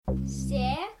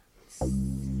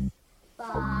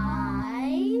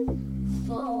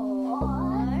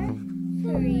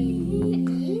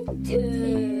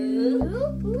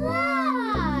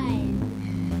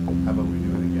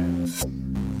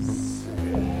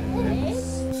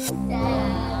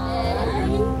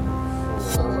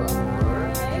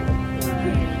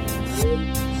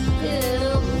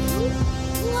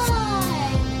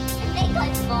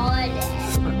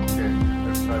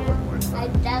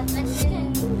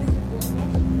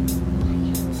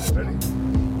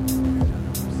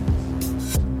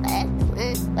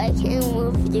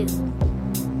do.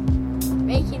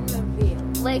 Making reveal.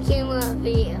 Making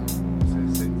reveal. Say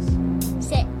 6.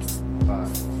 6.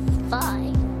 5.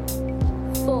 5.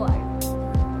 4.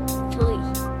 3.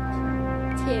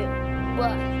 2.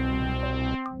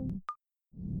 1.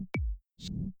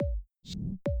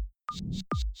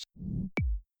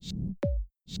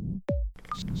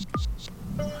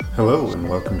 Hello and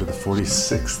welcome to the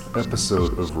 46th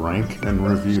episode of Rank and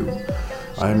Review.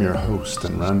 I am your host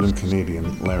and random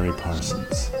Canadian, Larry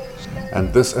Parsons.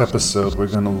 And this episode we're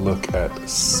going to look at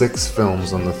 6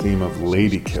 films on the theme of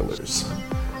Ladykillers.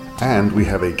 And we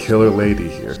have a killer lady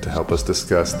here to help us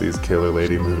discuss these killer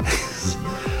lady movies.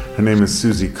 Her name is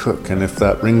Susie Cook, and if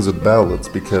that rings a bell, it's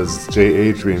because J.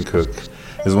 Adrian Cook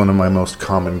is one of my most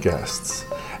common guests.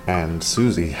 And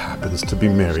Susie happens to be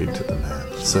married to the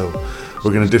man. So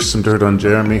we're going to dish some dirt on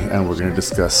Jeremy, and we're going to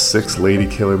discuss 6 lady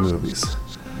killer movies.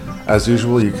 As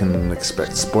usual, you can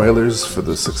expect spoilers for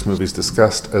the 6 movies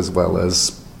discussed, as well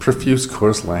as profuse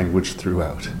coarse language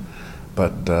throughout.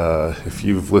 But if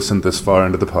you've listened this far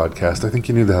into the podcast, I think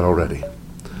you knew that already.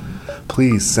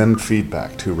 Please send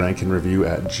feedback to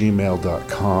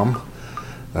rankandreview@gmail.com.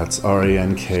 That's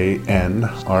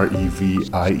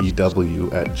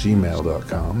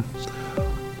ranknreview@gmail.com.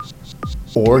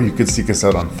 Or you could seek us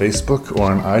out on Facebook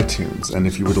or on iTunes. And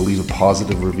if you were to leave a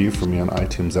positive review for me on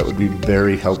iTunes, that would be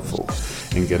very helpful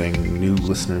in getting new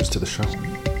listeners to the show.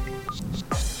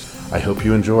 I hope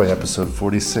you enjoy episode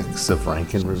 46 of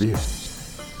Rank and Review,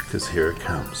 because here it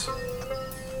comes.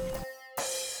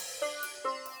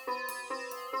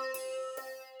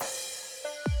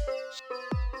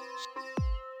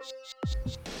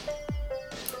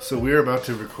 So we're about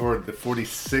to record the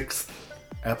 46th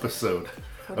episode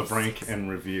of Rank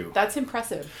and Review. That's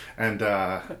impressive. And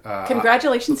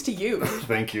congratulations to you.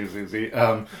 Thank you, Susie.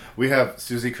 We have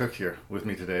Susie Cook here with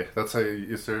me today. That's how you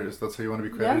want to be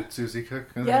credited, yeah. Susie Cook?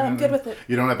 Yeah, I'm good with it.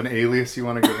 You don't have an alias you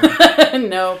want to go with?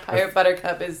 No, Pirate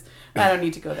Buttercup is... I don't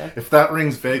need to go there. If that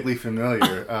rings vaguely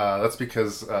familiar, that's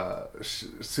because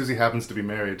Susie happens to be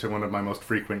married to one of my most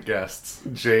frequent guests,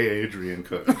 J. Adrian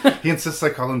Cook. He insists I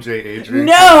call him J. Adrian.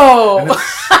 No!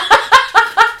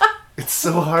 It's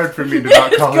so hard for me to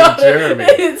not call him Jeremy.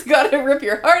 It's got to rip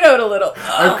your heart out a little.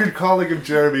 I've been calling him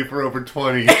Jeremy for over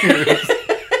 20 years.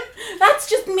 That's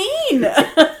just mean.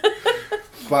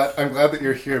 But I'm glad that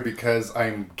you're here because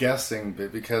I'm guessing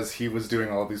that because he was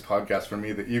doing all these podcasts for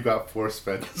me that you got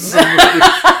force-fed some movies.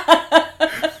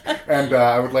 And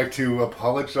I would like to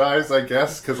apologize, I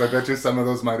guess, because I bet you some of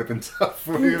those might have been tough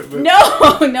for you. But...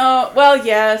 No. Well,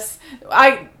 yes.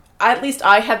 At least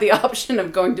I had the option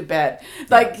of going to bed.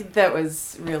 That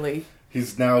was really...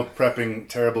 He's now prepping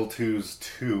Terrible 2's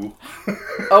 2.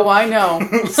 Oh, I know.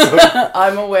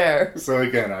 I'm aware. So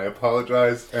again, I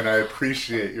apologize, and I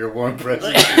appreciate your warm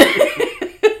presence.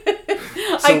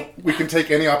 So we can take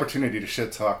any opportunity to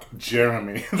shit talk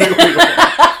Jeremy that we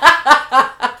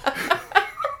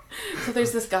want. So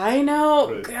there's this guy I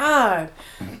know? Right. God.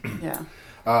 Yeah.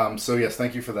 So yes,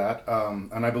 thank you for that.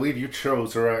 And I believe you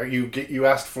chose, or you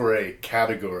asked for a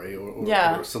category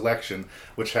or selection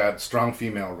which had strong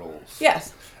female roles.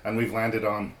 Yes. And we've landed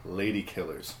on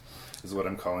Ladykillers, is what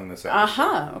I'm calling this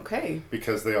episode. Okay.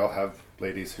 Because they all have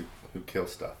ladies who kill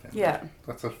stuff. Yeah.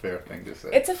 That's a fair thing to say.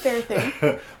 It's a fair thing.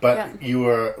 But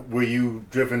were you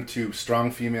driven to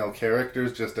strong female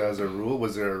characters just as a rule?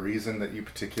 Was there a reason that you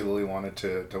particularly wanted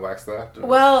to wax that? Or?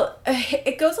 Well,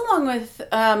 it goes along with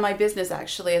my business,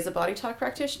 actually, as a body talk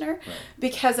practitioner, right.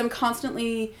 Because I'm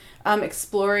constantly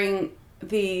exploring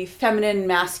the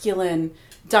feminine-masculine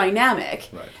dynamic.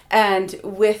 Right. And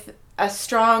with a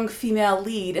strong female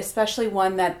lead, especially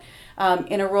one that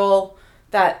in a role...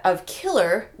 that of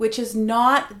killer, which is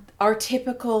not our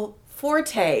typical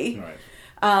forte. Right.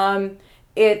 I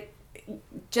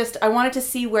wanted to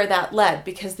see where that led,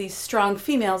 because these strong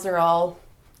females are all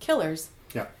killers.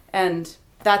 Yeah. And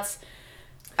that's...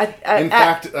 In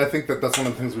fact, I think that's one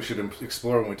of the things we should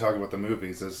explore when we talk about the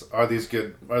movies is, are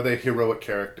they heroic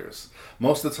characters?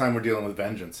 Most of the time we're dealing with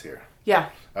vengeance here.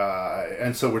 Yeah.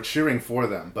 And so we're cheering for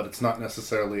them, but it's not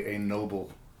necessarily a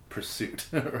noble pursuit,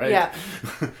 right? Yeah.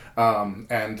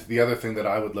 And the other thing that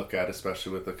I would look at,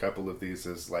 especially with a couple of these,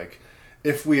 is like,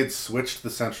 if we had switched the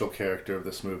central character of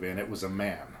this movie and it was a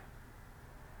man,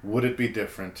 would it be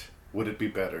different? Would it be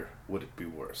better? Would it be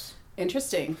worse?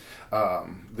 Interesting.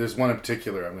 There's one in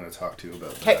particular I'm going to talk to you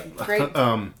about. Okay, great.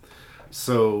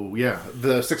 So, yeah,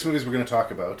 the 6 movies we're going to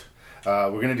talk about.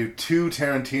 We're going to do 2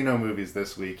 Tarantino movies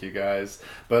this week, you guys.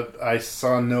 But I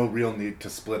saw no real need to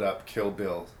split up Kill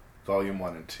Bill Volume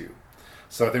 1 and 2.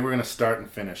 So I think we're going to start and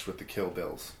finish with the Kill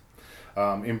Bills.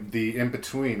 In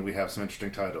between, we have some interesting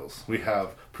titles. We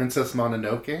have Princess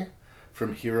Mononoke,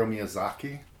 from Hiro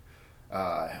Miyazaki.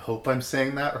 I hope I'm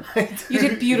saying that right. You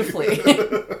did beautifully.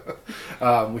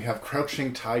 We have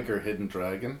Crouching Tiger, Hidden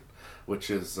Dragon, which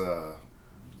is a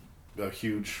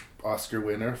huge Oscar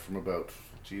winner from about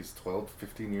 12,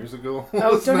 15 years ago.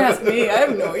 Oh, don't ask me. I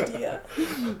have no idea.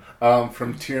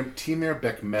 From Timur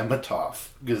Bekmambetov,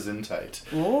 Gesundheit.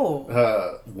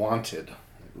 Oh. Wanted,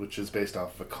 which is based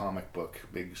off of a comic book,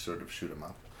 big sort of shoot 'em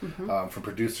up. From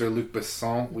producer Luc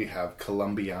Besson, we have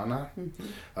Colombiana.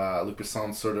 Luc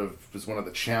Besson sort of is one of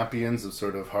the champions of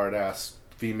sort of hard-ass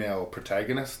female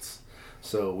protagonists,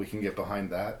 so we can get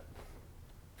behind that.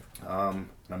 I'm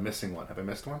missing one. Have I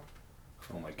missed one?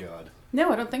 Oh my god.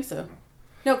 No, I don't think so.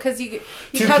 No, because you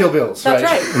Two Kill Bills. That's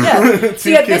right. Yeah.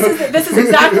 See, this is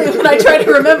exactly when I try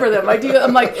to remember them.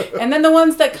 I'm like, and then the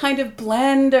ones that kind of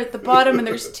blend at the bottom, and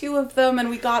there's 2 of them,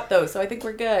 and we got those, so I think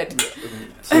we're good.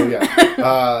 So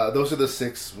yeah, those are the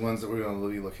 6 ones that we're going to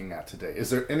be looking at today.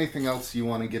 Is there anything else you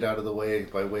want to get out of the way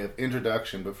by way of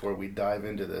introduction before we dive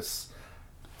into this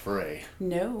fray?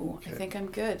 No, Okay. I think I'm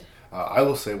good. I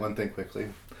will say one thing quickly.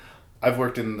 I've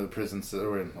worked in the prison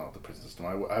system. The prison system.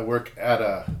 I work at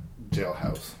a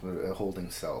jailhouse, a holding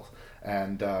cell,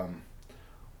 and I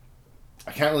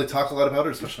can't really talk a lot about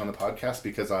it, especially on the podcast,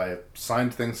 because I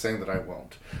signed things saying that I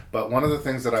won't. But one of the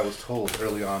things that I was told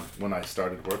early on when I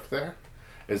started work there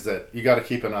is that you got to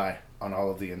keep an eye on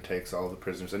all of the intakes, all of the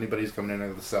prisoners. Anybody who's coming in and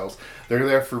out of the cells, they're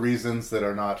there for reasons that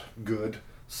are not good,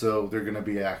 so they're going to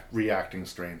be reacting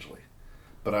strangely.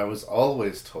 But I was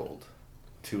always told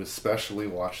to especially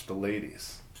watch the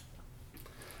ladies.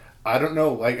 I don't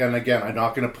know, and again, I'm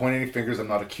not going to point any fingers, I'm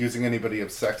not accusing anybody of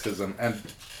sexism, and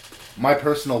my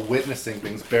personal witnessing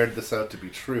things bared this out to be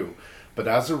true. But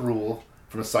as a rule,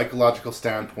 from a psychological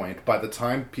standpoint, by the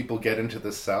time people get into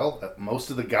the cell, most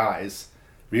of the guys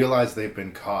realize they've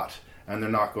been caught, and they're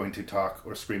not going to talk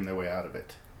or scream their way out of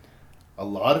it. A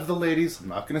lot of the ladies, I'm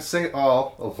not going to say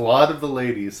all, a lot of the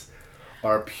ladies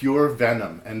are pure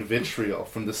venom and vitriol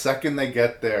from the second they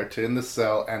get there to in the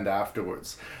cell and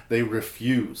afterwards. They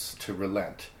refuse to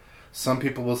relent. Some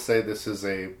people will say this is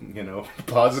a,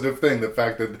 positive thing, the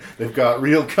fact that they've got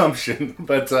real gumption.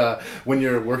 But when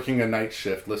you're working a night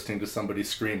shift, listening to somebody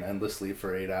scream endlessly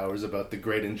for 8 hours about the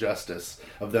great injustice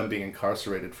of them being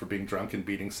incarcerated for being drunk and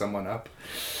beating someone up.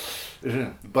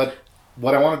 But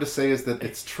what I wanted to say is that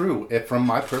it's true. From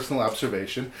my personal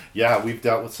observation, yeah, we've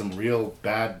dealt with some real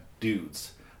bad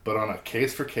dudes, but on a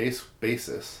case-for-case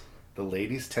basis, the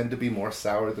ladies tend to be more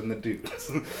sour than the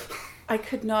dudes. I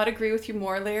could not agree with you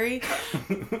more, Larry.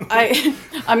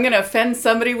 I'm going to offend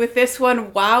somebody with this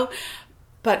one. Wow.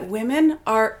 But women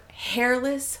are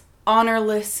hairless,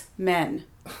 honorless men.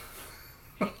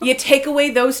 You take away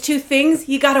those 2 things,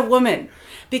 you got a woman.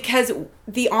 Because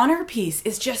the honor piece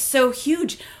is just so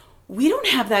huge. We don't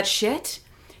have that shit.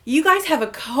 You guys have a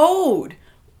code.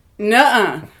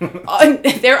 Nuh-uh.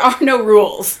 There are no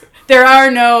rules. There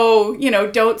are no,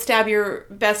 don't stab your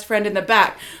best friend in the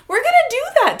back. We're going to do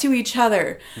that to each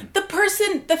other.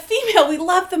 The female we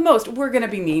love the most, we're going to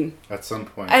be mean. At some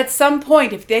point. At some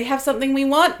point, if they have something we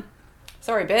want,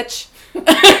 sorry, bitch.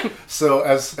 So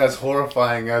as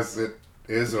horrifying as it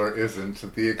is or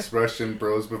isn't, the expression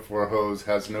bros before hoes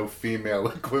has no female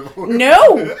equivalent.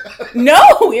 No,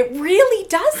 it really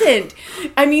doesn't.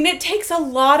 I mean, it takes a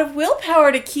lot of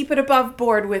willpower to keep it above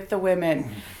board with the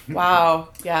women. Wow,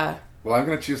 yeah. Well, I'm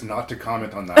going to choose not to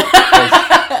comment on that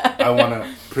because I want to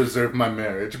preserve my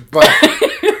marriage. But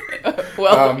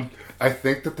well, I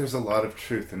think that there's a lot of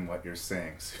truth in what you're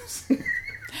saying, Susie.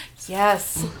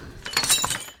 Yes.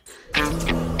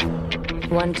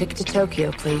 1 ticket to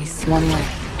Tokyo, please. 1 way.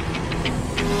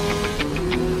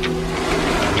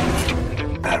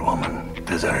 That woman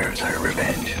deserves her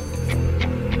revenge.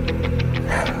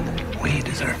 And we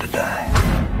deserve to die.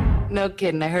 No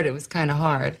kidding, I heard it was kind of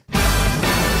hard.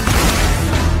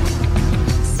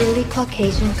 Silly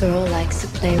Caucasian girl likes to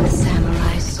play with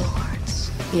samurai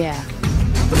swords. Yeah.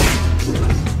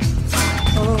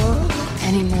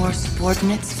 Any more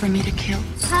subordinates for me to kill?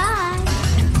 Hi.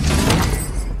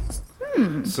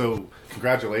 So,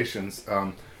 congratulations.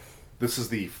 This is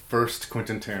the first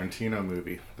Quentin Tarantino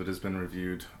movie that has been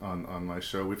reviewed on my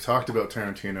show. We've talked about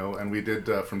Tarantino, and we did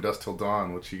From Dusk Till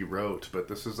Dawn, which he wrote, but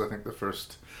this is, I think, the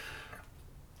first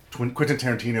Quentin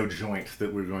Tarantino joint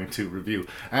that we're going to review.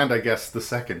 And I guess the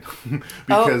second,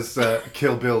 because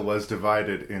Kill Bill was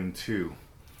divided in 2.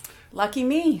 Lucky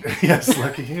me. Yes,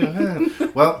 lucky you.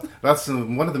 Well, that's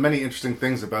one of the many interesting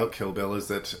things about Kill Bill is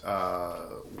that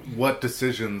what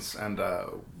decisions, and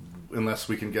unless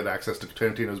we can get access to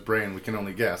Tarantino's brain, we can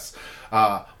only guess,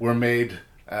 were made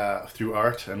through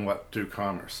art and what through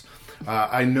commerce.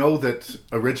 I know that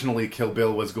originally Kill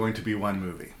Bill was going to be one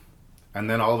movie. And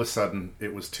then all of a sudden,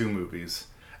 it was 2 movies.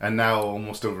 And now,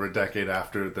 almost over a decade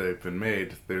after they've been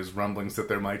made, there's rumblings that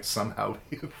there might somehow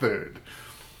be a third.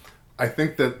 I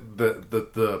think that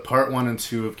the part 1 and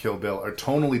 2 of Kill Bill are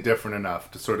tonally different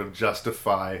enough to sort of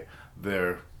justify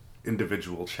their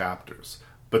individual chapters.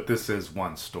 But this is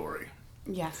one story.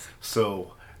 Yes.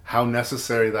 So, how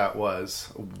necessary that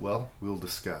was, well, we'll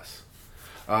discuss.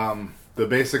 The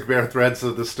basic bare threads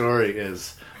of the story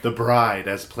is the bride,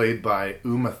 as played by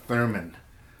Uma Thurman,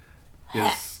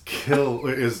 is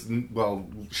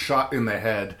shot in the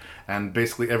head, and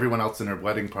basically everyone else in her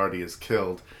wedding party is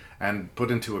killed and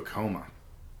put into a coma.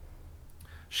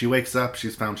 She wakes up,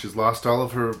 she's lost all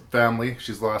of her family,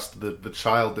 she's lost the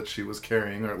child that she was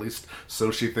carrying, or at least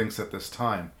so she thinks at this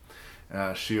time.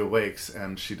 She awakes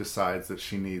and she decides that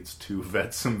she needs to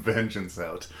vet some vengeance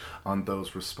out on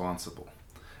those responsible.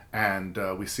 And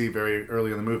we see very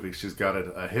early in the movie, she's got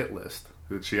a hit list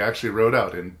that she actually wrote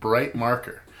out in bright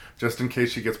marker, just in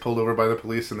case she gets pulled over by the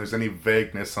police and there's any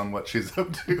vagueness on what she's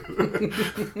up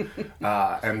to.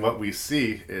 And what we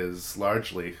see is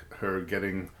largely her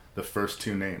getting the first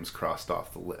 2 names crossed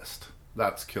off the list.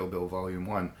 That's Kill Bill Volume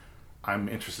 1. I'm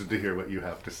interested to hear what you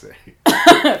have to say.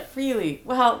 Really?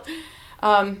 Well,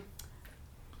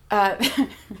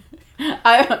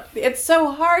 it's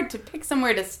so hard to pick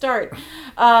somewhere to start.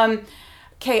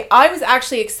 Okay, I was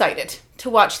actually excited to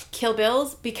watch Kill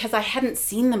Bills because I hadn't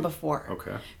seen them before.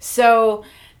 Okay. So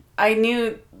I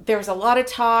knew there was a lot of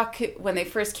talk when they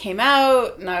first came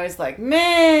out, and I was like,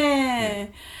 meh.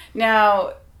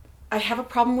 Now, I have a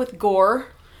problem with gore.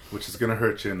 Which is going to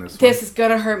hurt you in this one. This is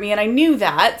going to hurt me, and I knew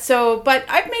that. But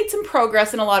I've made some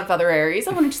progress in a lot of other areas.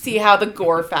 I wanted to see how the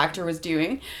gore factor was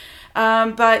doing.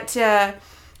 Life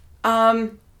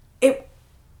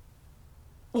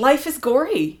is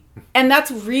gory. And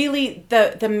that's really,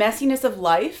 the messiness of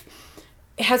life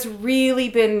has really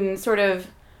been sort of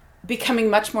becoming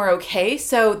much more okay.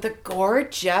 So the gore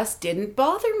just didn't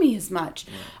bother me as much.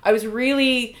 I was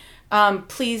really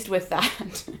pleased with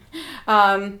that.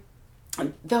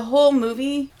 The whole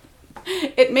movie,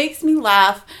 it makes me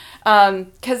laugh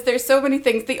because there's so many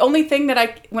things. The only thing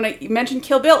that when I mention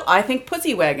Kill Bill, I think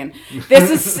Pussy Wagon.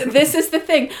 This is the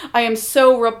thing. I am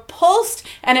so repulsed,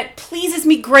 and it pleases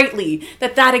me greatly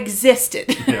that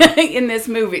existed in this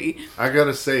movie. I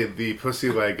gotta say, the Pussy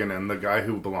Wagon and the guy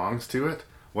who belongs to it,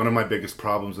 one of my biggest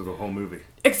problems of the whole movie.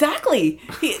 Exactly.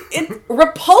 It's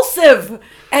repulsive,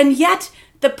 and yet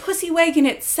the Pussy Wagon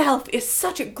itself is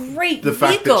such a great The vehicle.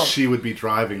 fact that she would be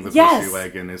driving the Pussy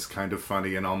Wagon is kind of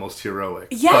funny and almost heroic.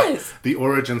 Yes. But the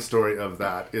origin story of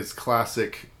that is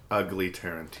classic ugly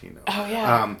Tarantino. Oh,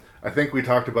 yeah. I think we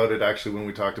talked about it actually when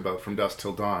we talked about From Dusk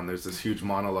Till Dawn. There's this huge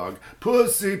monologue,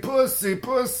 pussy, pussy,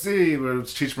 pussy, where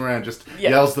Cheech Marin just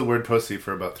yells the word pussy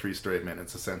for about 3 straight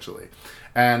minutes, essentially.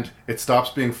 And it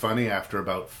stops being funny after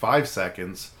about 5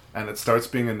 seconds, and it starts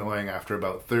being annoying after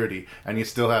about 30, and you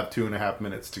still have 2.5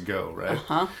 minutes to go, right?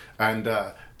 Uh-huh. And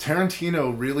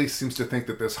Tarantino really seems to think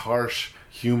that this harsh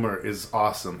humor is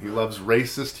awesome. He loves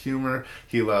racist humor.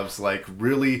 He loves,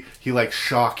 he likes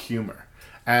shock humor.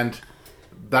 And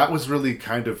that was really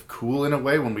kind of cool in a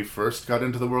way when we first got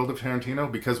into the world of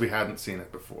Tarantino, because we hadn't seen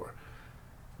it before.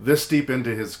 This deep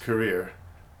into his career,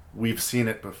 we've seen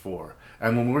it before.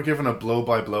 And when we're given a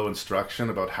blow-by-blow instruction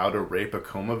about how to rape a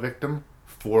coma victim,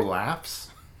 4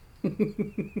 laughs.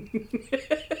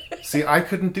 See, I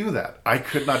couldn't do that. I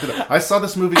could not do that. I saw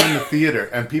this movie in the theater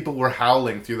and people were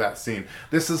howling through that scene.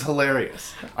 This is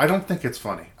hilarious. I don't think it's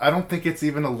funny. I don't think it's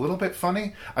even a little bit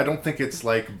funny. I don't think it's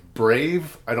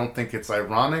brave. I don't think it's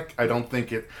ironic. I don't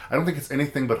think it's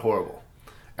anything but horrible.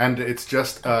 And it's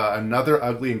just another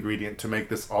ugly ingredient to make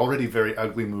this already very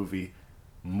ugly movie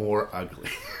more ugly.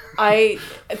 I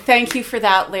thank you for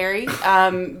that, Larry,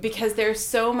 because there's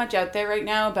so much out there right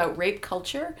now about rape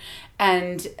culture,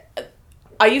 and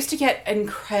I used to get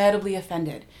incredibly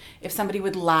offended if somebody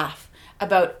would laugh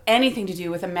about anything to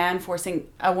do with a man forcing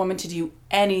a woman to do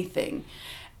anything.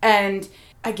 And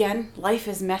again, life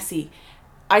is messy.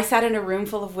 I sat in a room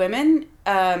full of women,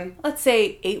 let's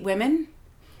say 8 women,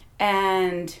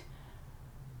 and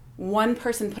one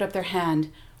person put up their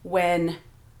hand when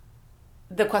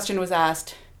the question was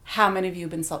asked, how many of you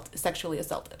have been sexually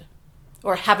assaulted?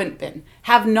 Or haven't been?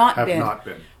 Have not been.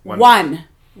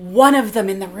 One of them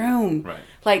in the room. Right.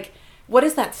 What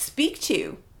does that speak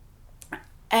to?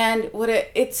 And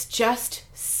it's just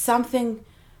something,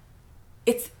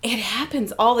 it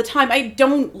happens all the time. I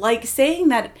don't like saying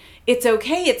that it's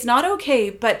okay. It's not okay.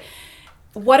 But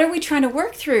what are we trying to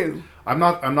work through? I'm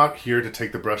not here to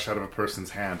take the brush out of a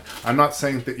person's hand. I'm not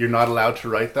saying that you're not allowed to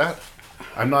write that.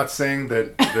 I'm not saying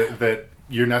that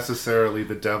you're necessarily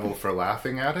the devil for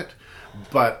laughing at it,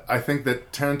 but I think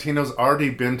that Tarantino's already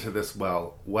been to this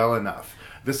well enough.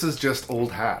 This is just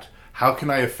old hat. How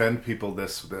can I offend people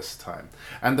this time?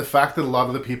 And the fact that a lot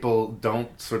of the people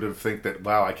don't sort of think that,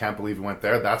 wow, I can't believe we went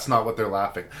there, that's not what they're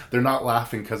laughing. They're not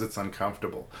laughing because it's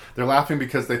uncomfortable. They're laughing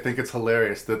because they think it's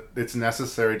hilarious, that it's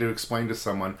necessary to explain to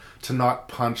someone to not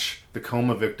punch the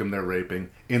coma victim they're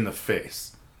raping in the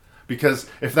face. Because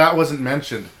if that wasn't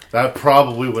mentioned, that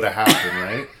probably would have happened,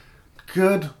 right?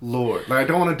 Good Lord. Now, I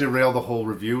don't want to derail the whole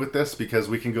review with this because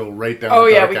we can go right down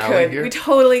the dark alley here. We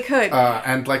totally could.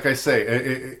 And like I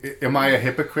say, am I a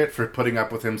hypocrite for putting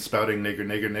up with him spouting nigger,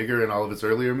 nigger, nigger in all of his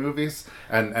earlier movies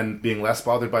and being less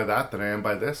bothered by that than I am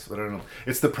by this? I don't know.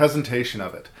 It's the presentation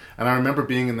of it. And I remember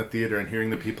being in the theater and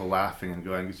hearing the people laughing and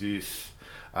going, geez,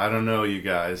 I don't know, you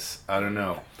guys. I don't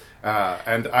know.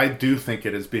 And I do think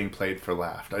it is being played for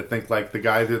laugh. I think like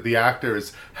the actor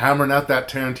is hammering out that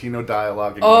Tarantino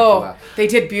dialogue and going for laugh. They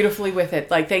did beautifully with it.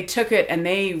 Like they took it and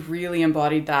they really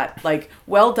embodied that. Like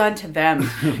well done to them.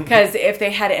 Because if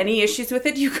they had any issues with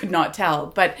it, you could not tell.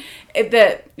 But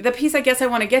the piece I guess I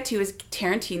want to get to is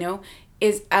Tarantino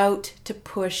is out to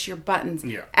push your buttons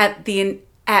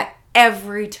at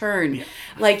every turn. Yeah.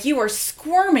 Like you are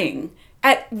squirming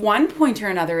at one point or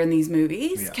another in these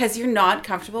movies because you're not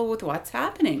comfortable with what's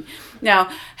happening.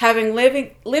 Now,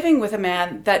 living with a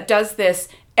man that does this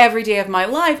every day of my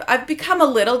life, I've become a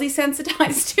little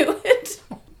desensitized to it.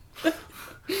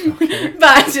 Okay.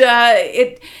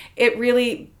 But it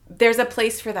really, there's a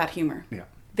place for that humor. Yeah.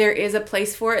 There is a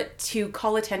place for it to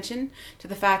call attention to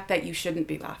the fact that you shouldn't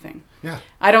be laughing. Yeah.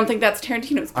 I don't think that's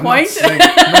Tarantino's point.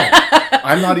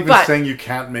 I'm not even saying you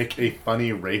can't make a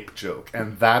funny rape joke,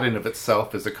 and that in of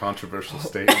itself is a controversial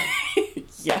statement.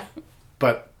 Yeah.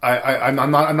 But I'm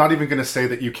not even going to say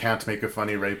that you can't make a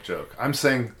funny rape joke. I'm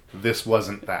saying this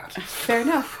wasn't that. Fair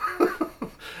enough.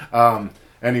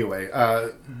 Anyway,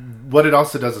 what it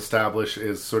also does establish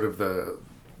is sort of the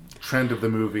trend of the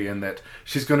movie in that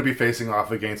she's going to be facing off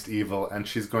against evil and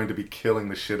she's going to be killing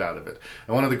the shit out of it.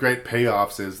 And one of the great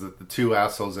payoffs is that the two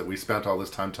assholes that we spent all this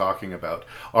time talking about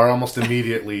are almost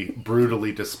immediately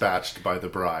brutally dispatched by the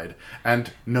bride,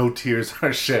 and no tears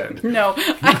are shed. No,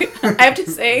 I have to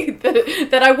say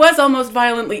that I was almost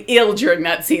violently ill during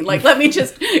that scene. Like, let me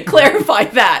just clarify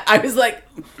that. I was like,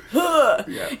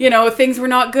 yeah. Things were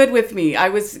not good with me. I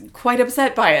was quite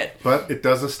upset by it. But it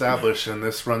does establish, and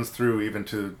this runs through even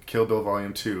to Kill Bill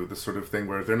Volume 2, the sort of thing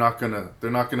where they're not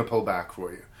gonna pull back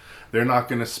for you. They're not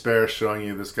gonna spare showing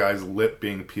you this guy's lip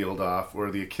being peeled off or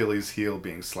the Achilles heel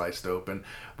being sliced open.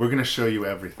 We're gonna show you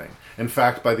everything. In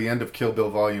fact, by the end of Kill Bill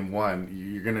Volume 1,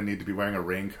 you're gonna need to be wearing a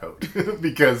raincoat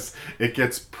because it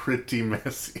gets pretty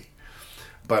messy.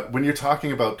 But when you're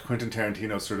talking about Quentin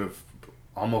Tarantino's sort of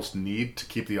almost need to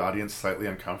keep the audience slightly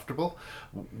uncomfortable,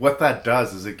 what that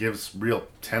does is it gives real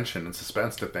tension and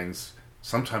suspense to things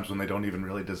sometimes when they don't even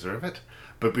really deserve it.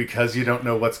 But because you don't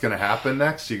know what's going to happen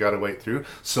next, you got to wait through.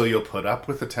 So you'll put up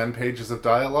with the 10 pages of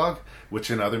dialogue, which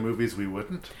in other movies we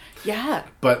wouldn't. Yeah.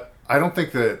 But I don't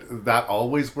think that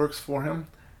always works for him.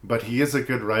 But he is a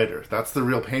good writer. That's the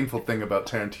real painful thing about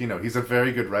Tarantino. He's a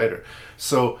very good writer.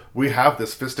 So we have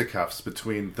this fisticuffs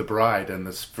between the bride and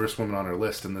this first woman on our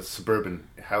list in this suburban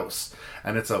house.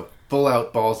 And it's a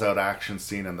full-out, balls-out action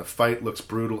scene, and the fight looks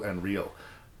brutal and real.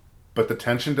 But the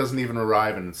tension doesn't even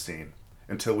arrive in the scene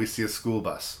until we see a school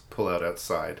bus pull out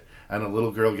outside and a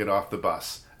little girl get off the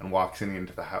bus and walks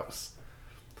into the house.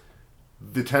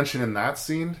 The tension in that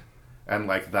scene and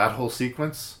like that whole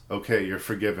sequence, okay, you're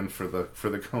forgiven for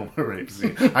the coma rape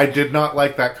scene. I did not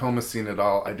like that coma scene at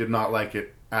all. I did not like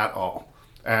it at all.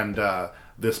 And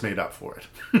this made up for it.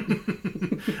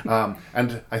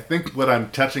 And I think what I'm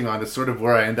touching on is sort of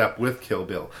where I end up with Kill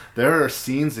Bill. There are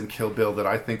scenes in Kill Bill that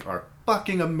I think are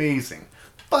fucking amazing.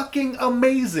 Fucking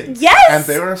amazing! Yes! And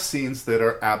there are scenes that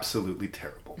are absolutely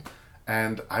terrible.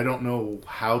 And I don't know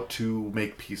how to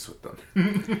make peace with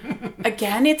them.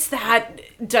 Again, it's that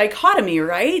dichotomy,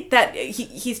 right? That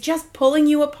he's just pulling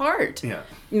you apart. Yeah.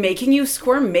 Making you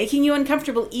squirm, making you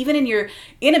uncomfortable, even in your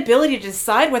inability to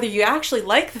decide whether you actually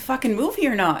like the fucking movie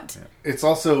or not. Yeah. It's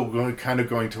also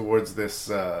going towards this,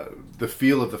 the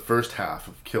feel of the first half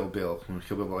of Kill Bill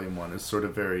Volume 1 is sort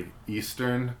of very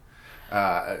Eastern,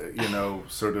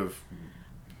 sort of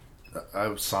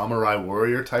a samurai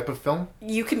warrior type of film.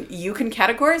 You can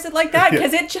categorize it like that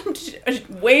because it jumped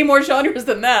way more genres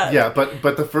than that. Yeah, but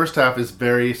the first half is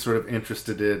very sort of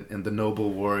interested in the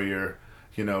noble warrior.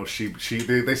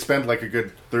 They spend like a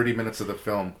good 30 minutes of the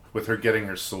film with her getting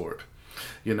her sword,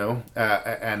 and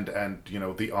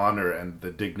the honor and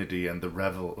the dignity and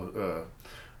the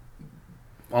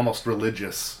almost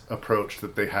religious approach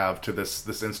that they have to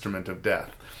this instrument of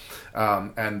death,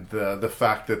 and the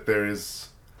fact that there is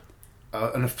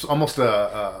almost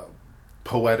a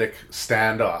poetic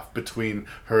standoff between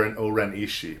her and Oren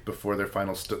Ishii before their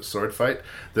final sword fight,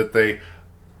 that they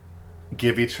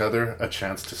give each other a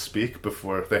chance to speak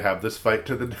before they have this fight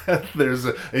to the death. There's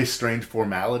a strange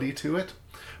formality to it.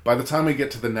 By the time we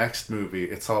get to the next movie,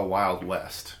 it's all Wild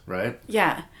West, right?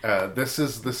 Yeah. This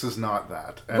is not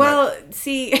that. And well,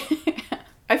 see,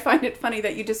 I find it funny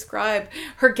that you describe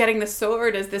her getting the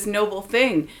sword as this noble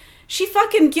thing. She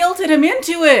fucking guilted him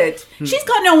into it. She's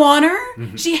got no honor.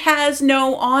 She has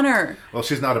no honor. Well,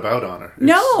 she's not about honor.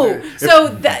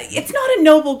 It's not a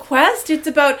noble quest. It's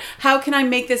about, how can I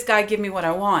make this guy give me what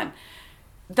I want?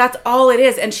 That's all it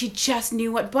is. And she just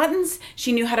knew what buttons.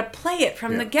 She knew how to play it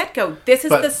from the get-go. This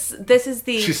is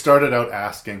the... She started out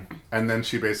asking, and then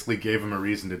she basically gave him a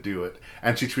reason to do it.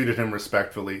 And she treated him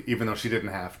respectfully, even though she didn't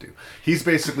have to. He's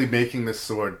basically making this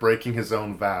sword, breaking his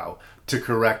own vow to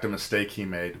correct a mistake he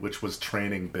made, which was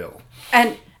training Bill.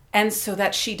 And so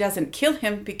that she doesn't kill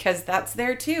him, because that's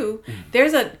there too.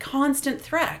 There's a constant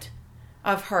threat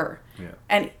of her. Yeah.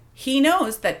 And he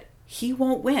knows that he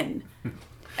won't win.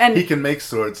 And he can make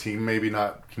swords, he maybe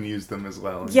not can use them as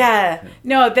well. Yeah.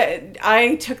 No,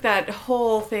 I took that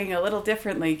whole thing a little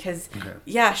differently, because,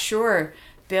 sure,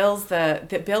 Bill's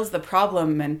the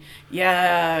problem, and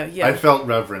yeah. I felt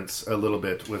reverence a little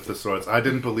bit with the swords. I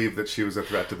didn't believe that she was a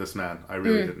threat to this man. I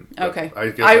really didn't. But okay. I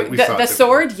guess we saw the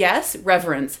sword, yes,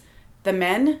 reverence. The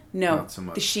men, no. Not so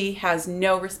much. She has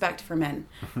no respect for men.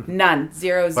 None.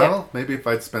 Zero, zip. Well, maybe if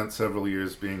I'd spent several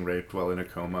years being raped while in a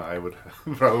coma, I would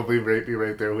probably be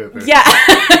right there with her.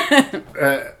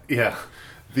 Yeah. Yeah.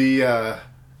 The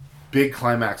big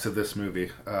climax of this movie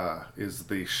is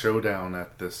the showdown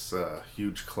at this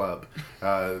huge club.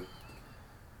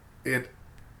 It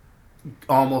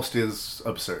almost is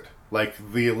absurd. Like,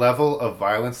 the level of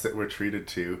violence that we're treated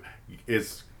to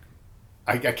is...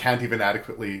 I can't even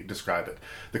adequately describe it.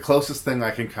 The closest thing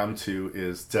I can come to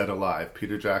is Dead Alive,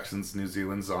 Peter Jackson's New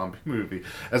Zealand zombie movie.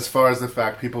 As far as the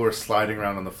fact people are sliding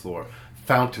around on the floor.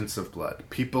 Fountains of blood.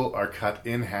 People are cut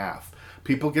in half.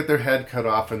 People get their head cut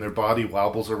off and their body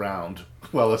wobbles around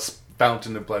while a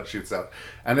fountain of blood shoots out.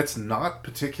 And it's not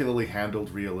particularly handled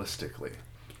realistically.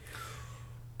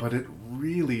 But it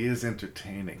really is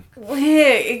entertaining.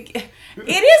 It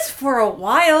is for a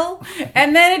while,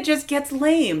 and then it just gets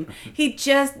lame.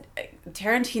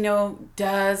 Tarantino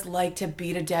does like to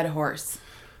beat a dead horse.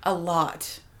 A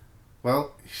lot.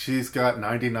 Well, she's got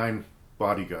 99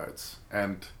 bodyguards,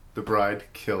 and the bride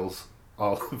kills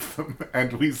all of them,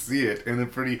 and we see it in a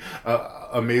pretty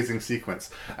amazing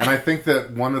sequence. And I think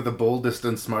that one of the boldest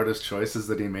and smartest choices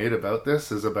that he made about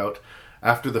this is about,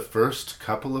 after the first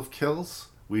couple of kills...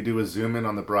 we do a zoom in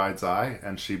on the bride's eye,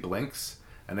 and she blinks,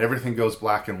 and everything goes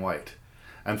black and white.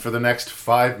 And for the next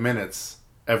 5 minutes,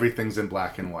 everything's in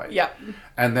black and white. Yep.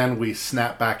 And then we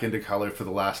snap back into color for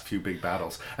the last few big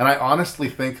battles. And I honestly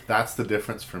think that's the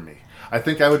difference for me. I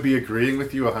think I would be agreeing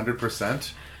with you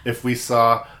 100% if we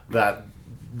saw that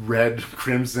red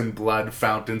crimson blood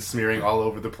fountain smearing all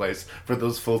over the place for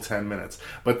those full 10 minutes.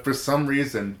 But for some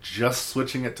reason, just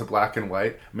switching it to black and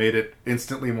white made it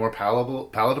instantly more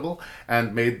palatable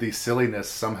and made the silliness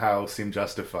somehow seem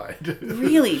justified.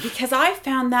 Really? Because I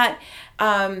found that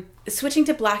switching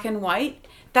to black and white,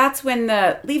 that's when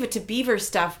the Leave It to Beaver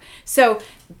stuff. So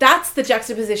that's the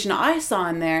juxtaposition I saw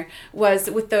in there, was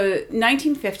with the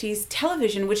 1950s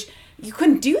television, which you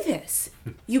couldn't do this.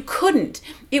 You couldn't.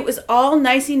 It was all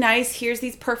nicey nice. Here's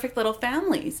these perfect little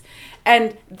families.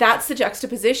 And that's the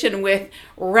juxtaposition with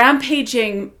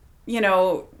rampaging,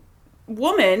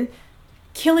 woman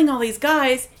killing all these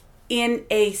guys in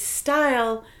a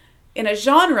style, in a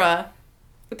genre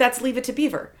that's Leave It to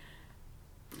Beaver.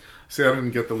 See, I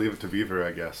didn't get the Leave It to Beaver,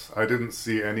 I guess. I didn't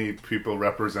see any people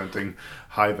representing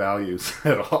high values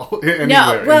at all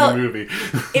anywhere in the movie.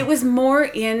 It was more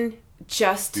in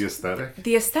just the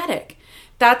aesthetic.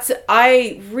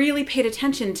 I really paid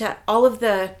attention to all of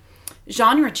the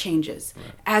genre changes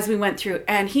as we went through,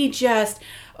 and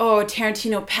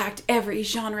Tarantino packed every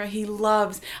genre he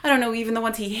loves. I don't know, even the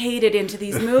ones he hated into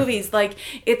these movies. Like,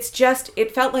 it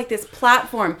felt like this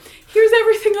platform. Here's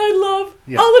everything I love,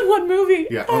 all in one movie.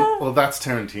 Yeah, well, that's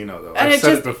Tarantino, though. I've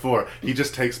said it before. He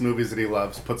just takes movies that he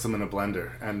loves, puts them in a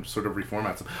blender, and sort of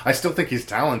reformats them. I still think he's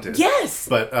talented. Yes.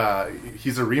 But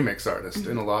he's a remix artist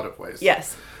in a lot of ways.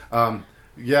 Yes.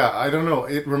 Yeah, I don't know.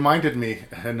 It reminded me,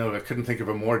 I couldn't think of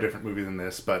a more different movie than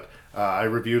this, but I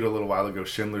reviewed a little while ago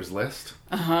Schindler's List.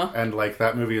 Uh-huh. And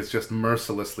that movie is just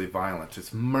mercilessly violent.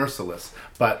 It's merciless.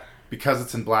 But because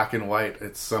it's in black and white,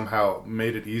 it's somehow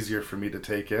made it easier for me to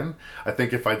take in. I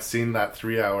think if I'd seen that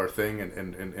 3-hour thing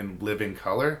in living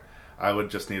color, I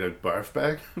would just need a barf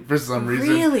bag. For some reason,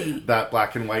 Really? that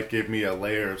black and white gave me a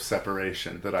layer of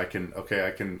separation that I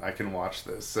can watch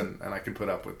this and I can put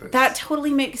up with this. That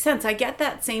totally makes sense. I get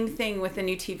that same thing with the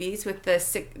new TVs with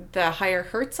the higher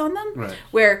hertz on them, Right.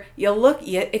 where you look,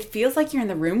 it feels like you're in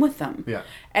the room with them. Yeah.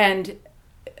 And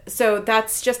so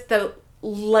that's just a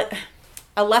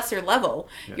lesser level.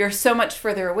 Yeah. You're so much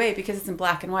further away because it's in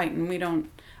black and white, and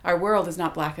our world is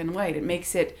not black and white. It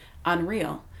makes it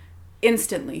unreal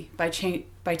instantly by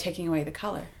taking away the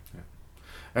color. Yeah.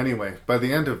 Anyway, by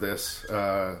the end of this,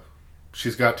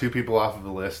 she's got 2 people off of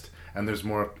the list, and there's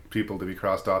more people to be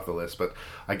crossed off the list, but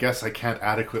I guess I can't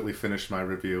adequately finish my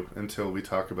review until we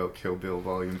talk about Kill Bill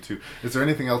Volume 2. Is there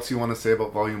anything else you want to say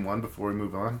about Volume 1 before we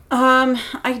move on?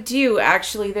 I do,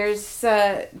 actually. There's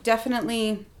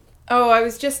definitely...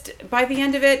 by the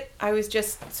end of it, I was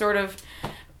just sort of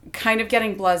kind of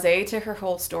getting blasé to her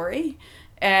whole story.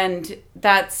 And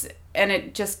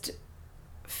it just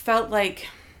felt like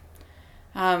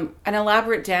an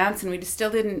elaborate dance, and we just still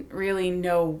didn't really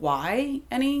know why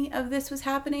any of this was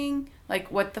happening.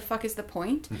 Like, what the fuck is the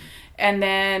point? Mm-hmm. And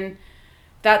then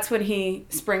that's when he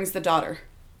springs the daughter.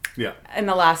 Yeah. In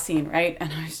the last scene, right?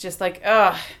 And I was just like,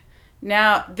 ugh,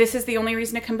 now this is the only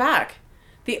reason to come back.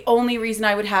 The only reason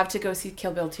I would have to go see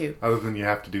Kill Bill 2. Other than you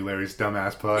have to do Larry's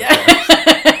dumbass podcast.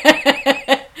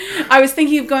 Yeah. I was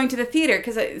thinking of going to the theater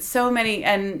because so many,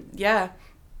 and yeah.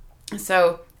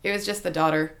 So it was just the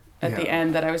daughter at the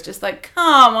end that I was just like,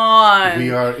 come on.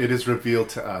 It is revealed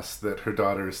to us that her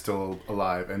daughter is still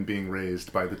alive and being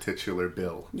raised by the titular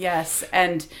Bill. Yes,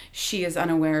 and she is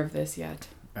unaware of this yet.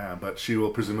 But she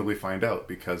will presumably find out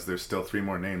because there's still 3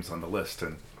 more names on the list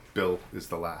and Bill is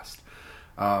the last.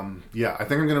 I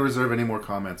think I'm going to reserve any more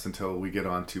comments until we get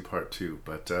on to part 2.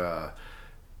 But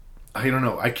I don't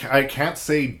know. I can't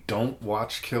say don't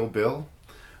watch Kill Bill,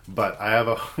 but I have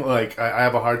a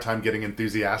hard time getting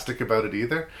enthusiastic about it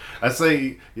either. I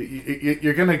say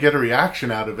you're going to get a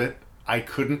reaction out of it. I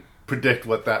couldn't predict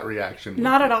what that reaction would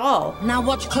Not be. at all. Now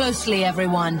watch closely,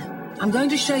 everyone. I'm going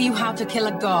to show you how to kill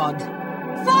a god.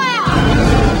 Fire!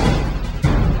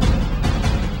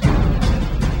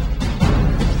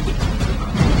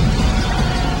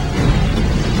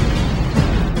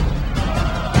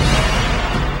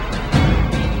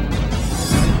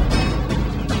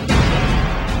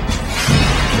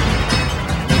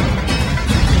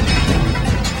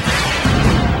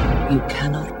 You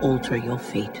cannot alter your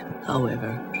fate.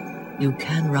 However, you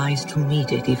can rise to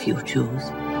meet it if you choose.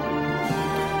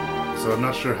 So I'm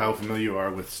not sure how familiar you are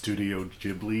with Studio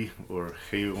Ghibli or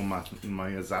Hayao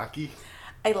Miyazaki.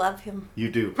 I love him.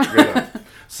 You do. Right on.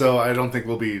 So I don't think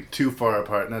we'll be too far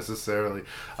apart necessarily.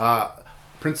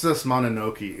 Princess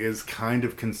Mononoke is kind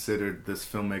of considered this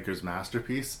filmmaker's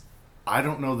masterpiece. I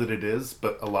don't know that it is,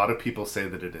 but a lot of people say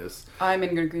that it is. I'm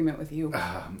in agreement with you.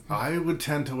 I would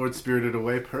tend towards Spirited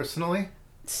Away personally.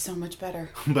 So much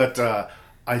better. But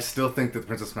I still think that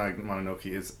Princess Mononoke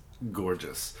is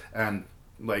gorgeous and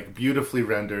like beautifully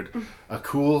rendered, a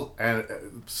cool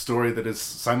story that is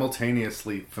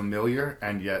simultaneously familiar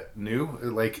and yet new.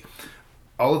 Like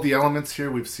all of the elements here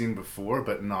we've seen before,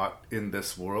 but not in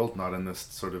this world, not in this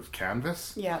sort of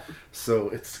canvas. Yeah. So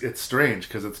it's strange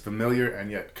because it's familiar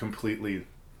and yet completely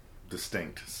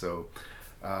distinct. So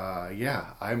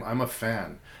I'm a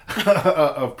fan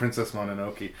of Princess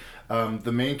Mononoke.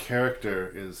 The main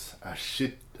character is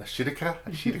Ashitaka.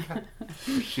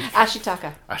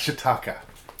 Ashitaka.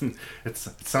 It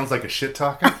sounds like a shit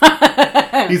talker.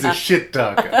 He's a shit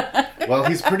talker. Well,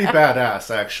 he's pretty badass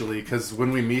actually, because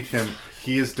when we meet him,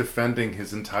 he is defending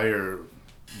his entire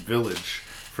village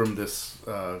from this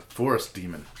forest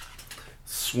demon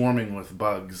swarming with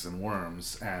bugs and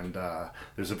worms, and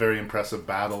there's a very impressive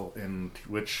battle in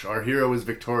which our hero is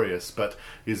victorious, but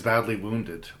he's badly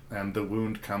wounded, and the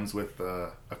wound comes with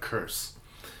a curse,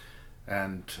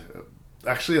 and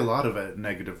actually a lot of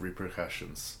negative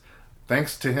repercussions.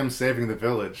 Thanks to him saving the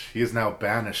village, he is now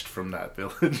banished from that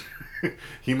village.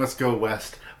 He must go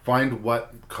west, find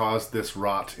what caused this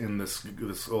rot in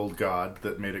this old god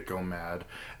that made it go mad,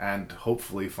 and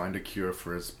hopefully find a cure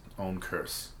for his own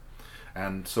curse.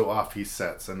 And so off he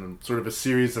sets, and sort of a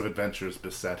series of adventures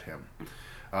beset him.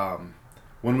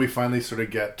 When we finally sort of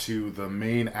get to the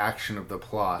main action of the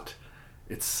plot,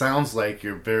 it sounds like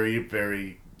your very,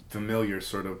 very familiar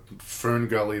sort of Fern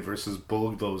Gully versus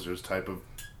Bulldozers type of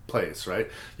place, right?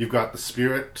 You've got the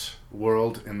spirit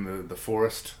world in the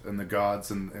forest, and the gods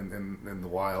in the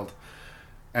wild,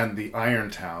 and the Iron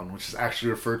Town, which is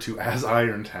actually referred to as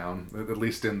Iron Town, at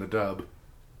least in the dub.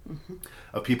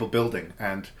 of people building,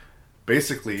 and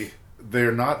basically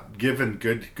they're not given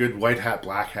good white hat,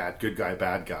 black hat, good guy,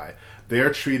 bad guy. They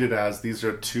are treated as these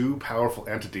are two powerful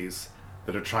entities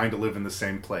that are trying to live in the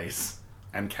same place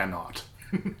and cannot.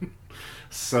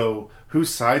 So whose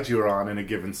side you're on in a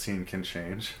given scene can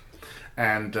change,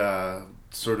 and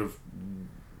sort of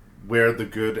where the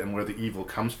good and where the evil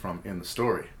comes from in the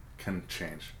story can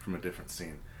change from a different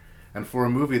scene. And for a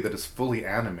movie that is fully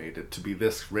animated to be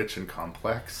this rich and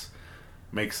complex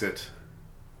makes it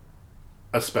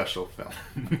a special film.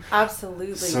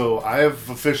 Absolutely. So I have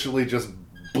officially just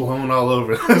blown all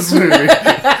over this movie.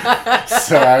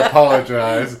 So I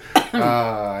apologize.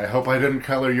 I hope I didn't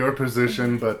color your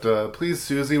position, but please,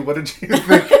 Susie, what did you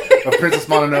think of Princess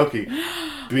Mononoke?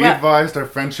 Be advised, our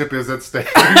friendship is at stake.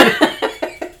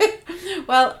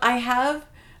 Well, I have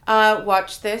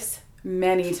watched this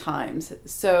many times.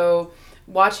 So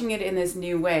watching it in this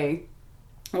new way,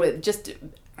 with just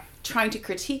trying to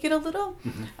critique it a little,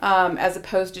 as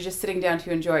opposed to just sitting down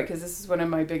to enjoy it, because this is one of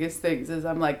my biggest things, is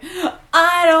I'm like,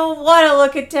 I don't want to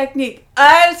look at technique.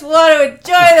 I just want to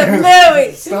enjoy the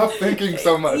movie. Stop thinking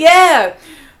so much. Yeah.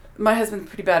 My husband's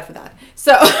pretty bad for that.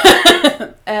 So,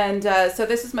 and so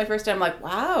this is my first time. I'm like,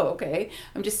 wow, okay.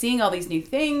 I'm just seeing all these new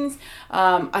things.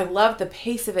 I love the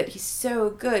pace of it. He's so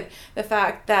good. The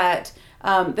fact that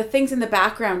the things in the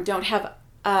background don't have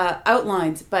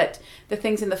outlines, but the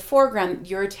things in the foreground,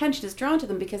 your attention is drawn to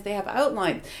them because they have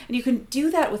outlines. And you can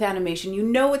do that with animation. You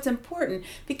know it's important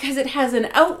because it has an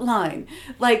outline.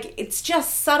 Like, it's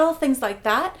just subtle things like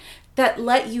that that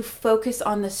let you focus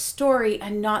on the story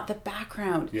and not the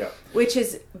background. Yeah. Which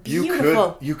is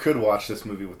beautiful. You could watch this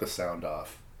movie with the sound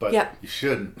off, but you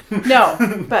shouldn't. No,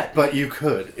 but but you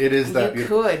could. It is that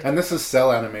beautiful. You could. And this is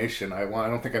cell animation. I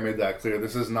don't think I made that clear.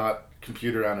 This is not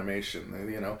computer animation.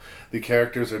 You know, the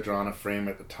characters are drawn a frame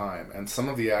at a time, and some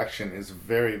of the action is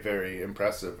very, very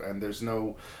impressive, and there's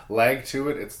no lag to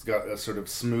it. It's got a sort of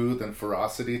smooth and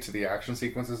ferocity to the action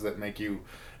sequences that make you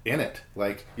in it.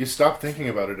 Like, you stop thinking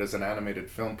about it as an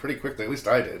animated film pretty quickly. At least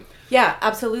I did. Yeah,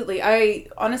 absolutely. I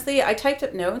typed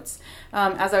up notes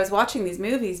as I was watching these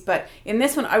movies, but in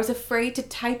this one I was afraid to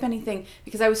type anything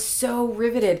because I was so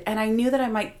riveted, and I knew that I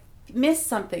might miss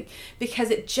something because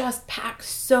it just packs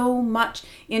so much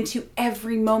into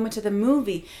every moment of the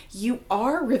movie. You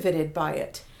are riveted by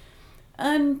it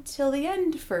until the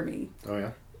end for me. Oh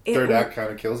yeah? Third act kind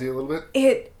of kills you a little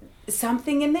bit?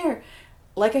 Something in there.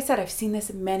 Like I said, I've seen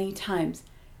this many times.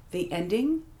 The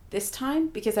ending this time,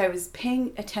 because I was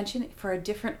paying attention for a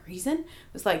different reason,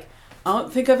 was like, I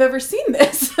don't think I've ever seen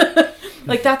this.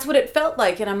 Like, that's what it felt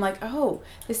like. And I'm like, oh,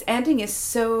 this ending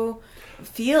is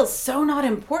feels so not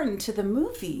important to the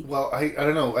movie. Well, I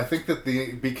don't know. I think that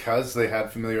because they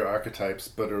had familiar archetypes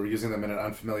but are using them in an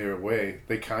unfamiliar way,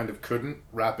 they kind of couldn't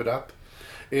wrap it up.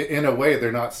 In a way,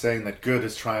 they're not saying that good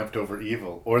has triumphed over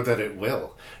evil, or that it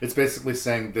will. It's basically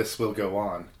saying this will go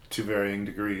on to varying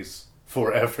degrees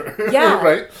forever. Yeah.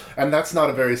 Right? And that's not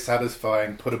a very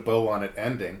satisfying, put a bow on it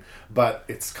ending, but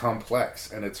it's complex,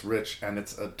 and it's rich, and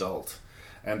it's adult.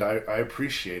 And I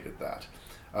appreciated that.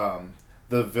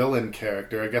 The villain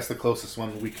character, I guess the closest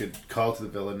one we could call to the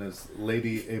villain is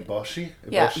Lady Eboshi.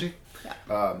 Yeah.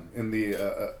 In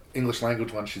the English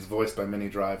language one, she's voiced by Minnie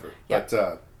Driver. Yeah.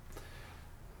 But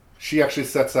she actually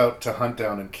sets out to hunt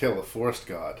down and kill a forest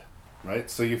god,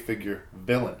 right? So you figure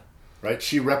villain, right?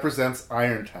 She represents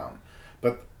Irontown.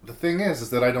 But the thing is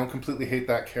that I don't completely hate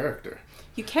that character.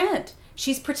 You can't.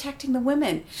 She's protecting the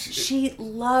women. She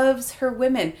loves her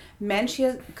women. Men,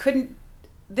 couldn't...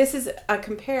 This is a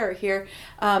compare here,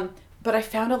 but I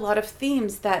found a lot of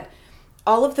themes that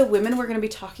all of the women we're going to be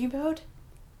talking about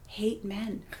hate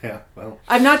men. Yeah, well,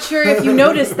 I'm not sure if you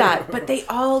noticed that, but they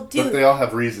all do. But they all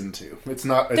have reason to. It's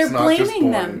not. They're not blaming just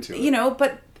born them, into it. you know.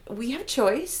 But we have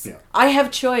choice. Yeah. I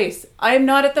have choice. I am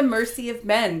not at the mercy of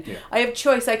men. Yeah. I have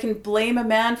choice. I can blame a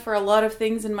man for a lot of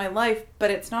things in my life,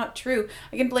 but it's not true.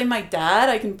 I can blame my dad.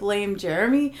 I can blame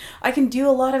Jeremy. I can do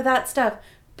a lot of that stuff,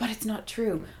 but it's not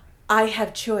true. I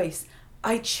have choice.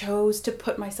 I chose to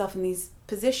put myself in these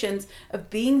positions of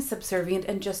being subservient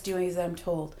and just doing as I'm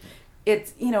told.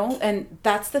 It's, you know, and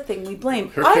that's the thing we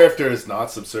blame. Her character is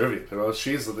not subservient. Well,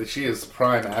 she is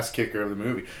prime ass kicker of the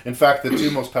movie. In fact, the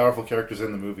two most powerful characters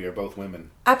in the movie are both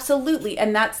women. Absolutely,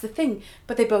 and that's the thing.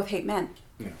 But they both hate men.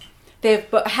 Yeah. They've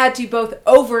had to both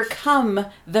overcome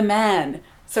the man,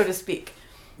 so to speak.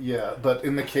 Yeah, but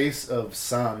in the case of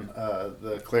Sun,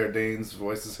 the Claire Danes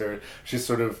voices her.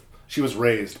 She was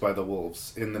raised by the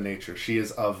wolves in the nature. She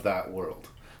is of that world.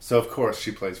 So, of course,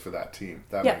 she plays for that team.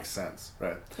 That makes sense,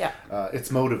 right? Yeah. It's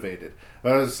motivated.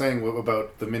 But I was saying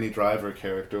about the Minnie Driver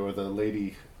character, or the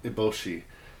Lady Eboshi.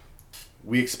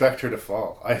 we expect her to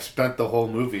fall. I spent the whole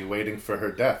movie waiting for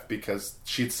her death because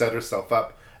she'd set herself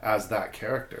up as that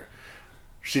character.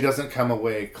 She doesn't come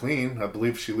away clean. I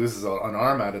believe she loses an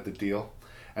arm out of the deal,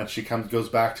 and she goes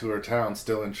back to her town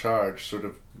still in charge, sort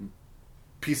of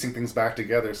piecing things back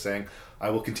together, saying,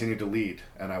 I will continue to lead,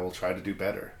 and I will try to do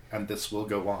better, and this will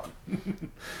go on.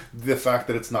 The fact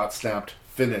that it's not stamped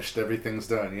finished, everything's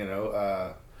done,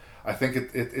 I think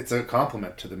it's a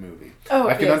compliment to the movie.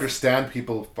 I can understand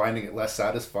people finding it less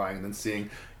satisfying than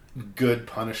seeing good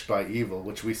punished by evil,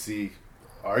 which we see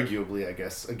arguably, I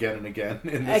guess, again and again.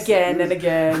 And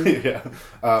again.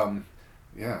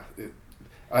 Yeah.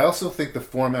 I also think the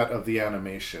format of the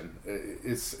animation,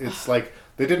 it's like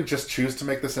they didn't just choose to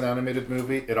make this an animated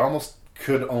movie. It almost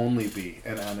could only be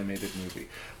an animated movie.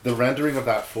 The rendering of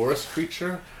that forest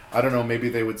creature, I don't know, maybe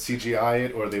they would CGI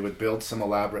it or they would build some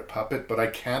elaborate puppet, but I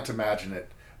can't imagine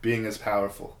it being as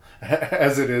powerful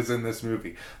as it is in this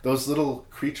movie. Those little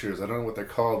creatures, I don't know what they're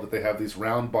called, but they have these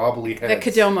round bobbly heads.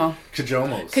 The Kodomo.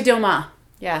 Kodoma,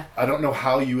 yeah. I don't know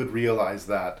how you would realize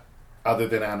that other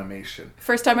than animation.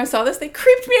 First time I saw this, they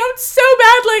creeped me out so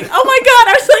bad. Like, oh my god,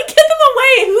 I was like, get them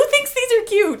away. Who thinks these are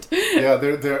cute? Yeah,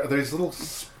 they're these little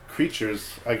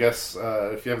creatures, I guess,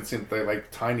 if you haven't seen it, they're like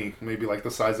tiny, maybe like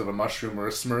the size of a mushroom or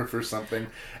a smurf or something,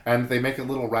 and they make a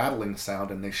little rattling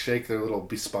sound and they shake their little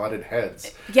bespotted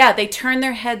heads. Yeah, they turn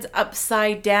their heads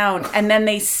upside down and then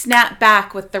they snap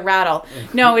back with the rattle.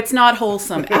 No, it's not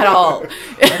wholesome at all.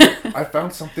 I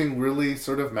found something really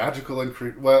sort of magical and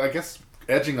well, I guess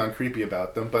edging on creepy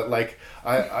about them, but like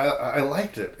I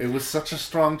liked it. It was such a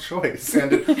strong choice,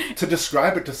 and to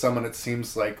describe it to someone, it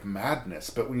seems like madness.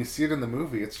 But when you see it in the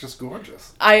movie, it's just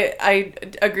gorgeous. I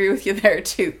agree with you there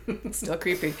too. It's still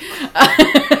creepy.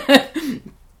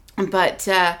 But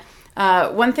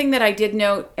one thing that I did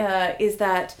note is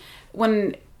that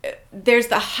when there's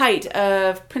the height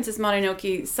of Princess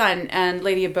Mononoke's son and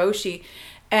Lady Eboshi,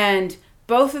 and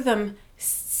both of them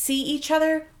see each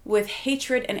other with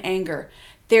hatred and anger.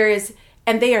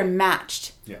 And they are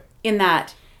matched in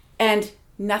that. And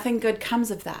nothing good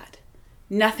comes of that.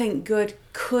 Nothing good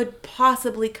could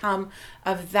possibly come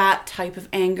of that type of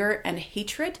anger and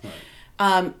hatred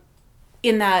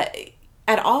in that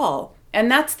at all.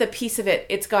 And that's the piece of it.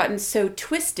 It's gotten so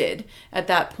twisted at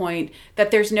that point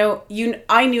that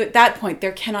I knew at that point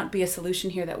there cannot be a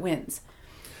solution here that wins.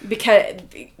 Because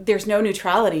there's no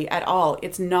neutrality at all.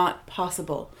 It's not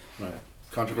possible. Right.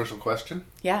 Controversial question?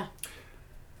 Yeah.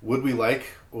 Would we like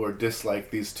or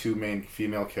dislike these two main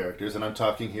female characters? And I'm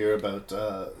talking here about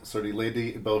sort of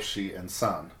Lady Eboshi and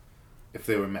San, if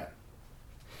they were men.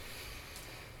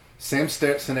 Same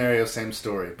scenario, same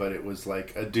story, but it was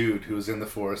like a dude who was in the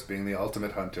forest being the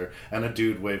ultimate hunter and a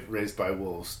dude raised by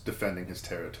wolves defending his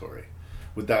territory.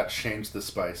 Would that change the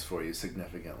spice for you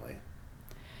significantly?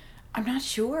 I'm not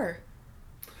sure.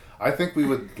 I think we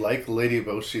would like Lady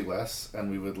Eboshi less, and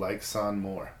we would like San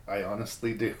more. I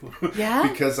honestly do. Yeah?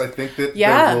 Because I think that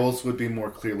their roles would be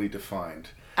more clearly defined.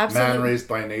 Absolutely. Man raised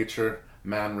by nature,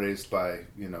 man raised by,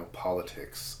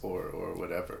 politics or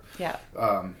whatever. Yeah.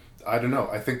 I don't know.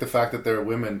 I think the fact that they're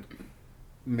women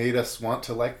made us want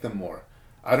to like them more.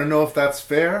 I don't know if that's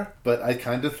fair, but I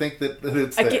kind of think that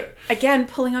it's there. Again,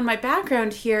 pulling on my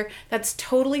background here, that's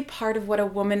totally part of what a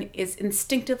woman is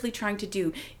instinctively trying to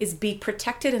do, is be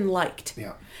protected and liked.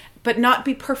 Yeah. But not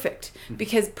be perfect,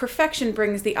 because perfection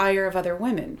brings the ire of other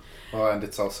women. Well, and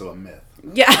it's also a myth.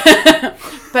 Yeah.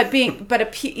 but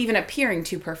even appearing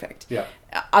too perfect. Yeah.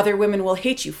 Other women will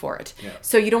hate you for it. Yeah.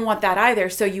 So you don't want that either.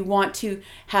 So you want to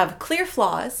have clear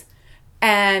flaws,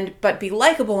 but be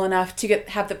likable enough to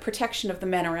have the protection of the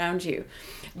men around you.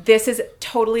 This is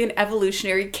totally an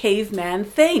evolutionary caveman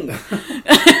thing.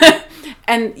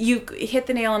 And you hit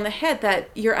the nail on the head that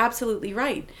you're absolutely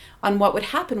right on what would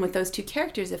happen with those two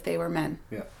characters if they were men.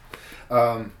 Yeah.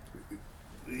 I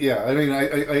mean,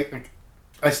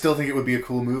 I still think it would be a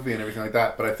cool movie and everything like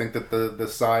that, but I think that the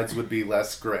sides would be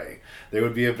less gray. There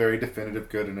would be a very definitive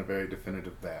good and a very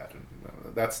definitive bad. And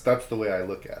that's the way I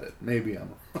look at it. Maybe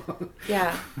I'm...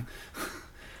 Yeah.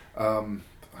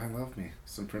 I love me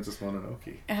some Princess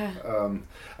Mononoke.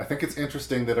 I think it's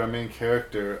interesting that our main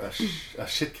character,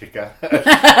 Ashitaka?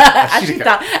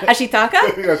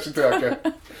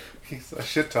 Ashitaka? He's a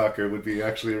shit talker would be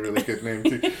actually a really good name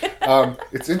too.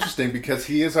 It's interesting because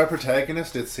he is our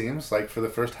protagonist, it seems, like for the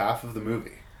first half of the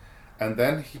movie. And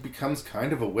then he becomes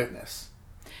kind of a witness.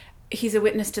 He's a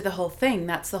witness to the whole thing.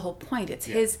 That's the whole point.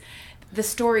 It's the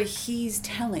story he's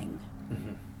telling.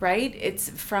 Mm-hmm. right? It's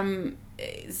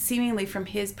seemingly from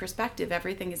his perspective,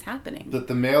 everything is happening.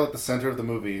 The male at the center of the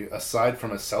movie, aside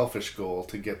from a selfish goal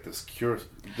to get this curse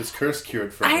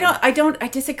cured from him. I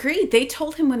disagree. They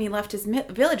told him when he left his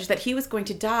village that he was going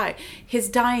to die. His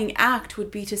dying act would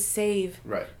be to save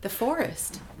the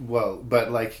forest. Well,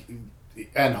 but like,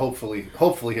 and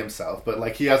hopefully himself, but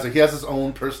like he has his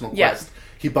own personal quest. Yeah.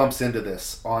 He bumps into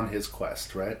this on his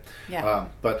quest, right? Yeah.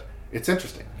 But it's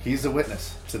interesting. He's a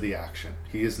witness to the action.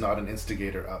 He is not an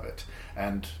instigator of it.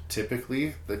 And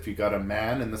typically, if you got a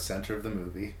man in the center of the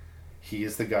movie, he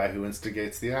is the guy who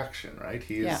instigates the action, right?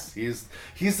 He's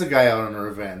the guy out on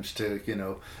revenge to,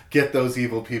 get those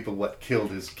evil people what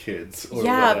killed his kids or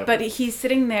whatever. But he's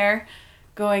sitting there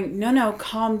going, no,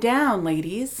 calm down,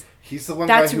 ladies. He's the one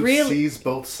guy who sees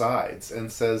both sides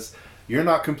and says, you're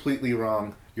not completely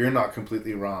wrong,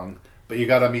 but you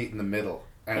got to meet in the middle.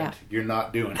 And you're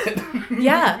not doing it.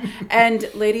 Yeah. And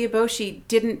Lady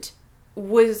Eboshi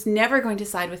was never going to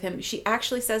side with him. She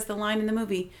actually says the line in the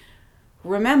movie,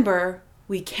 remember,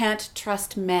 we can't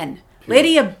trust men.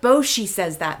 Lady Eboshi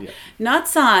says that. Yeah. Not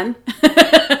San.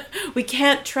 We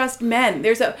can't trust men.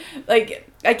 There's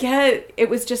it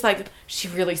was just like, she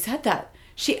really said that.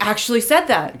 She actually said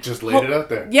that. Just laid it out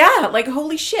there. Yeah, like,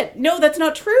 holy shit. No, that's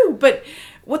not true. But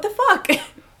what the fuck?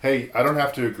 Hey, I don't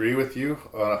have to agree with you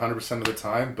 100% of the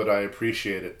time, but I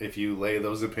appreciate it if you lay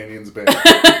those opinions bare.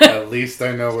 At least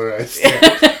I know where I stand.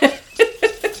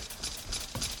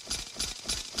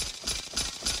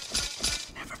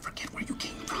 Never forget where you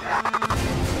came from.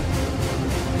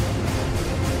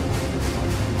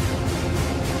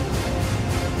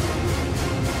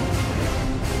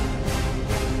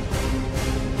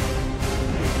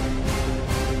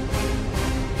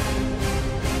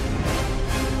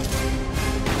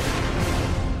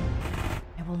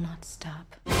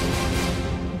 Stop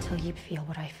until you feel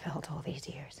what I felt all these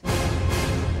years.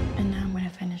 And now I'm going to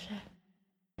finish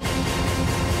it.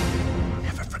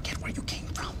 Never forget where you came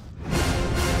from.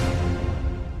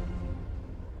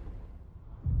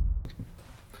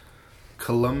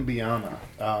 Colombiana.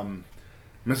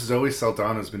 Miss Zoe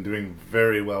Saldana has been doing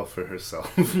very well for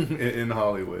herself in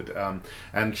Hollywood,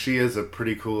 and she is a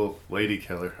pretty cool lady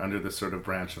killer under this sort of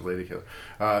branch of lady killer.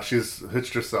 She's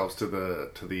hitched herself to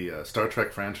the Star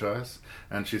Trek franchise,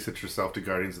 and she's hitched herself to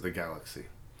Guardians of the Galaxy.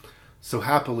 So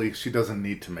happily, she doesn't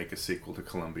need to make a sequel to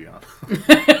Colombiana.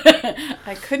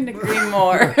 I couldn't agree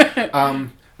more.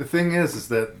 The thing is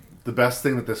that the best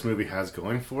thing that this movie has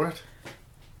going for it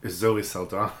is Zoe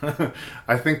Saldana.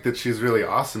 I think that she's really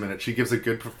awesome in it. She gives a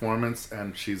good performance,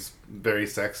 and she's very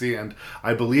sexy, and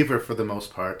I believe her for the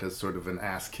most part as sort of an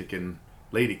ass-kicking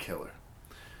lady killer.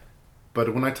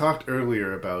 But when I talked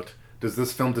earlier about, does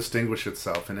this film distinguish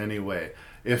itself in any way?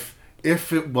 If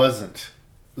it wasn't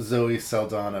Zoe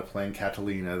Saldana playing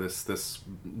Catalina, this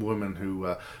woman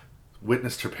who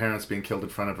witnessed her parents being killed in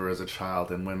front of her as a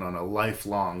child and went on a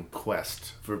lifelong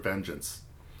quest for vengeance.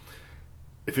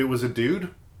 If it was a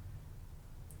dude,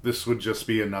 this would just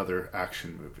be another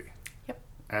action movie. Yep.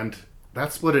 And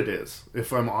that's what it is.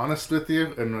 If I'm honest with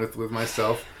you and with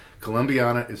myself,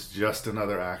 Colombiana is just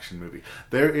another action movie.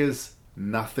 There is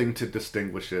nothing to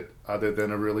distinguish it other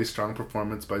than a really strong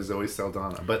performance by Zoe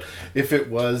Saldana. But if it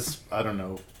was, I don't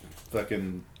know,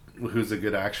 fucking who's a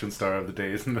good action star of the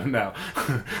days now?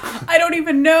 I don't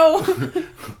even know.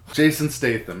 Jason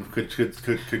Statham could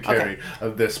carry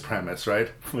this premise,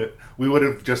 right? We would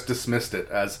have just dismissed it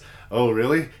as, oh,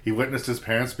 really? He witnessed his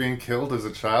parents being killed as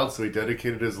a child, so he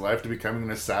dedicated his life to becoming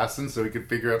an assassin so he could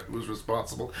figure out who was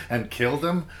responsible and kill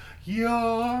them?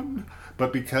 Yawn!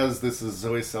 But because this is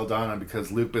Zoe Saldana,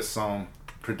 because Luc Besson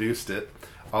produced it,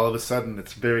 all of a sudden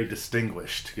it's very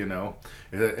distinguished, I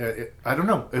don't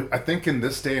know. I think in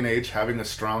this day and age, having a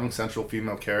strong central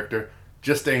female character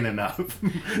just ain't enough.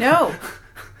 No.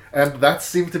 And that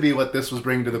seemed to be what this was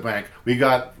bringing to the bank. We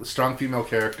got a strong female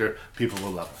character, people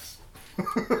will love us.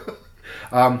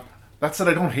 That said,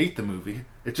 I don't hate the movie.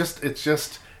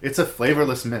 It's a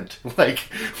flavorless mint.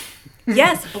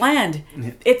 Yes, bland.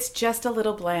 It's just a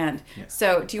little bland. Yeah.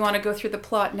 So, do you want to go through the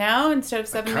plot now instead of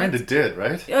 7 minutes? Kind of did,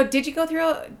 right? Oh, did you go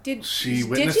through? She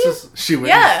witnesses?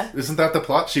 Yeah. Isn't that the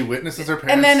plot? She witnesses her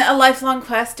parents, and then a lifelong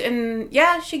quest, and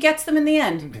she gets them in the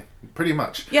end. Yeah, pretty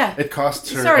much. Yeah. It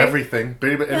costs her everything.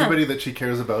 Everybody that she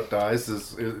cares about dies.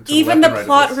 Even the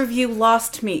plot review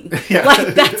lost me.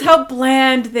 Yeah. That's how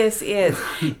bland this is.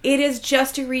 It is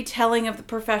just a retelling of The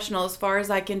Professional, as far as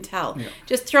I can tell. Yeah.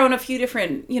 Just throwing a few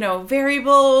different,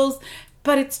 variables,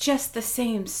 but it's just the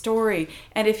same story.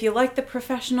 And if you like The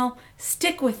Professional,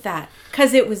 stick with that,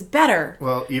 because it was better.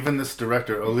 Well, even this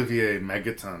director, Olivier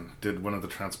Megaton, did one of the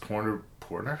Transporter...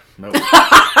 No.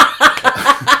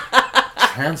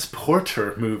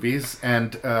 transporter movies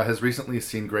and has recently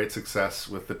seen great success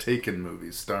with the Taken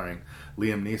movies starring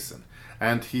Liam Neeson.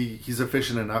 And he's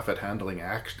efficient enough at handling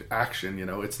action, you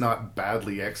know. It's not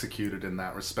badly executed in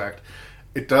that respect.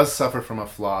 It does suffer from a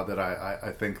flaw that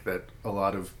I think that a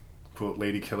lot of, quote,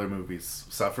 Ladykiller movies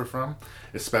suffer from,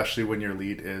 especially when your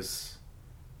lead is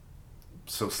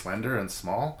so slender and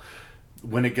small.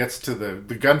 When it gets to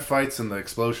the gunfights and the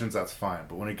explosions, that's fine.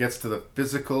 But when it gets to the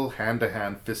physical,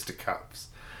 hand-to-hand fisticuffs,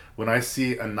 when I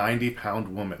see a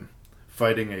 90-pound woman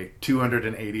fighting a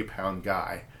 280-pound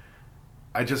guy,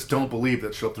 I just don't believe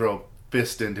that she'll throw a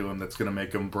fist into him that's going to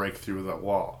make him break through that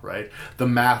wall, right? The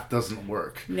math doesn't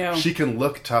work. No. She can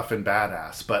look tough and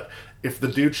badass, but if the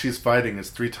dude she's fighting is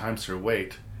 3 times her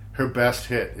weight, her best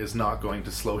hit is not going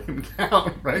to slow him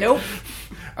down, right? Nope.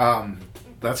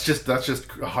 That's just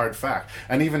a hard fact.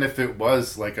 And even if it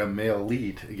was like a male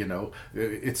lead, you know,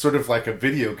 it's sort of like a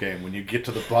video game when you get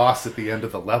to the boss at the end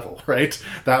of the level, right?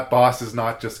 That boss is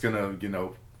not just going to, you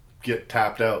know, get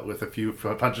tapped out with a few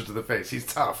punches to the face. He's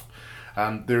tough.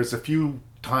 There's a few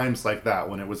times like that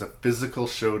when it was a physical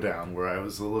showdown where I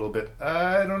was a little bit,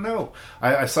 I don't know.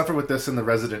 I suffer with this in the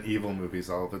Resident Evil movies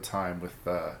all the time with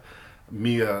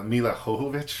Mila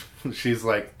Jovovich. She's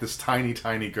like this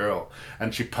tiny girl,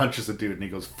 and she punches a dude and he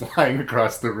goes flying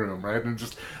across the room, right? And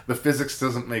just the physics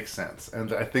doesn't make sense.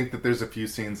 And I think that there's a few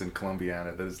scenes in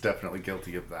Colombiana that is definitely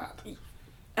guilty of that.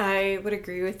 I would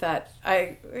agree with that.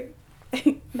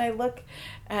 And I look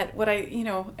at what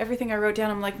everything I wrote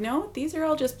down, I'm like, no, these are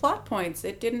all just plot points.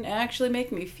 It didn't actually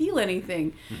make me feel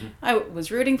anything. Mm-hmm. I was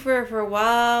rooting for her for a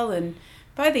while, and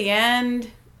by the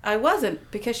end, I wasn't,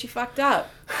 because she fucked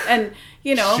up. And,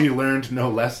 you know... She learned no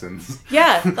lessons.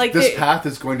 Yeah. Like this path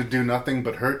is going to do nothing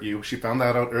but hurt you. She found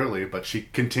that out early, but she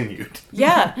continued.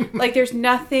 Yeah. Like, there's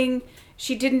nothing...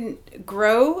 She didn't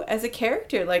grow as a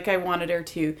character like I wanted her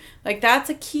to. Like, that's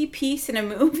a key piece in a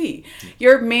movie.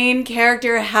 Your main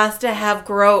character has to have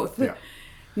growth. Yeah.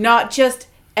 Not just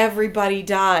everybody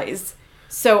dies,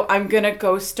 so I'm going to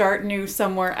go start new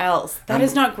somewhere else. That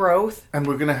is not growth. And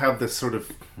we're going to have this sort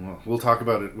of... Well, we'll talk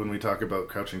about it when we talk about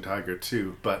Crouching Tiger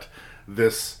too, but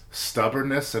this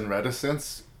stubbornness and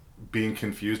reticence being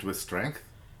confused with strength.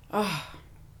 Oh,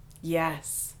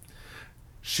 yes.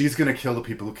 She's going to kill the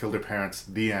people who killed her parents.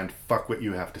 The end. Fuck what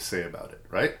you have to say about it,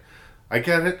 right? I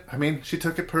get it. I mean, she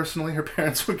took it personally. Her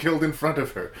parents were killed in front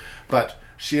of her. But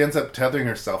she ends up tethering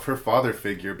herself. Her father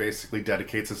figure basically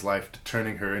dedicates his life to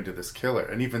turning her into this killer.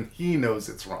 And even he knows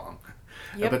it's wrong.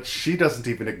 Yep. But she doesn't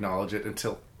even acknowledge it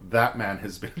until that man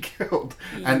has been killed.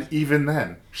 Yeah. And even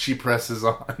then, she presses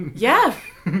on. Yeah.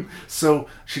 So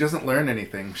she doesn't learn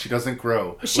anything. She doesn't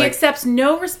grow. She accepts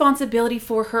no responsibility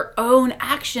for her own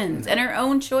actions and her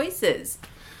own choices.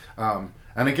 And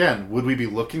again, would we be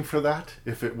looking for that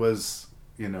if it was,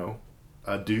 you know,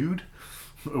 a dude?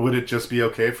 Would it just be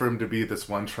okay for him to be this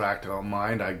one-track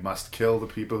mind? I must kill the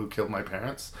people who killed my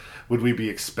parents? Would we be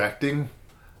expecting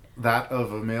that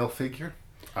of a male figure?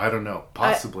 I don't know.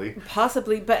 Possibly.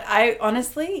 Possibly. But I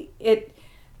honestly,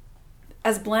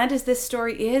 as bland as this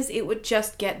story is, it would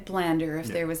just get blander if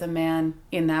there was a man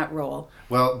in that role.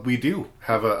 Well, we do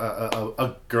have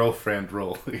a girlfriend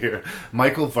role here.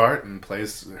 Michael Vartan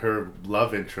plays her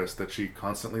love interest that she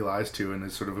constantly lies to and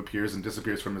sort of appears and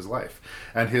disappears from his life.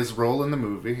 And his role in the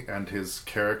movie and his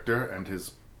character and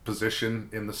his position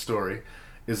in the story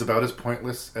is about as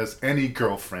pointless as any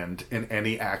girlfriend in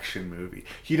any action movie.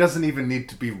 He doesn't even need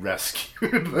to be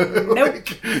rescued. Nope.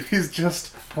 He's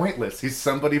just pointless. He's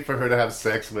somebody for her to have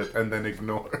sex with and then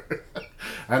ignore.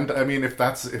 And I mean, if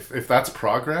that's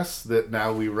progress, that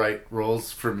now we write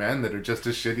roles for men that are just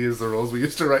as shitty as the roles we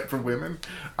used to write for women,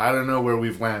 I don't know where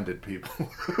we've landed, people.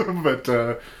 But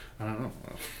I don't know.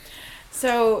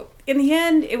 So in the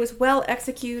end, it was well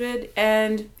executed,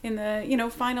 and in the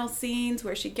final scenes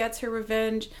where she gets her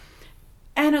revenge,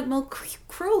 animal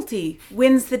cruelty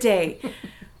wins the day.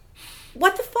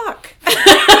 What the fuck?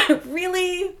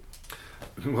 Really?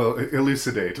 Well,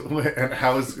 elucidate. And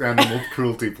how does animal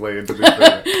cruelty play into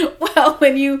this? Well,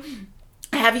 when you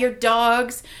have your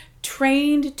dogs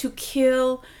trained to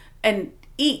kill and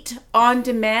eat on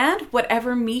demand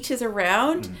whatever meat is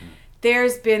around. Mm-hmm.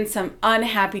 There's been some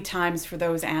unhappy times for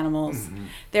those animals. Mm-hmm.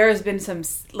 There has been some,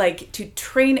 to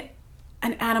train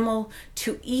an animal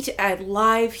to eat a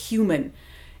live human.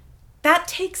 That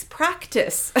takes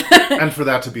practice. And for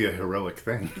that to be a heroic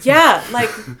thing. Yeah,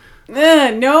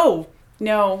 no.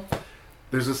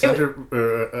 There's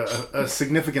a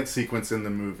significant sequence in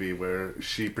the movie where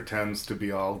she pretends to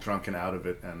be all drunk and out of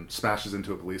it and smashes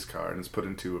into a police car and is put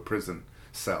into a prison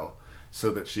cell so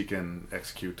that she can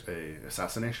execute a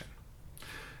assassination.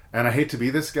 And I hate to be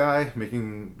this guy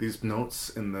making these notes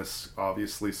in this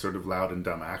obviously sort of loud and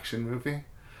dumb action movie,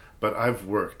 but I've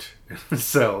worked in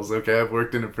cells, okay? I've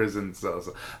worked in a prison cell.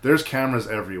 So there's cameras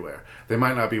everywhere. They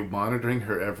might not be monitoring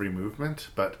her every movement,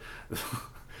 but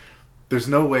there's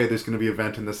no way there's going to be a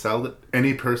vent in the cell that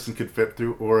any person could fit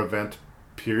through, or a vent,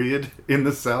 period, in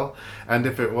the cell. And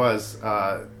if it was,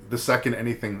 the second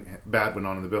anything bad went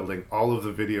on in the building, all of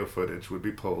the video footage would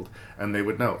be pulled, and they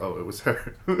would know, oh, it was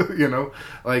her. You know?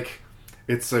 Like,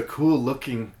 it's a cool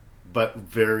looking, but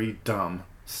very dumb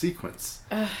sequence.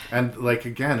 And, like,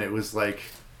 again, it was like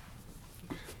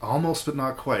almost but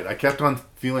not quite. I kept on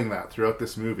feeling that throughout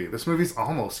this movie. This movie's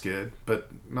almost good, but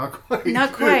not quite.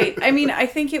 Not quite. I mean, I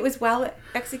think it was well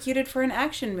executed for an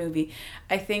action movie.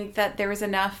 I think that there was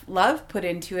enough love put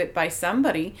into it by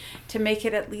somebody to make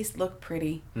it at least look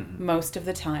pretty most of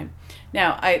the time.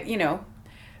 Now,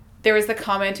 there was the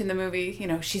comment in the movie,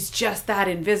 she's just that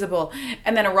invisible.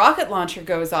 And then a rocket launcher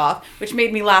goes off, which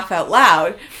made me laugh out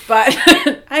loud. But,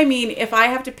 I mean, if I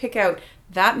have to pick out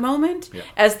that moment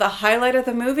as the highlight of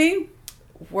the movie,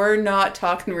 we're not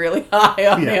talking really high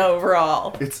on the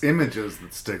overall. It's images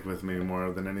that stick with me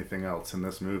more than anything else in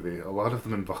this movie. A lot of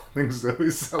them involving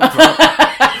Zoe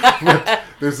Saldana.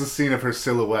 There's a scene of her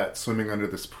silhouette swimming under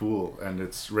this pool, and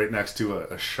it's right next to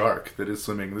a shark that is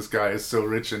swimming. This guy is so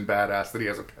rich and badass that he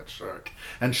has a pet shark.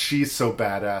 And she's so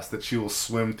badass that she will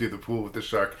swim through the pool with the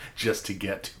shark just to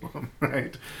get to him,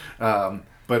 right?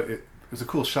 But it was a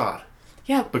cool shot.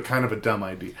 Yeah. But kind of a dumb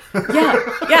idea.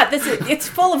 It's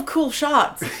full of cool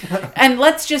shots. And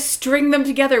let's just string them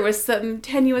together with some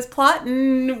tenuous plot,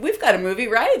 and we've got a movie,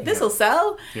 right? This'll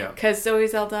sell. Yeah. Because Zoe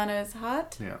Saldana is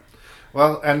hot. Yeah.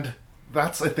 Well, and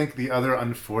that's, I think, the other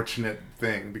unfortunate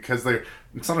thing, because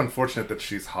it's not unfortunate that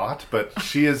she's hot, but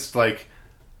she is, like,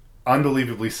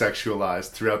 unbelievably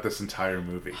sexualized throughout this entire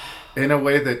movie in a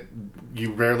way that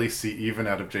you rarely see even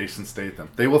out of Jason Statham.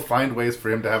 They will find ways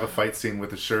for him to have a fight scene with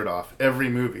his shirt off every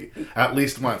movie. At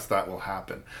least once that will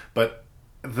happen. But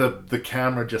the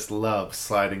camera just loves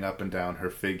sliding up and down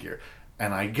her figure.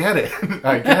 And I get it.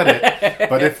 I get it.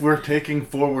 But if we're taking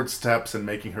forward steps and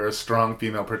making her a strong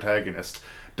female protagonist,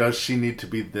 does she need to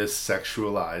be this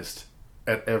sexualized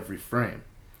at every frame?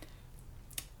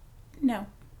 No.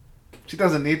 She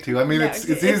doesn't need to. I mean, it's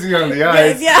easy on the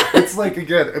eyes. Yeah. It's like,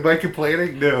 again, am I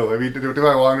complaining? No. I mean, do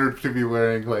I want her to be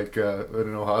wearing, like,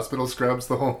 hospital scrubs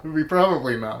the whole movie?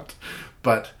 Probably not.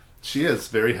 But she is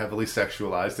very heavily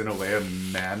sexualized in a way a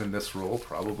man in this role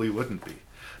probably wouldn't be.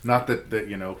 Not that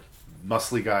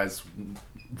muscly guys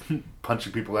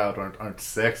punching people out aren't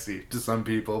sexy to some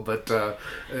people, but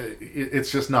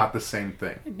it's just not the same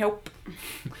thing. Nope.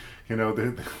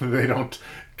 They don't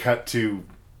cut to,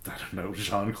 I don't know,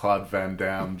 Jean-Claude Van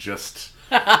Damme just,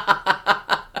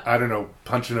 I don't know,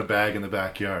 punching a bag in the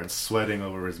backyard, sweating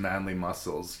over his manly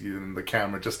muscles, and the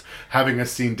camera just having a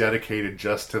scene dedicated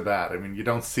just to that. I mean, you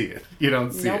don't see it. You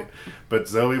don't see it. But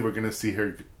Zoe, we're going to see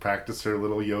her practice her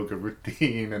little yoga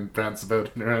routine and prance about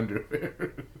in her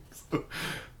underwear.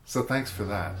 So thanks for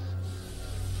that.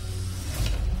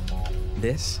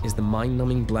 This is the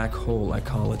mind-numbing black hole I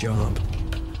call a job.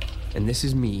 And this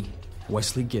is me,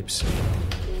 Wesley Gibson.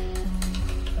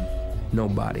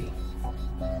 Nobody.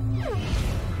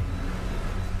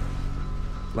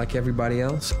 Like everybody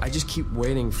else, I just keep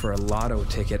waiting for a lotto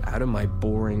ticket out of my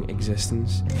boring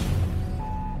existence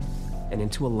and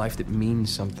into a life that means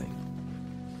something.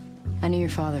 I knew your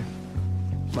father.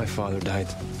 My father died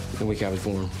the week I was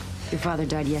born. Your father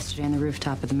died yesterday on the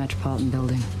rooftop of the Metropolitan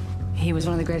Building. He was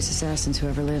one of the greatest assassins who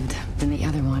ever lived. Then the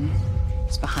other one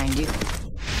is behind you.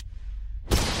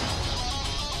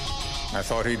 I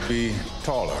thought he'd be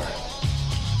taller.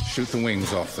 Shoot the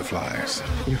wings off the flies.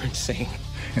 You're insane.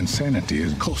 Insanity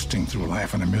is coasting through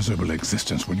life in a miserable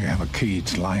existence when you have a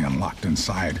caged lion locked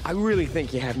inside. I really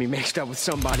think you have me mixed up with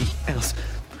somebody else.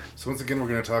 So once again, we're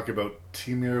going to talk about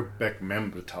Timur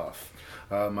Bekmambetov.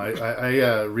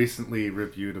 I recently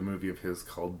reviewed a movie of his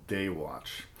called Day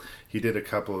Watch. He did a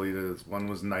couple. One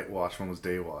was Night Watch, one was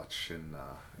Day Watch in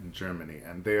Germany,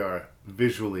 and they are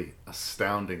visually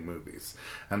astounding movies.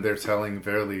 And they're telling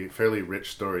fairly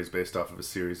rich stories based off of a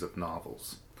series of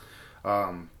novels.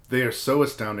 They are so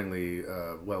astoundingly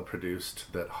well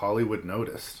produced that Hollywood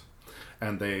noticed,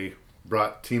 and they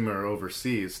brought Timur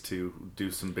overseas to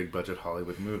do some big budget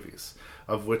Hollywood movies,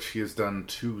 of which he has done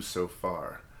 2 so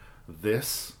far.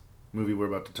 This movie we're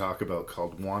about to talk about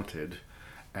called Wanted,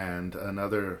 and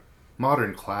another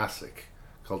modern classic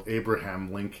called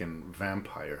Abraham Lincoln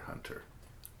Vampire Hunter.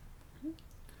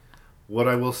 What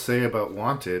I will say about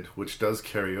Wanted, which does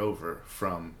carry over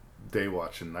from Day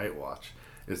Watch and Night Watch,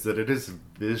 is that it is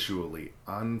visually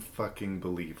unfucking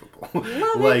believable.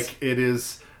 Love like it. it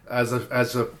is as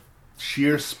a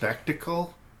sheer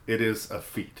spectacle, it is a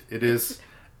feat. It is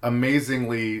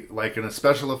amazingly, like in a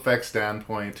special effects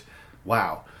standpoint,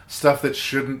 wow. Stuff that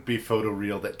shouldn't be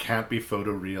photoreal, that can't be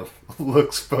photoreal,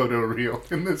 looks photoreal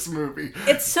in this movie.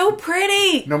 It's so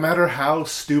pretty. No matter how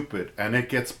stupid, and it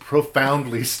gets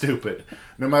profoundly stupid,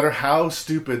 no matter how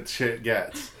stupid shit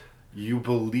gets, you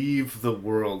believe the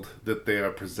world that they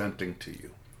are presenting to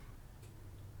you.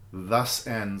 Thus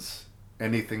ends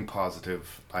anything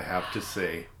positive I have to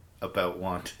say about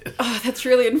Wanted. Oh, that's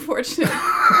really unfortunate.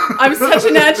 I'm such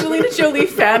an Angelina Jolie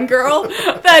fangirl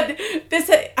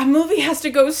that a movie has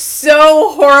to go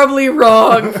so horribly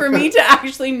wrong for me to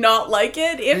actually not like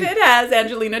it if it has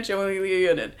Angelina Jolie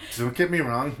in it. Don't get me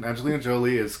wrong, Angelina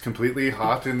Jolie is completely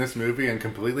hot in this movie and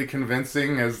completely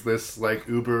convincing as this like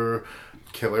uber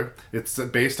killer. It's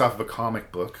based off of a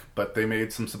comic book, but they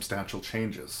made some substantial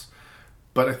changes.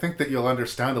 But I think that you'll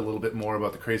understand a little bit more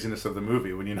about the craziness of the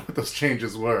movie when you know what those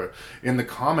changes were. In the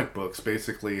comic books,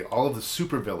 basically, all of the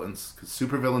supervillains, because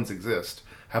supervillains exist,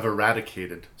 have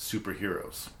eradicated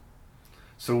superheroes.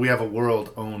 So we have a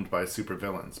world owned by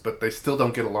supervillains, but they still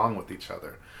don't get along with each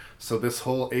other. So this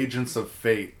whole Agents of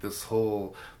Fate, this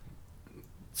whole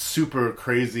super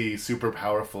crazy, super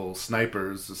powerful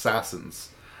snipers, assassins,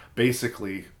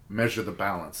 basically measure the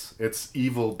balance. It's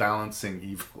evil balancing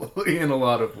evil in a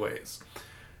lot of ways.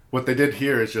 What they did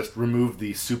here is just remove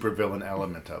the supervillain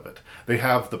element of it. They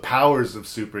have the powers of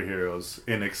superheroes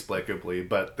inexplicably,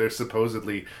 but they're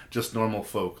supposedly just normal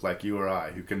folk like you or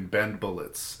I who can bend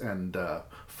bullets and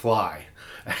fly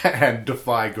and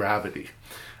defy gravity.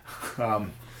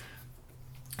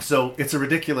 So it's a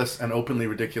ridiculous and openly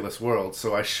ridiculous world,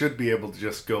 so I should be able to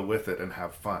just go with it and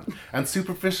have fun. And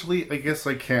superficially, I guess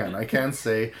I can. I can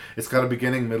say it's got a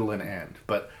beginning, middle, and end.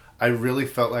 But I really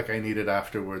felt like I needed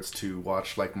afterwards to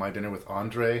watch like My Dinner with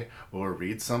Andre or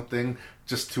read something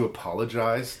just to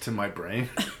apologize to my brain.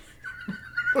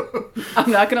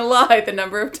 I'm not going to lie, the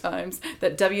number of times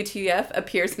that WTF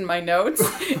appears in my notes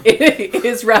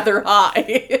is rather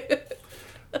high.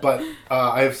 But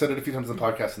I have said it a few times on the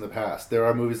podcast in the past. There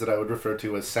are movies that I would refer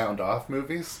to as sound-off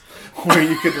movies, where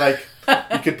you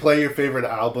could play your favorite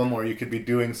album, or you could be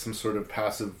doing some sort of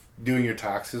passive, doing your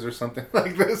taxes or something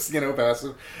like this,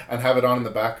 passive, and have it on in the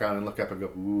background and look up and go,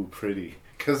 ooh, pretty.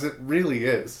 Because it really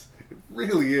is. It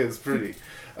really is pretty.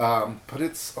 But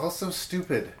it's also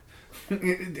stupid.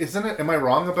 Isn't it? Am I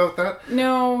wrong about that?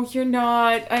 No, you're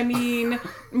not. I mean,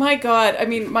 my God. I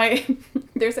mean,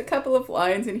 there's a couple of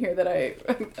lines in here that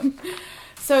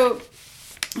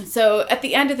So at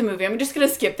the end of the movie, I'm just going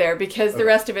to skip there because the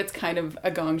rest of it's kind of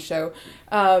a gong show.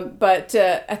 But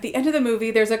at the end of the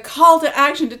movie, there's a call to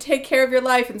action to take care of your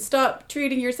life and stop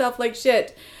treating yourself like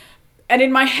shit. And in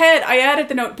my head, I added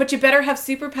the note, but you better have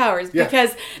superpowers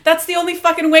because that's the only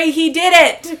fucking way he did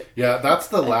it. Yeah, that's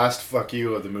the last fuck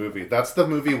you of the movie. That's the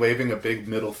movie waving a big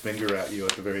middle finger at you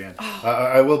at the very end.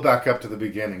 I will back up to the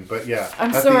beginning, but yeah.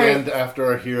 The end, after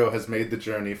our hero has made the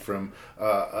journey from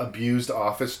abused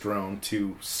office drone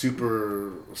to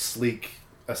super sleek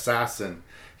assassin,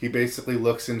 he basically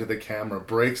looks into the camera,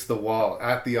 breaks the wall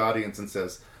at the audience and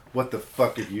says, "What the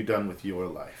fuck have you done with your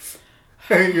life?"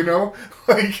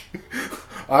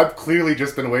 I've clearly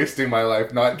just been wasting my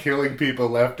life not killing people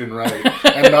left and right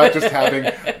and not just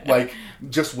having,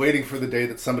 just waiting for the day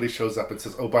that somebody shows up and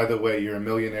says, oh, by the way, you're a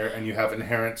millionaire and you have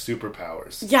inherent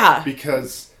superpowers. Yeah.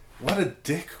 Because what a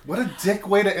dick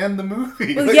way to end the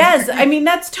movie. Well, yes. I mean,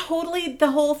 that's totally the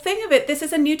whole thing of it. This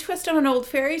is a new twist on an old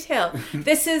fairy tale.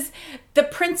 This is the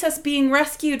princess being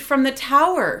rescued from the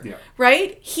tower,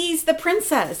 right? He's the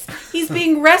princess. He's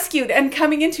being rescued and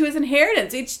coming into his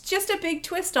inheritance. It's just a big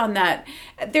twist on that.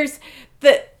 There's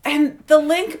the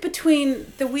link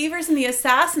between the Weavers and the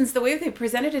Assassins, the way they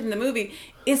presented it in the movie,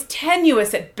 is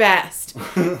tenuous at best.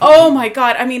 Oh my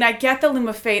God. I mean, I get the Loom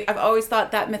of Fate. I've always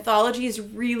thought that mythology is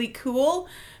really cool,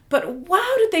 but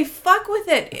wow, did they fuck with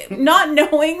it? Not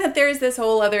knowing that there's this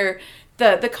whole other,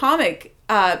 the comic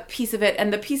piece of it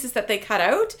and the pieces that they cut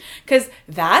out, because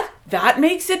that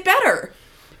makes it better.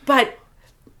 But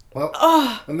well,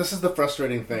 and this is the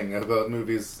frustrating thing about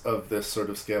movies of this sort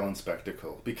of scale and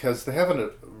spectacle, because they have a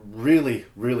really,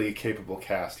 really capable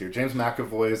cast here. James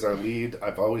McAvoy is our lead.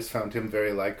 I've always found him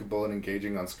very likable and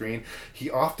engaging on screen. He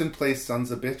often plays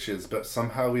sons of bitches, but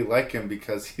somehow we like him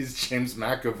because he's James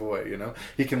McAvoy,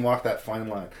 He can walk that fine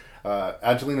line.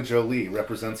 Angelina Jolie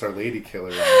represents our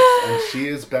Ladykiller, and she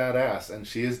is badass, and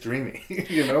she is dreamy,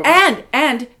 you know?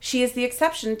 And she is the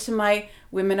exception to my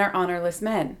women are honorless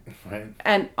men. Right.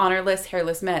 And honorless,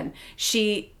 hairless men.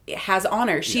 She has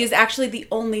honor. She is actually the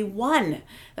only one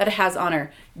that has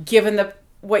honor. Given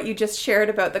what you just shared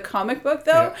about the comic book,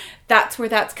 though, that's where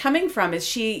that's coming from, is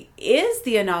she is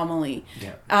the anomaly.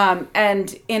 Yeah.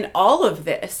 And in all of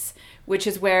this, which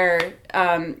is where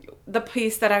the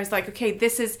piece that I was like, okay,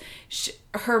 this is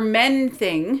her men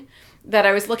thing that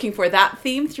I was looking for, that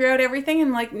theme throughout everything.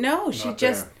 And like, no, she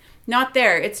just, not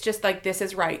there. It's just like, this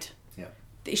is right. Yeah.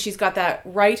 She's got that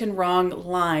right and wrong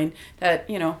line that,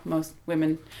 you know, most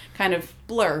women kind of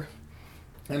blur.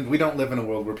 And we don't live in a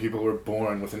world where people were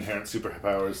born with inherent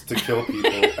superpowers to kill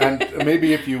people. And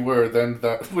maybe if you were, then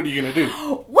what are you going to do?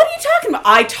 What are you talking about?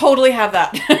 I totally have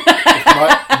that.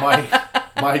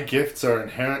 My gifts are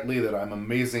inherently that I'm an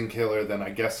amazing killer, then I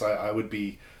guess I would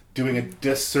be doing a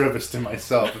disservice to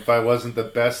myself if I wasn't the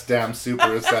best damn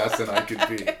super assassin I could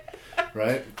be.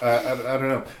 Right? I don't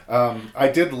know. I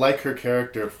did like her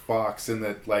character, Fox, in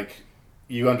that, like,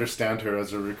 you understand her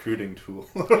as a recruiting tool.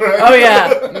 Right? Oh, yeah.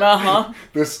 Uh-huh.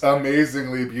 This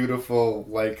amazingly beautiful,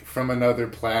 like, from another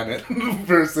planet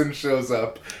person shows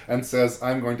up and says,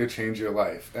 I'm going to change your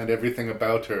life. And everything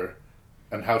about her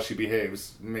and how she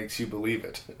behaves makes you believe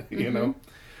it, you know?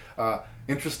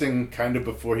 Interesting, kind of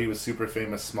before he was super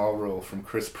famous, small role from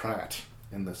Chris Pratt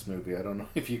in this movie. I don't know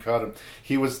if you caught him.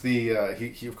 He was the,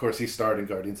 he of course, he starred in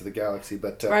Guardians of the Galaxy,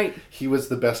 but he was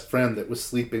the best friend that was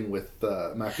sleeping with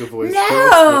McAvoy's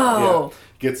No!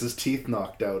 Gets his teeth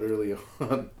knocked out early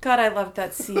on. God, I loved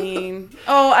that scene.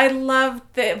 Oh, I loved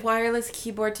the wireless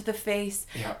keyboard to the face.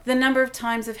 Yeah. The number of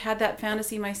times I've had that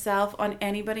fantasy myself on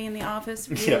anybody in the office,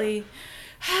 really.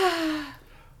 Yeah.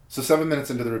 So 7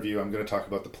 minutes into the review, I'm going to talk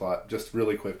about the plot just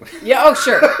really quickly. Yeah, oh,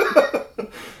 sure.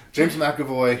 James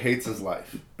McAvoy hates his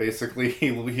life. Basically,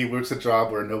 he works a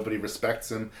job where nobody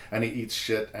respects him, and he eats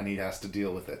shit, and he has to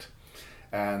deal with it.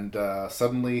 And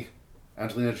suddenly,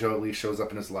 Angelina Jolie shows up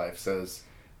in his life, says,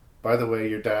 by the way,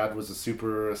 your dad was a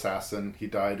super assassin. He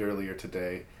died earlier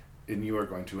today, and you are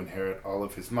going to inherit all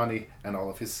of his money and all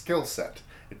of his skill set.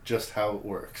 It's just how it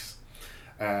works.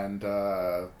 And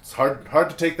it's hard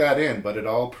to take that in, but it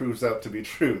all proves out to be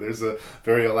true. There's a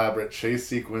very elaborate chase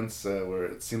sequence where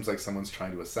it seems like someone's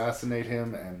trying to assassinate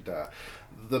him, and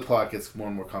the plot gets more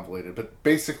and more convoluted. But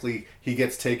basically, he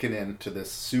gets taken into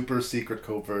this super secret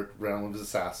covert realm of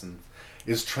assassins,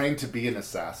 is trained to be an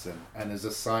assassin, and is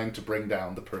assigned to bring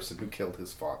down the person who killed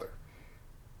his father.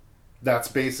 That's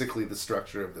basically the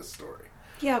structure of this story.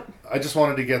 Yep. I just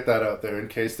wanted to get that out there in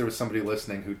case there was somebody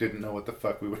listening who didn't know what the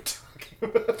fuck we were talking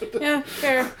about. Yeah,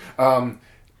 fair.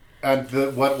 And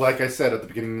like I said at the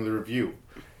beginning of the review,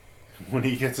 when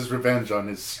he gets his revenge on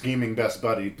his scheming best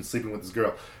buddy sleeping with his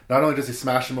girl, not only does he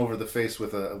smash him over the face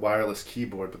with a wireless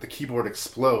keyboard, but the keyboard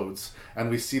explodes, and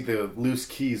we see the loose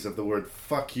keys of the word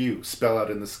 "fuck you" spell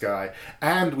out in the sky,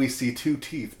 and we see 2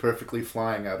 teeth perfectly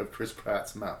flying out of Chris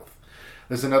Pratt's mouth.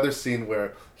 There's another scene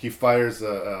where he fires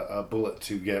a bullet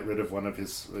to get rid of one of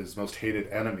his most hated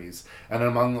enemies, and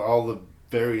among all the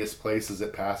various places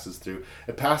it passes through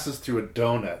a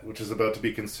donut, which is about to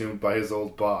be consumed by his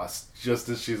old boss, just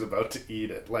as she's about to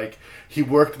eat it. Like, he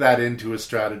worked that into his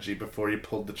strategy before he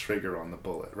pulled the trigger on the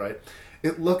bullet, right?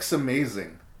 It looks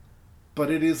amazing, but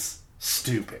it is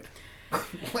stupid.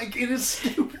 Like, it is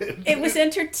stupid. It was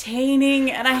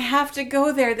entertaining, and I have to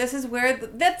go there. This is where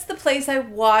that's the place I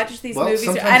watch these movies,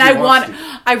 and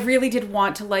I really did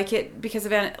want to like it because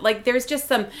of it. Like, there's just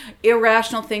some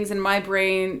irrational things in my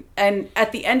brain, and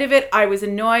at the end of it, I was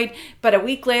annoyed. But a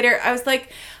week later, I was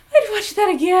like, I'd watch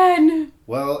that again.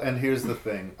 Well, and here's the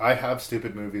thing: I have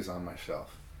stupid movies on my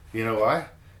shelf. You know why?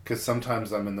 Because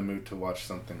sometimes I'm in the mood to watch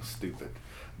something stupid.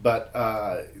 But,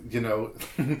 you know,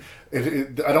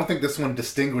 I don't think this one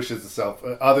distinguishes itself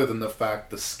other than the fact,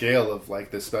 the scale of,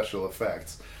 like, the special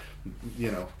effects.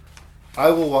 You know, I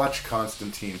will watch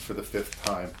Constantine for the 5th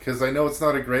time because I know it's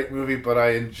not a great movie, but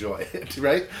I enjoy it,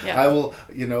 right? Yeah. I will,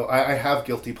 you know, I have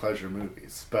guilty pleasure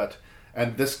movies,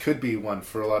 and this could be one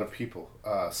for a lot of people.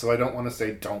 So I don't want to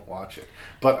say don't watch it.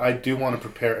 But I do want to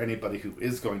prepare anybody who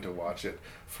is going to watch it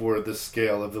for the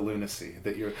scale of the lunacy.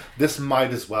 This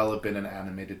might as well have been an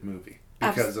animated movie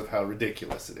because of how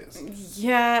ridiculous it is.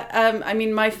 Yeah, I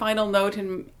mean, my final note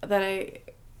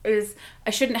is I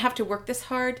shouldn't have to work this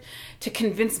hard to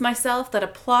convince myself that a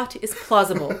plot is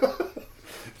plausible.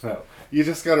 No, you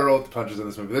just got to roll with the punches in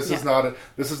this movie. This is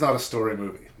not a story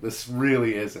movie. This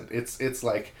really isn't. It's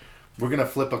like, we're going to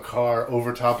flip a car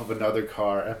over top of another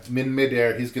car. In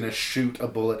midair, he's going to shoot a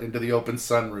bullet into the open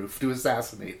sunroof to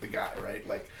assassinate the guy, right?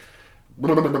 Like,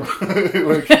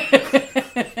 like,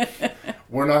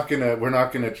 we're not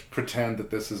gonna pretend that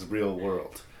this is real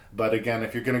world. But again,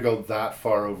 if you're gonna go that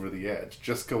far over the edge,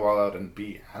 just go all out and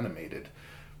be animated.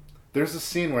 There's a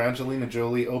scene where Angelina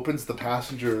Jolie opens the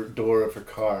passenger door of her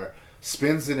car,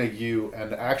 spins in a U,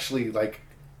 and actually like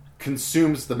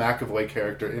consumes the McAvoy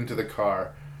character into the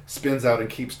car, spins out and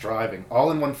keeps driving, all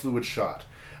in one fluid shot.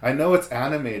 I know it's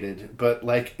animated, but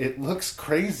like it looks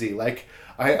crazy. Like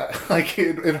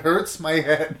it hurts my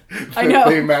head that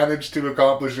they managed to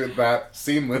accomplish it that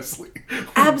seamlessly.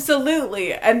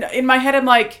 Absolutely. And in my head I'm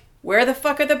like, where the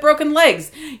fuck are the broken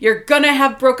legs? You're gonna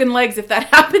have broken legs if that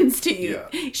happens to you.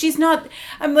 Yeah. She's not...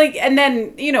 I'm like... And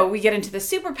then, you know, we get into the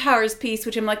superpowers piece,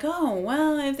 which I'm like, oh,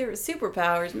 well, if there were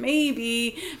superpowers,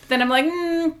 maybe. But then I'm like,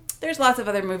 there's lots of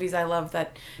other movies I love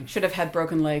that should have had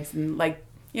broken legs. And like,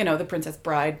 you know, The Princess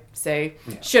Bride,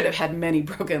 should have had many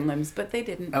broken limbs, but they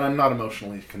didn't. And I'm not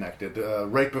emotionally connected.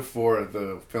 Right before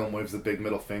the film waves the big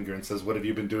middle finger and says, what have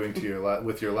you been doing to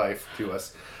with your life to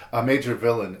us? A major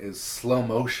villain is slow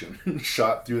motion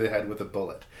shot through the head with a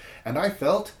bullet. And I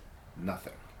felt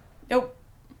nothing. Nope.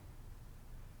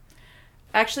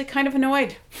 Actually kind of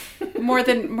annoyed. More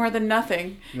than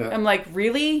nothing. Yeah. I'm like,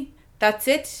 really? That's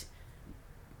it?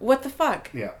 What the fuck?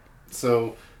 Yeah.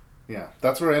 So, yeah,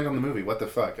 that's where I end on the movie. What the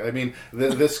fuck? I mean,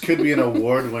 this could be an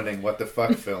award-winning what the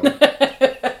fuck film.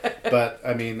 But,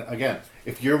 I mean, again,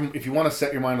 if you want to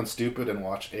set your mind on stupid and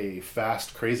watch a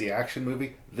fast, crazy action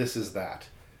movie, this is that.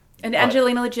 And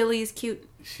Angelina Jolie is cute.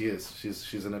 She is.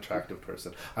 She's an attractive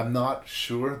person. I'm not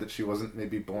sure that she wasn't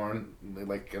maybe born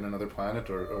like in another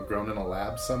planet or grown in a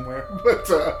lab somewhere, but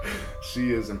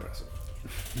she is impressive.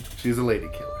 She's a lady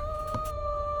killer.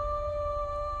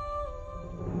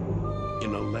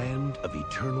 In a land of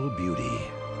eternal beauty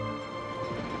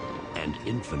and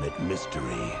infinite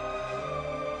mystery,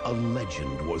 a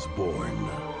legend was born.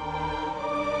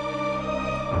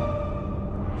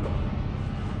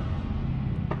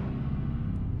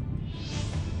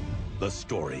 The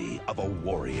story of a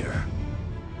warrior.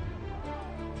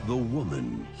 The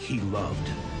woman he loved.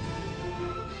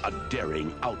 A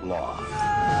daring outlaw.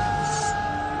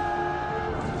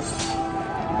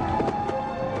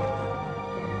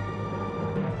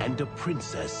 And a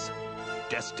princess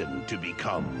destined to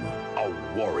become a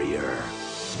warrior.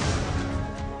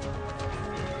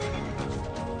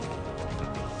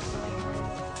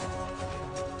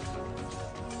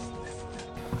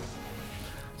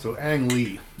 So Ang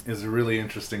Lee is a really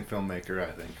interesting filmmaker,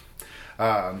 I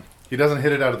think. He doesn't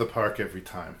hit it out of the park every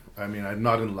time. I mean, I'm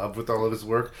not in love with all of his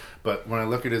work, but when I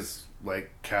look at his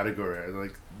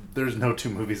category, there's no two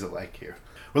movies alike here.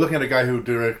 We're looking at a guy who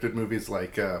directed movies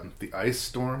like The Ice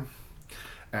Storm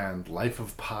and Life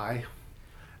of Pi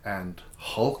and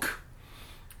Hulk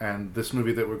and this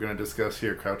movie that we're going to discuss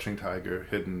here, Crouching Tiger,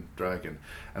 Hidden Dragon.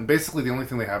 And basically the only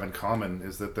thing they have in common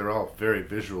is that they're all very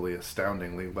visually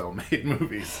astoundingly well-made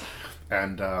movies.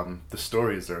 And the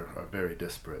stories are very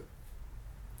disparate.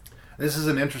 This is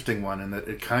an interesting one in that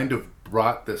it kind of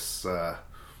brought this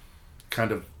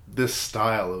this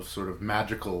style of sort of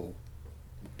magical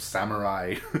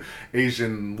samurai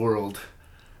Asian world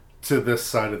to this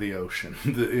side of the ocean.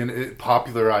 It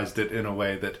popularized it in a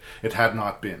way that it had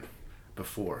not been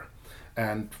before.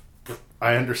 And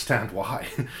I understand why.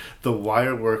 The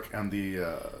wire work and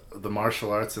the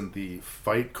martial arts and the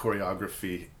fight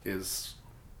choreography is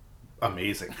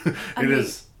amazing. It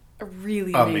is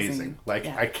really amazing.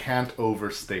 I can't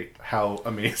overstate how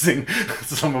amazing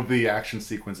some of the action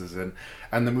sequences in,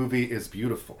 and the movie is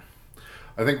beautiful.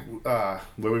 I think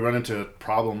where we run into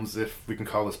problems, if we can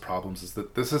call this problems, is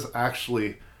that this is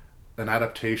actually an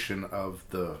adaptation of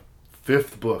the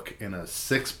 5th book in a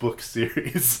 6-book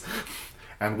series,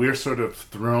 and we're sort of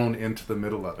thrown into the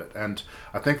middle of it. And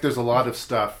I think there's a lot of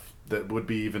stuff that would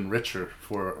be even richer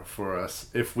for us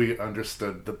if we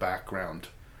understood the background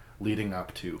leading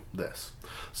up to this.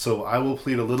 So I will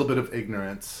plead a little bit of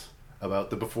ignorance about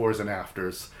the befores and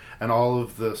afters and all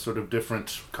of the sort of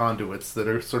different conduits that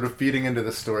are sort of feeding into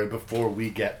the story before we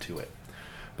get to it.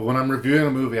 But when I'm reviewing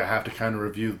a movie, I have to kind of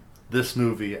review this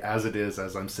movie as it is,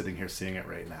 as I'm sitting here seeing it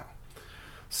right now.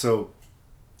 So,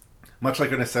 much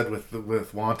like when I said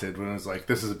with Wanted, when I was like,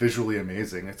 this is visually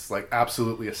amazing, it's like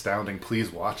absolutely astounding,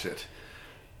 please watch it.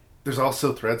 There's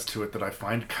also threads to it that I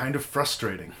find kind of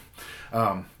frustrating.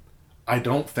 I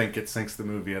don't think it sinks the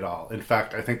movie at all. In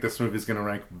fact, I think this movie is going to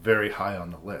rank very high on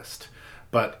the list.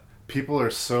 But people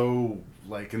are so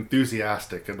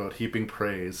enthusiastic about heaping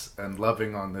praise and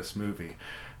loving on this movie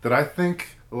that I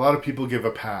think a lot of people give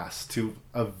a pass to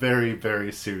a very,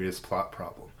 very serious plot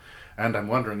problem. And I'm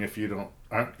wondering if you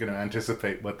aren't going to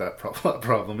anticipate what that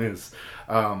problem is.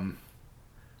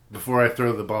 before I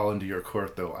throw the ball into your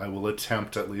court, though, I will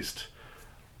attempt at least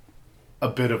a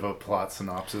bit of a plot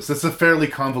synopsis. It's a fairly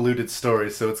convoluted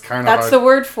story, so it's kind of That's hard. the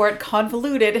word for it,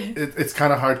 convoluted. It's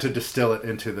kind of hard to distill it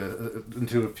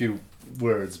into a few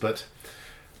words, but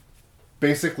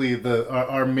basically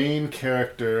our main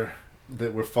character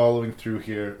that we're following through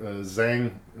here,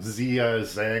 Zia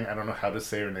Zhang, I don't know how to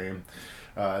say her name.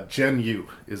 Jen Yu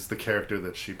is the character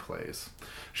that she plays.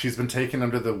 She's been taken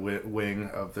under the wing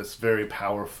of this very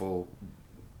powerful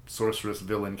sorceress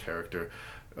villain character,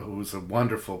 who's a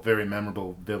wonderful, very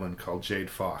memorable villain called Jade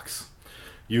Fox.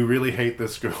 You really hate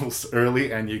this girl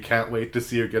early, and you can't wait to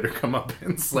see her get her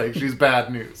comeuppance. Like, she's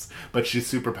bad news, but she's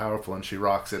super powerful, and she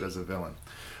rocks it as a villain.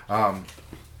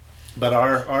 But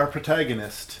our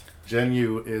protagonist, Jen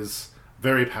Yu, is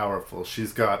very powerful.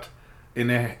 She's got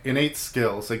innate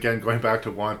skills. Again, going back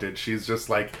to Wanted, she's just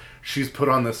like, she's put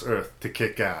on this earth to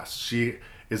kick ass. She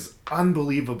is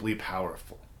unbelievably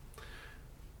powerful.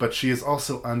 But she is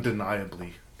also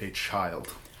undeniably a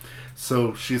child.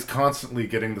 So she's constantly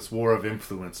getting this war of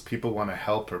influence. People want to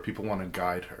help her. People want to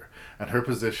guide her. And her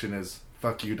position is,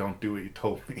 fuck you, don't do what you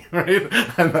told me. Right?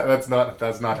 And that's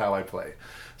not how I play.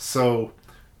 So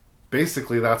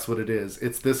basically that's what it is.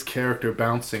 It's this character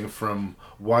bouncing from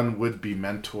one would-be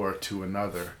mentor to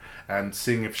another and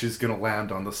seeing if she's going to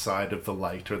land on the side of the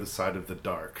light or the side of the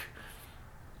dark.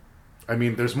 I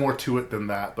mean, there's more to it than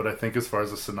that, but I think as far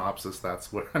as a synopsis,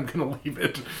 that's where I'm going to leave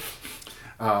it.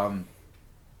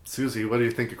 Susie, what do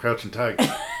you think of Crouching Tiger?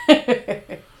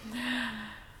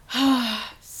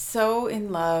 So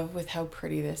in love with how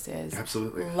pretty this is.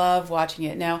 Absolutely. Love watching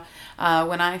it. Now,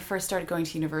 when I first started going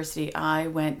to university, I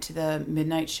went to the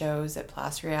midnight shows at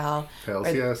Place Royale.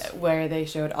 Where they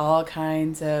showed all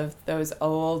kinds of those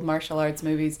old martial arts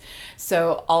movies.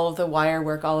 So all of the wire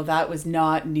work, all of that was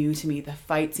not new to me. The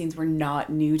fight scenes were not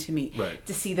new to me. Right.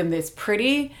 To see them this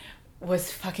pretty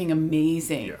was fucking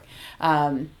amazing.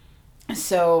 Yeah.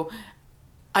 So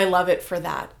I love it for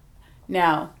that.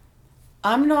 Now,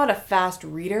 I'm not a fast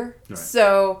reader, right.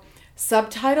 So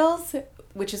subtitles,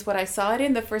 which is what I saw it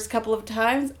in the first couple of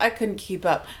times, I couldn't keep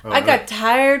up. I got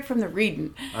tired from the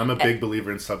reading. I'm a big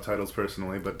believer in subtitles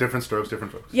personally, but different strokes,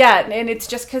 different folks. Yeah, and it's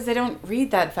just because I don't read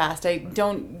that fast. I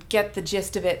don't get the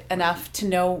gist of it enough to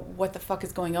know what the fuck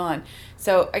is going on.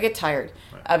 So I get tired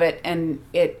of it, and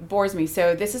it bores me.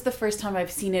 So this is the first time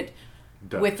I've seen it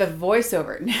with a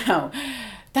voiceover. Now,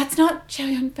 that's not Chow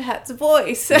Yun-fat's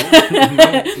voice.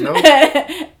 No.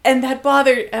 And that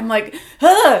bothered, I'm like,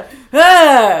 ah.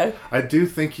 I do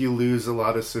think you lose a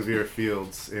lot of severe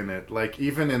fields in it. Like,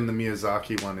 even in the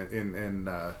Miyazaki one, in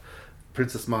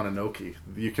Princess Mononoke,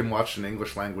 you can watch an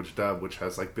English language dub, which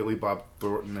has, like, Billy Bob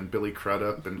Thornton and Billy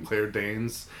Crudup and Claire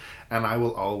Danes, and I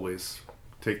will always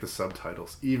take the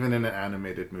subtitles, even in an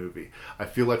animated movie. I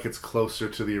feel like it's closer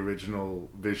to the original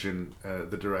vision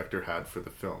the director had for the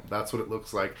film. That's what it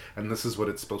looks like, and this is what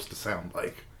it's supposed to sound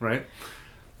like, right?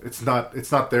 It's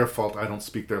not their fault I don't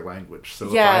speak their language. So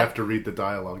if I have to read the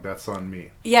dialogue, that's on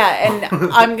me. Yeah,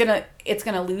 and it's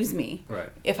gonna lose me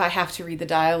if I have to read the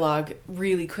dialogue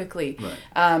really quickly.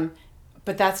 Right.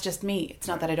 But that's just me. It's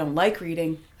not that I don't like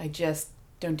reading. I just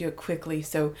don't do it quickly.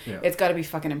 So it's got to be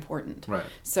fucking important. Right.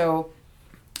 So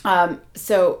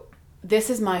this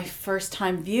is my first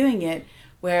time viewing it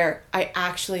where I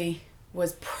actually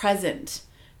was present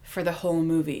for the whole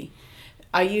movie.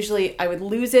 I would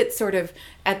lose it sort of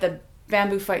at the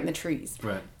bamboo fight in the trees.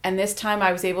 Right. And this time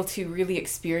I was able to really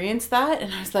experience that.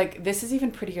 And I was like, this is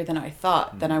even prettier than I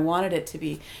thought, than I wanted it to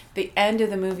be. The end of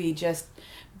the movie just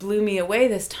blew me away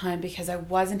this time because I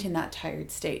wasn't in that tired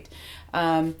state.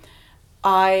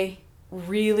 I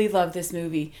really love this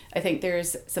movie. I think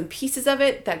there's some pieces of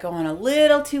it that go on a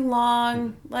little too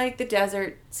long, like the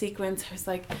desert sequence. I was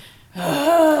like,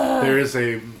 ugh. There is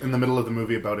in the middle of the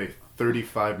movie, about a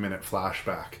 35-minute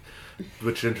flashback,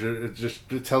 which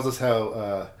it tells us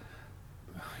how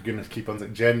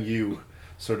Jen Yu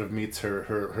sort of meets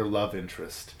her love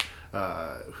interest,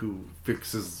 who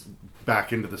fixes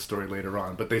back into the story later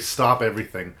on. But they stop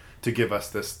everything to give us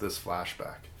this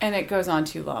flashback. And it goes on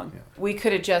too long. Yeah. We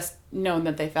could have just known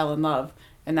that they fell in love,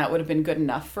 and that would have been good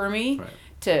enough for me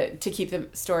to keep the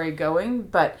story going.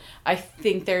 But I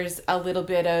think there's a little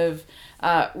bit of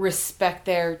respect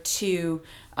there to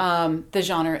the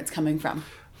genre it's coming from.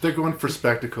 They're going for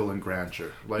spectacle and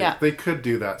grandeur. They could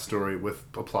do that story with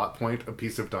a plot point, a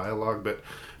piece of dialogue, but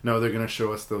no, they're going to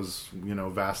show us those,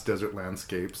 vast desert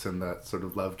landscapes and that sort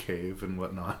of love cave and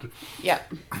whatnot. Yeah.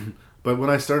 But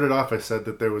when I started off, I said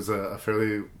that there was a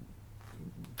fairly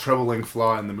troubling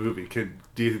flaw in the movie.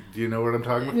 Do you know what I'm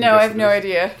talking about? No, I have no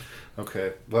idea.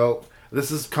 Okay. Well, This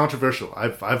is controversial.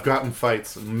 I've gotten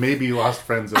fights, maybe lost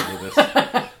friends over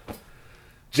this.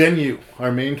 Jen Yu,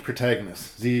 our main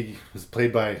protagonist. Z is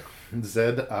played by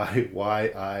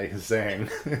Z-I-Y-I Zhang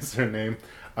is her name.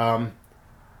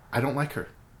 I don't like her.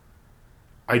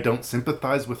 I don't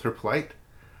sympathize with her plight.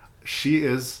 She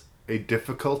is a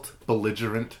difficult,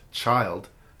 belligerent child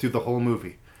through the whole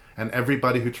movie. And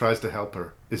everybody who tries to help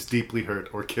her is deeply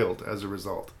hurt or killed as a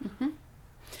result. Mm-hmm.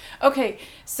 Okay,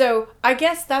 so I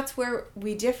guess that's where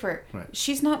we differ. Right.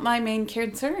 She's not my main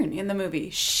concern in the movie.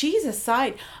 She's a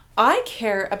side. I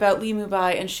care about Li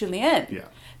Mubai and Shu Lian. Yeah.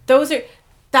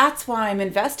 That's why I'm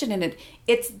invested in it.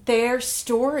 It's their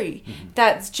story.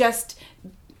 That's just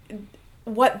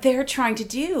what they're trying to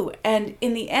do. And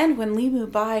in the end, when Li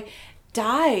Mubai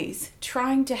dies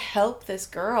trying to help this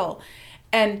girl,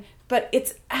 but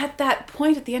it's at that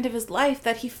point at the end of his life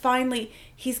that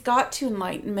he's got to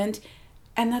enlightenment,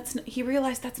 and he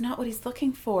realized that's not what he's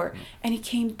looking for. And he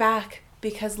came back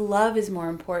because love is more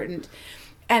important.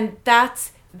 And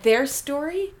that's their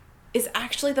story is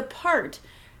actually the part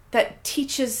that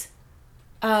teaches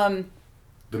the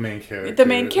main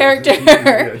character.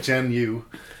 Yeah, Jen Yu.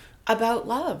 About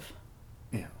love.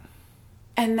 Yeah.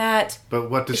 And that...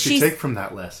 But what does she take from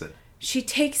that lesson? She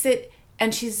takes it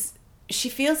and she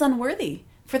feels unworthy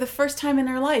for the first time in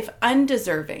her life,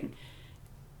 undeserving.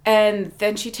 And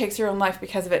then she takes her own life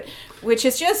because of it, which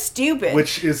is just stupid.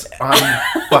 Which is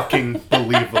unfucking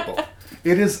believable.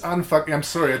 It is unfucking... I'm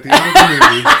sorry, at the end of the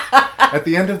movie... At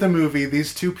the end of the movie,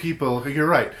 these two people, you're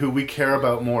right, who we care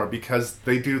about more because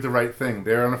they do the right thing.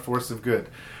 They're on a force of good.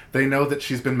 They know that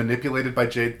she's been manipulated by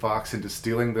Jade Fox into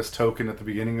stealing this token at the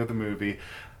beginning of the movie.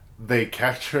 They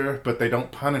catch her, but they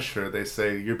don't punish her. They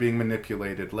say, you're being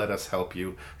manipulated, let us help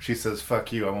you. She says,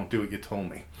 fuck you, I won't do what you told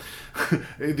me.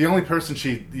 The only person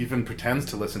she even pretends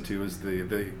to listen to is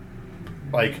the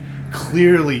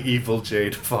clearly evil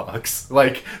Jade Fox.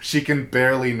 She can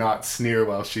barely not sneer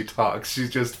while she talks. She's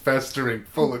just festering,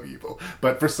 full of evil.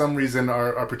 But for some reason,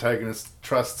 our protagonist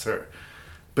trusts her.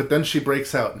 But then she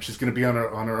breaks out, and she's going to be on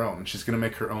her own, and she's going to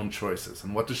make her own choices.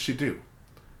 And what does she do?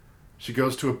 She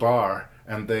goes to a bar,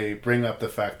 and they bring up the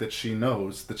fact that she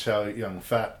knows the Chow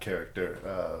Yun-fat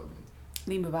character.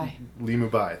 Li Mubai. Li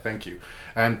Mubai, thank you.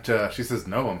 And she says,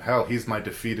 no, hell, he's my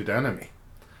defeated enemy.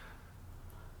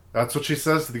 That's what she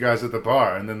says to the guys at the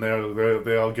bar, and then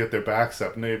they all get their backs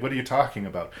up. And what are you talking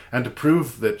about? And to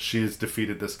prove that she's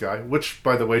defeated this guy, which,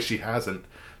 by the way, she hasn't,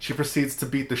 she proceeds to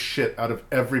beat the shit out of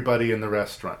everybody in the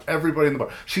restaurant. Everybody in the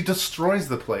bar. She destroys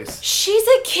the place. She's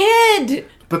a kid!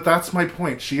 But that's my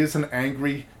point. She is an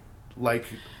angry,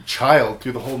 child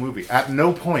through the whole movie. At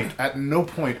no point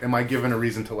am I given a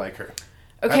reason to like her.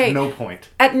 Okay. At no point.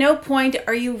 At no point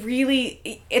are you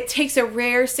really... It takes a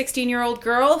rare 16-year-old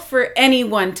girl for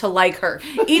anyone to like her.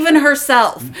 Even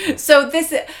herself. So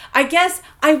this... I guess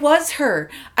I was her.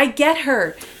 I get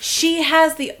her. She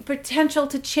has the potential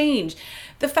to change.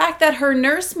 The fact that her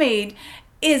nursemaid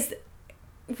is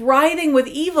writhing with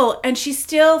evil and she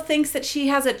still thinks that she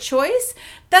has a choice,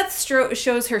 that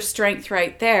shows her strength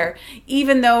right there.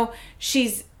 Even though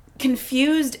she's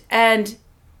confused and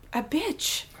a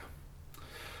bitch.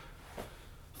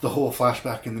 The whole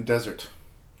flashback in the desert.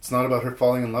 It's not about her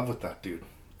falling in love with that dude.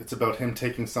 It's about him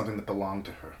taking something that belonged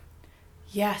to her.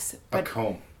 Yes, but... A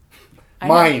comb.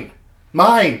 Mine!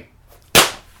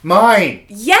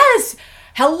 Yes!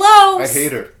 Hello! I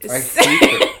hate her.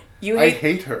 I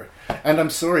hate her. And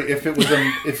I'm sorry, if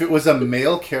it was a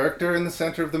male character in the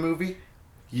center of the movie,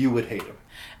 you would hate him.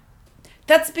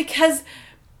 That's because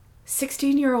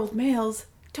 16-year-old males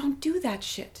don't do that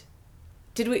shit.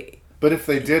 Did we... But if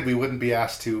they did, we wouldn't be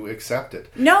asked to accept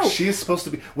it. No. She is supposed to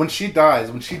be... When she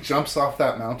dies, when she jumps off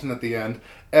that mountain at the end,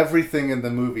 everything in the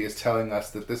movie is telling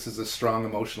us that this is a strong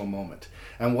emotional moment.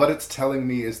 And what it's telling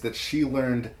me is that she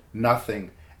learned nothing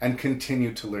and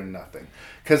continued to learn nothing.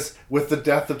 Because with the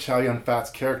death of Chow Yun-fat's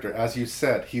character, as you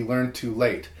said, he learned too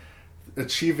late.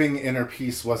 Achieving inner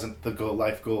peace wasn't the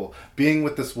life goal. Being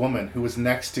with this woman who was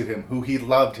next to him, who he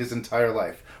loved his entire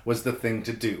life, was the thing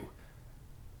to do.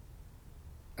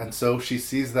 And so she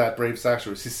sees that brave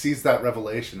sacrifice. She sees that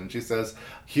revelation, and she says,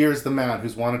 here's the man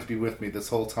who's wanted to be with me this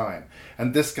whole time.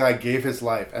 And this guy gave his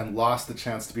life and lost the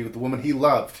chance to be with the woman he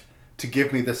loved to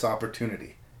give me this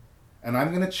opportunity. And I'm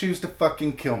going to choose to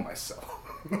fucking kill myself.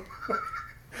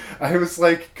 I was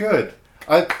like, good.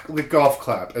 The golf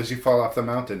clap as you fall off the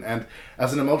mountain. And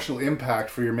as an emotional impact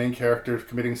for your main character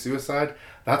committing suicide,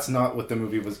 that's not what the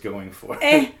movie was going for.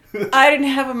 I didn't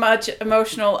have much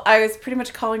emotional. I was pretty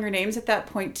much calling her names at that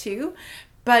point too.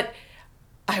 But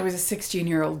I was a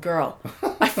 16-year-old girl.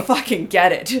 I fucking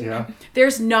get it. Yeah.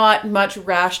 There's not much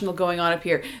rational going on up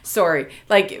here. Sorry.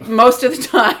 Like, most of the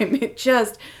time, it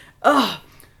just,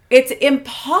 it's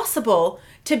impossible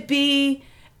to be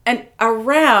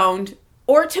around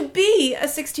or to be a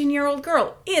 16-year-old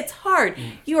girl. It's hard.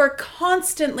 You are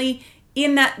constantly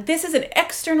in that. This is an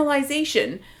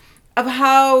externalization of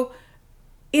how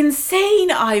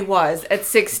insane I was at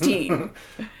 16.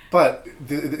 But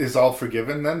is all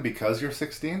forgiven then because you're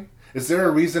 16? Is there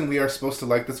a reason we are supposed to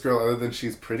like this girl other than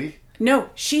she's pretty? No,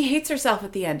 she hates herself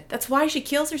at the end. That's why she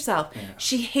kills herself. Yeah.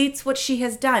 She hates what she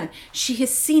has done. She has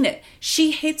seen it.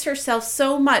 She hates herself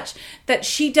so much that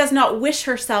she does not wish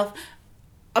herself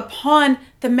upon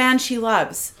the man she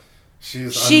loves.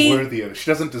 She's unworthy of it. She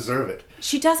doesn't deserve it.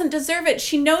 She doesn't deserve it.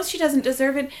 She knows she doesn't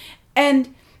deserve it.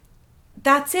 And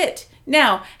that's it.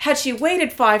 Now, had she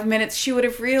waited 5 minutes, she would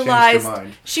have realized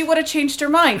she would have changed her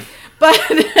mind. But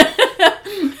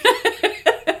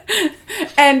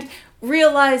and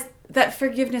realized that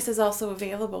forgiveness is also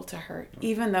available to her,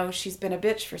 even though she's been a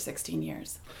bitch for 16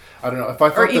 years. I don't know. If I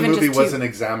thought the movie was an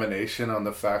examination on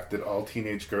the fact that all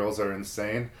teenage girls are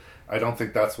insane, I don't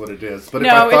think that's what it is. But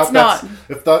no, it's not.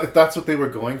 If that's what they were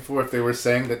going for, if they were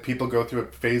saying that people go through a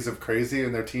phase of crazy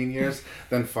in their teen years,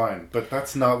 then fine. But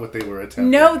that's not what they were attempting.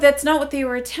 No, that's not what they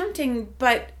were attempting.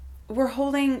 But we're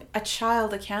holding a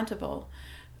child accountable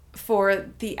for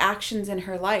the actions in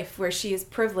her life where she is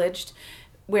privileged,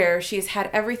 where she has had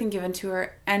everything given to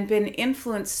her and been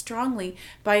influenced strongly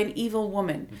by an evil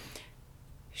woman.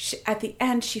 At the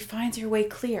end, she finds her way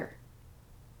clear.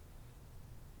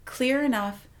 Clear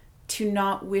enough to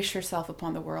not wish herself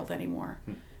upon the world anymore,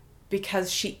 because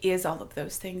she is all of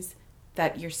those things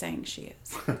that you're saying she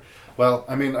is. Well,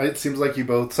 I mean, it seems like you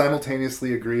both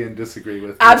simultaneously agree and disagree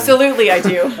with me. Absolutely, I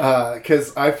do.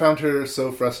 Because I found her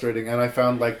so frustrating, and I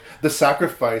found, like, the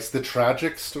sacrifice, the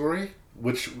tragic story,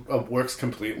 which works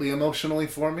completely emotionally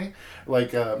for me.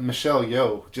 Like, Michelle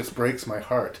Yeoh just breaks my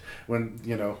heart when,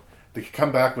 you know, they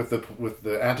come back with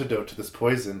the antidote to this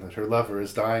poison that her lover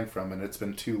is dying from, and it's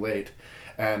been too late.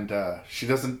 And she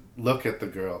doesn't look at the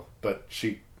girl, but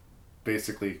she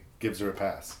basically gives her a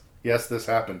pass. Yes, this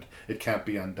happened. It can't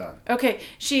be undone. Okay,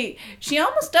 she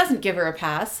almost doesn't give her a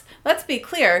pass. Let's be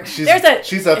clear. She's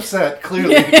upset,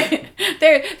 clearly.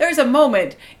 There's a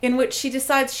moment in which she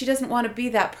decides she doesn't want to be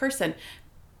that person.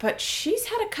 But she's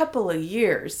had a couple of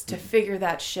years to figure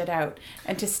that shit out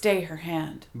and to stay her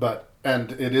hand.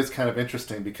 And it is kind of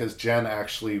interesting because Jen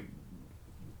actually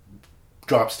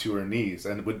drops to her knees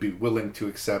and would be willing to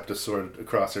accept a sword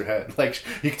across her head. Like,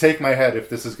 you can take my head if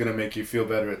this is going to make you feel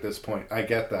better at this point. I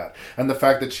get that. And the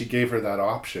fact that she gave her that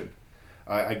option,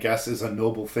 I guess, is a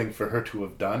noble thing for her to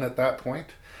have done at that point.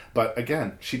 But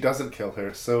again, she doesn't kill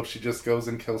her, so she just goes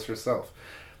and kills herself.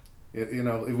 You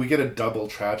know, we get a double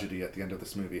tragedy at the end of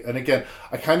this movie. And again,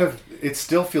 it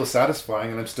still feels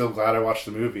satisfying, and I'm still glad I watched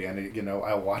the movie, and,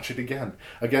 I'll watch it again.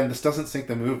 Again, this doesn't sink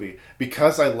the movie.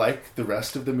 Because I like the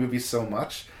rest of the movie so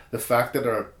much, the fact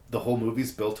that the whole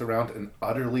movie's built around an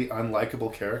utterly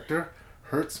unlikable character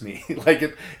hurts me. Like,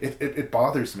 it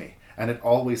bothers me, and it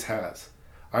always has.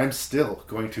 I'm still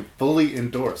going to fully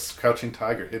endorse Crouching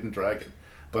Tiger, Hidden Dragon,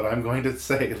 but I'm going to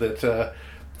say that...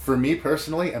 for me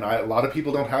personally, and a lot of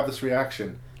people don't have this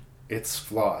reaction, it's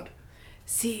flawed.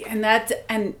 See, and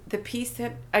the piece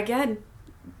that, again,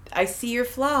 I see your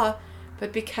flaw,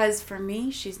 but because for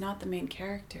me, she's not the main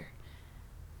character.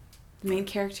 The main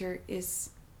character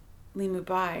is Li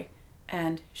Mubai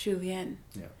and Xu Lian,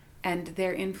 and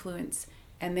their influence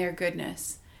and their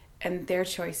goodness and their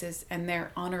choices and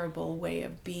their honorable way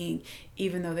of being,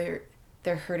 even though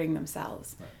they're hurting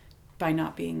themselves by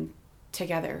not being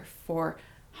together for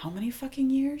how many fucking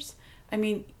years? I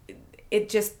mean,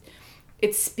 it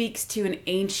speaks to an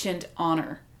ancient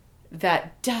honor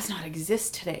that does not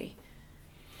exist today.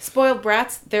 Spoiled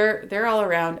brats, they're all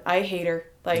around. I hate her.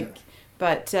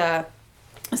 But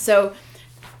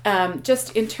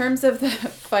just in terms of the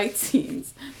fight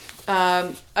scenes,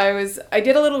 I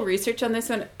did a little research on this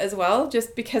one as well,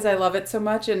 just because I love it so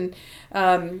much. And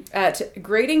at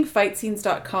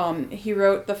gradingfightscenes.com, he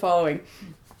wrote the following.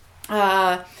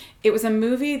 It was a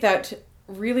movie that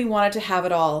really wanted to have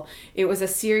it all. It was a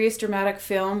serious, dramatic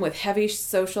film with heavy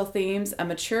social themes, a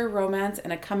mature romance,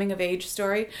 and a coming-of-age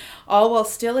story, all while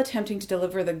still attempting to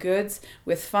deliver the goods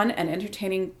with fun and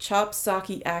entertaining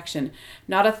chop-socky action.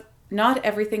 Not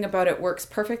everything about it works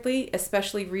perfectly,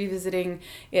 especially revisiting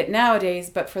it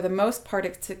nowadays, but for the most part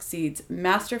it succeeds,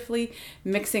 masterfully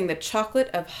mixing the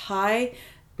chocolate of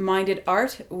high-minded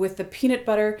art with the peanut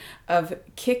butter of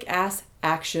kick-ass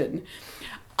action.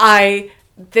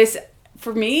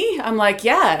 For me, I'm like,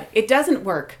 yeah, it doesn't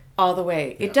work all the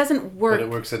way. It doesn't work. But it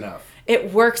works enough.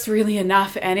 it works really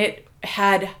enough, and it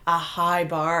had a high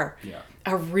bar. Yeah.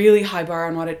 A really high bar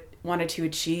on what it wanted to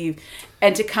achieve.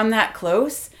 And to come that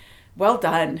close, well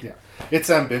done. Yeah. It's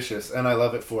ambitious, and I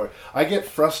love it for it. I get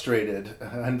frustrated,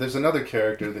 and there's another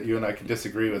character that you and I can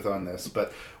disagree with on this,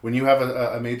 but when you have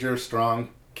a major, strong,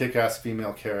 kick-ass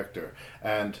female character,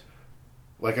 and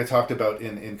like I talked about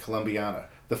in Columbiana,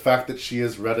 the fact that she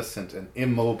is reticent and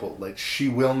immobile, like she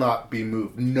will not be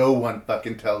moved. No one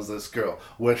fucking tells this girl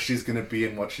where she's going to be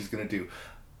and what she's going to do.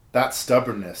 That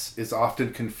stubbornness is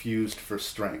often confused for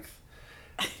strength.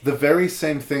 The very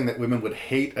same thing that women would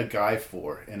hate a guy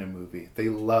for in a movie, they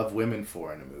love women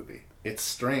for in a movie. It's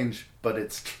strange, but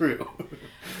it's true.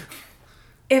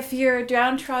 If you're a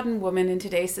downtrodden woman in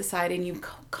today's society and you're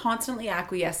constantly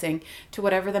acquiescing to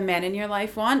whatever the men in your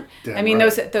life want, Damn I mean,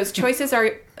 right. those choices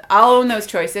are, I'll own those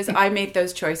choices. I made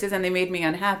those choices and they made me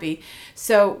unhappy.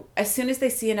 So as soon as they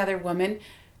see another woman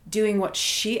doing what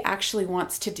she actually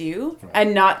wants to do, right,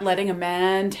 and not letting a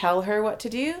man tell her what to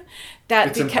do,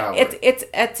 that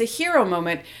it's a hero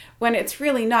moment when it's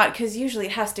really not, because usually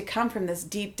it has to come from this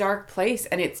deep dark place,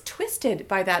 and it's twisted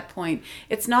by that point.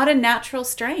 It's not a natural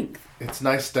strength. It's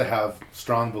nice to have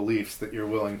strong beliefs that you're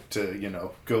willing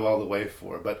to, go all the way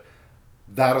for, but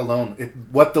that alone,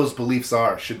 what those beliefs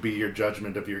are should be your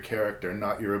judgment of your character,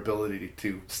 not your ability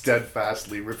to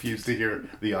steadfastly refuse to hear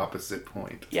the opposite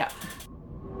point. Yeah.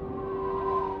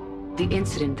 The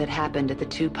incident that happened at the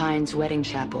Two Pines wedding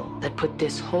chapel that put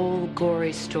this whole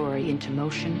gory story into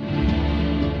motion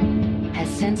has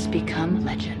since become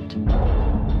legend.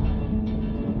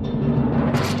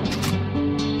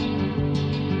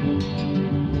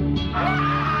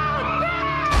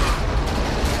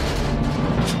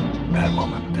 That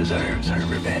woman deserves her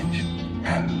revenge,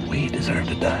 and we deserve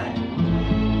to die.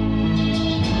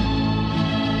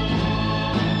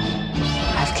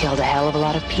 I've killed a hell of a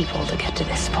lot of people to get to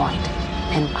this point,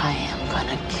 and I am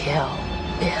gonna kill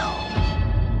Bill.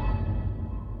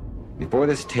 Before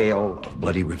this tale of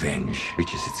bloody revenge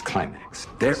reaches its climax,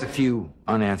 there's a few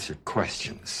unanswered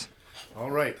questions.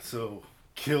 All right, so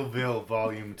Kill Bill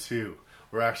Volume 2.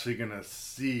 We're actually going to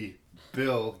see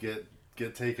Bill get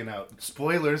taken out.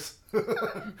 Spoilers!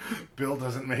 Bill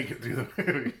doesn't make it through the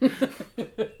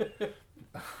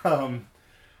movie.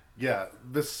 Yeah,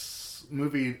 this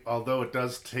movie, although it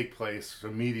does take place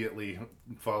immediately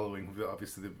following,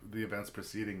 obviously, the events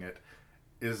preceding it,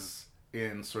 is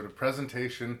in sort of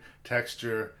presentation,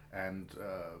 texture, and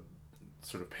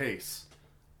sort of pace,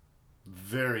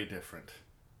 very different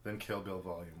than Kill Bill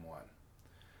Volume 1.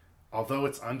 Although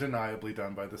it's undeniably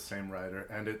done by the same writer,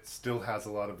 and it still has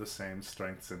a lot of the same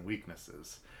strengths and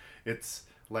weaknesses. It's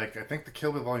like, I think the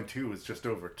Kill Bill Volume 2 was just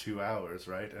over 2 hours,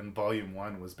 right? And Volume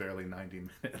 1 was barely 90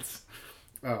 minutes.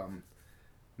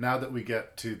 Now that we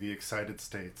get to the excited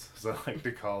states, as I like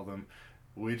to call them,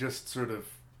 we just sort of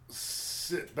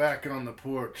sit back on the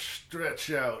porch,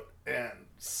 stretch out, and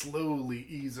slowly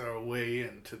ease our way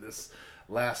into this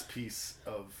last piece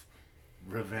of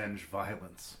revenge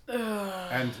violence.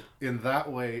 And in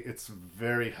that way, it's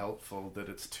very helpful that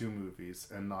it's two movies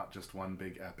and not just one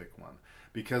big epic one.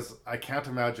 Because I can't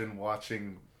imagine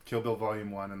watching Kill Bill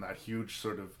Volume 1 and that huge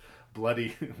sort of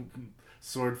bloody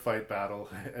sword fight battle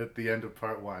at the end of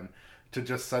Part 1 to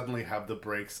just suddenly have the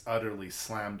brakes utterly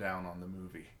slam down on the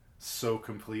movie so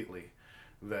completely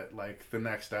that like the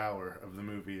next hour of the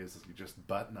movie is just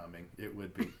butt numbing. It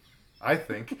would be, I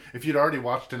think, if you'd already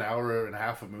watched an hour and a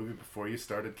half of movie before you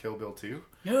started Kill Bill 2,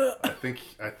 I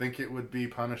think it would be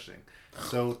punishing.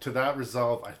 So to that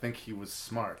resolve, I think he was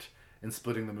smart in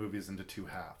splitting the movies into two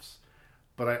halves.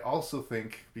 But I also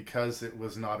think, because it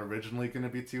was not originally going to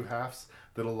be two halves,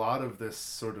 that a lot of this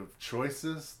sort of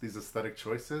choices, these aesthetic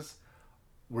choices,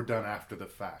 were done after the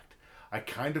fact. I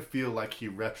kind of feel like he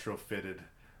retrofitted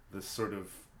this sort of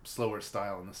slower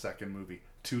style in the second movie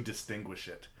to distinguish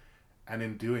it. And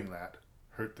in doing that,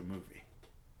 hurt the movie.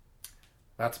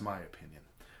 That's my opinion.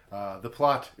 The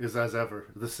plot is, as ever,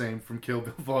 the same from Kill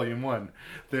Bill Volume 1.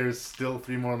 There's still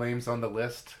 3 more names on the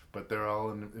list, but they're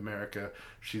all in America.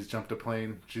 She's jumped a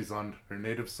plane, she's on her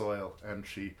native soil, and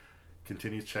she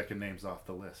continues checking names off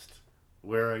the list.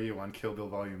 Where are you on Kill Bill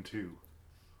Volume 2?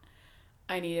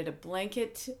 I needed a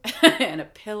blanket and a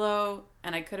pillow,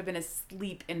 and I could have been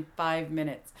asleep in 5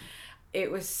 minutes. It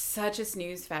was such a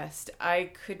snooze fest.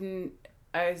 I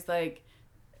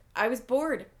was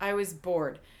bored.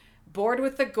 Bored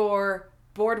with the gore,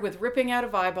 bored with ripping out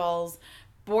of eyeballs,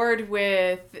 bored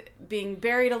with being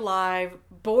buried alive,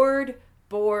 bored.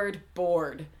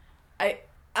 I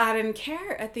didn't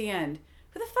care at the end.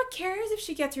 Who the fuck cares if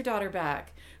she gets her daughter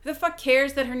back? Who the fuck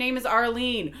cares that her name is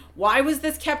Arlene? Why was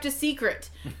this kept a secret?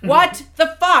 What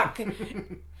the fuck?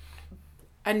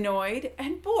 annoyed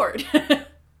and bored.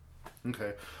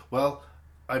 Okay. Well,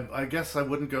 I guess I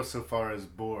wouldn't go so far as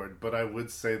bored, but I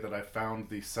would say that I found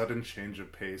the sudden change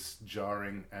of pace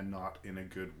jarring and not in a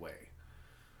good way.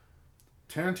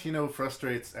 Tarantino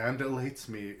frustrates and elates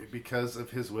me because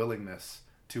of his willingness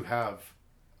to have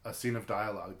a scene of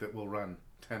dialogue that will run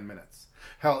 10 minutes.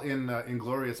 Hell, in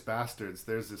Inglourious Bastards,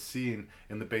 there's a scene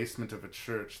in the basement of a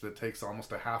church that takes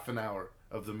almost a half an hour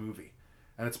of the movie.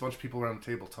 And it's a bunch of people around the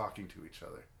table talking to each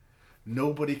other.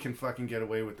 Nobody can fucking get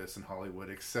away with this in Hollywood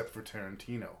except for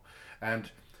Tarantino.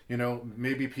 And, you know,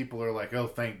 maybe people are like, oh,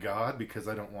 thank God, because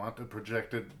I don't want a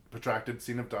protracted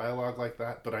scene of dialogue like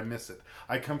that, but I miss it.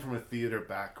 I come from a theater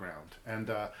background, and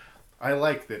I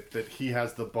like that he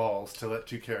has the balls to let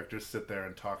two characters sit there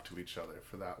and talk to each other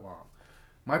for that long.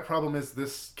 My problem is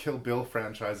this Kill Bill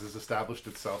franchise has established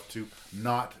itself to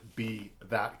not be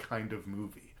that kind of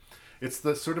movie. It's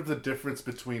the sort of the difference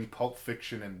between Pulp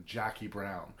Fiction and Jackie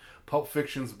Brown. Pulp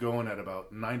Fiction's going at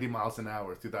about 90 miles an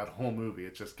hour through that whole movie.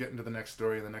 It's just getting to the next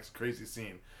story and the next crazy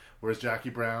scene. Whereas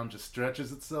Jackie Brown just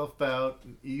stretches itself out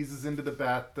and eases into the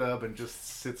bathtub and just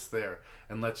sits there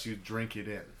and lets you drink it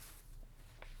in.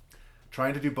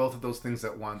 Trying to do both of those things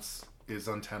at once is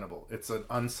untenable. It's an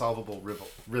unsolvable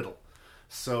riddle.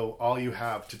 So all you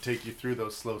have to take you through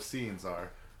those slow scenes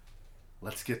are,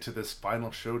 let's get to this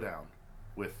final showdown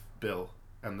with Bill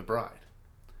and the bride.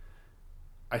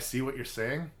 I see what you're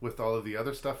saying with all of the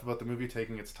other stuff about the movie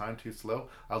taking its time too slow.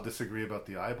 I'll disagree about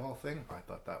the eyeball thing. I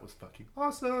thought that was fucking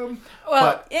awesome.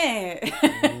 Well,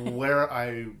 yeah. Where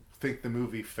I think the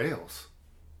movie fails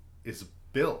is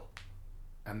Bill.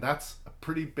 And that's a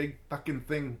pretty big fucking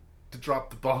thing to drop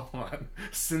the ball on,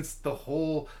 since the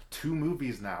whole 2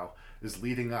 movies now is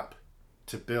leading up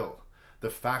to Bill. The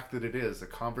fact that it is a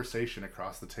conversation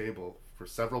across the table for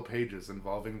several pages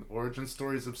involving the origin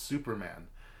stories of Superman,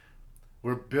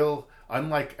 where Bill,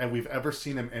 unlike we've ever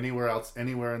seen him anywhere else,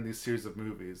 anywhere in these series of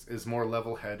movies, is more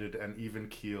level-headed and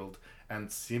even-keeled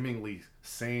and seemingly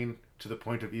sane to the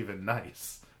point of even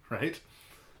nice, right?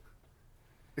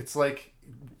 It's like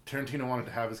Tarantino wanted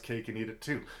to have his cake and eat it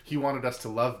too. He wanted us to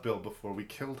love Bill before we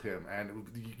killed him, and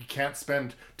you can't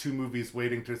spend 2 movies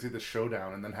waiting to see the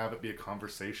showdown and then have it be a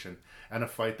conversation, and a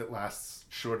fight that lasts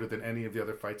shorter than any of the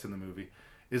other fights in the movie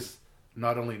is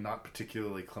not only not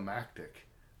particularly climactic,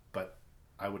 but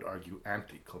I would argue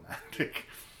anticlimactic.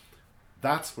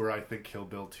 That's where I think Kill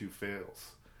Bill 2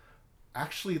 fails.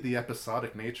 Actually, the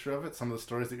episodic nature of it, some of the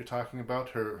stories that you're talking about,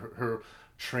 her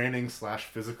training /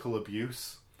 physical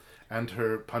abuse, and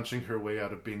her punching her way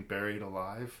out of being buried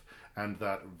alive, and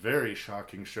that very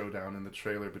shocking showdown in the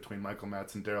trailer between Michael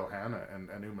Madsen, Daryl Hannah, and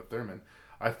Uma Thurman,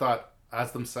 I thought,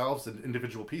 as themselves and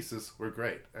individual pieces, were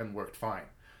great and worked fine.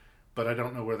 But I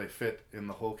don't know where they fit in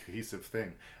the whole cohesive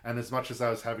thing. And as much as I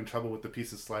was having trouble with the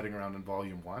pieces sliding around in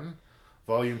Volume 1,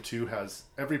 Volume 2 has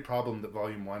every problem that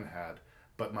Volume 1 had,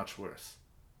 but much worse.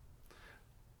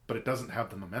 But it doesn't have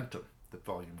the momentum that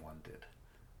Volume 1 did.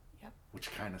 Yep.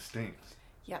 Which kind of stings.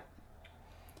 Yep.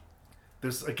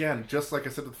 There's, again, just like I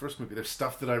said with the first movie, there's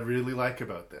stuff that I really like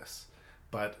about this,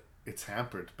 but it's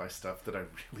hampered by stuff that I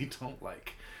really don't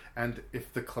like. And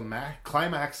if the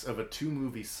climax of a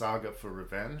 2-movie saga for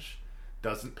revenge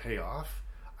doesn't pay off,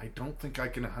 I don't think I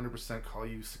can 100% call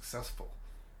you successful.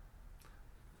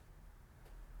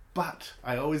 But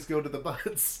I always go to the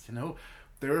buts, you know?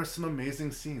 There are some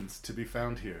amazing scenes to be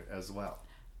found here as well.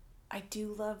 I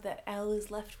do love that Elle is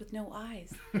left with no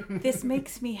eyes. This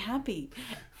makes me happy.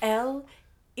 Elle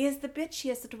is the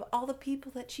bitchiest of all the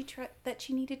people that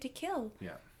she needed to kill.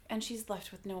 Yeah. And she's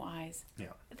left with no eyes.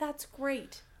 Yeah. That's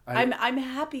great. I'm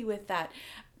happy with that.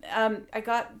 I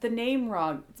got the name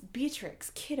wrong. It's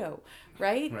Beatrix Kiddo,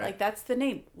 right? Like, that's the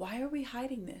name. Why are we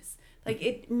hiding this? Like,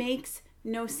 it makes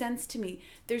no sense to me.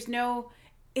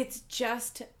 It's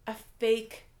just a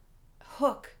fake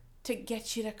hook to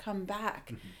get you to come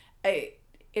back.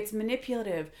 It's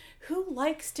manipulative. Who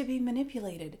likes to be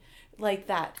manipulated like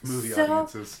that? Movie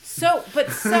audiences. So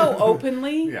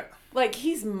openly. Yeah. Like,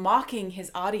 he's mocking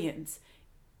his audience.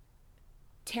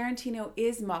 Tarantino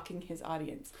is mocking his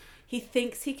audience. He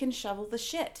thinks he can shovel the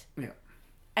shit. Yeah.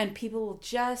 And people will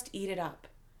just eat it up.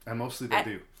 And mostly they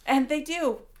do. And they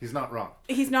do. He's not wrong.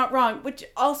 He's not wrong, which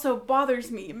also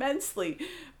bothers me immensely.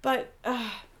 But...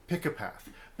 Pick a path.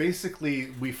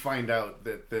 Basically, we find out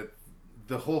that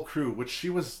the whole crew, which she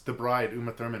was the bride,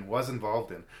 Uma Thurman, was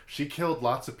involved in. She killed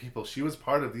lots of people. She was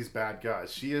part of these bad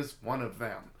guys. She is one of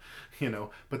them, you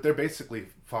know. But they're basically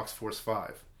Fox Force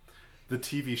 5. The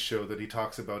TV show that he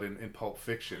talks about in Pulp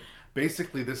Fiction.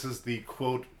 Basically, this is the,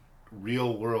 quote,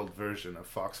 real-world version of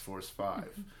Fox Force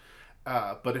 5.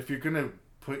 But if you're going to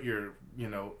put your,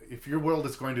 if your world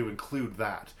is going to include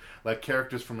that, like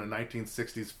characters from a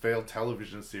 1960s failed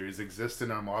television series exist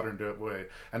in our modern way,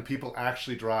 and people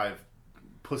actually drive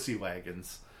pussy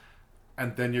wagons,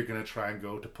 and then you're going to try and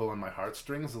go to pull on my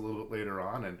heartstrings a little bit later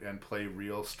on and play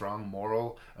real strong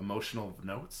moral, emotional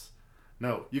notes.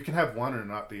 No, you can have one or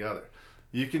not the other.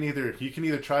 You can either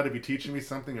try to be teaching me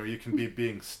something, or you can be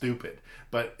being stupid.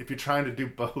 But if you're trying to do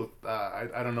both, I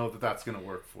don't know that that's going to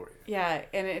work for you. Yeah,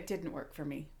 and it didn't work for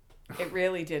me. It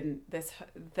really didn't.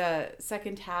 The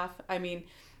second half, I mean,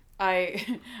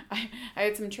 I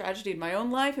had some tragedy in my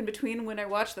own life in between when I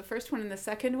watched the first one and the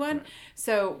second one. Right.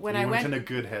 So when I went in a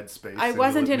good headspace. I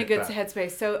wasn't in a good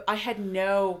headspace. So I had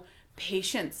no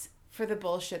patience for the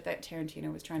bullshit that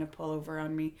Tarantino was trying to pull over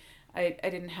on me. I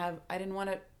didn't want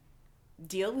to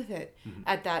deal with it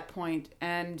at that point.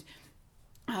 And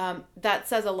that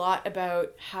says a lot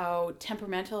about how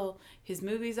temperamental his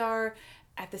movies are.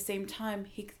 At the same time,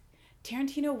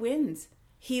 Tarantino wins.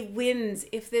 He wins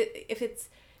if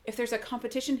there's a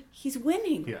competition, he's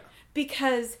winning. Yeah.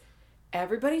 Because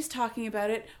everybody's talking about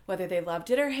it, whether they loved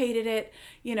it or hated it,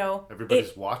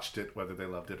 Everybody's watched it, whether they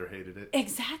loved it or hated it.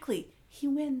 Exactly. He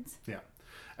wins. Yeah.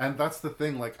 And that's the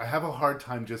thing, like, I have a hard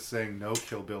time just saying, no,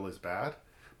 Kill Bill is bad.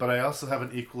 But I also have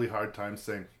an equally hard time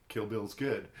saying, Kill Bill's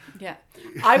good. Yeah.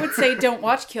 I would say don't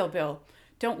watch Kill Bill.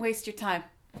 Don't waste your time.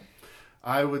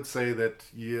 I would say that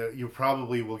you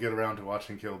probably will get around to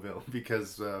watching Kill Bill,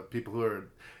 because people who are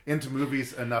into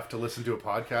movies enough to listen to a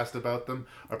podcast about them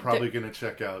are probably going to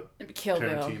check out Kill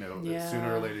Tarantino. Bill. Yeah.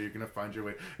 Sooner or later, you're going to find your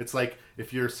way. It's like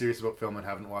if you're serious about film and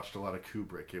haven't watched a lot of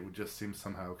Kubrick, it would just seem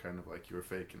somehow kind of like you were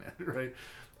faking it, right?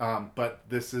 But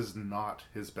this is not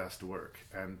his best work,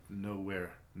 and nowhere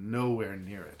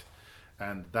near it.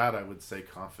 And that I would say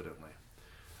confidently.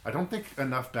 I don't think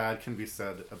enough bad can be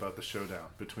said about the showdown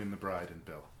between the bride and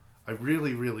Bill. I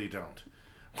really, really don't.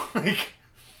 Like,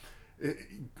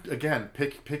 again,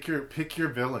 pick your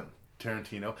villain,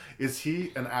 Tarantino. Is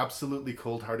he an absolutely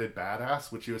cold-hearted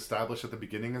badass, which you establish at the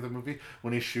beginning of the movie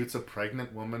when he shoots a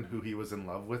pregnant woman who he was in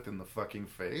love with in the fucking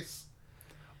face?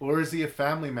 Or is he a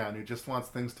family man who just wants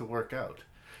things to work out?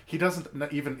 He doesn't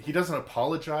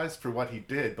apologize for what he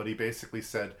did, but he basically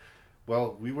said,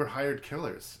 well, we were hired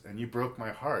killers, and you broke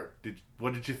my heart.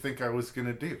 What did you think I was going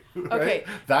to do? Right? Okay.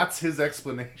 That's his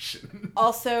explanation.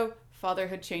 Also,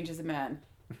 fatherhood changes a man.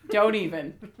 Don't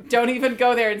even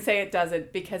go there and say it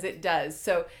doesn't, because it does.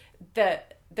 So the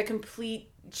complete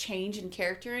change in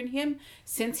character in him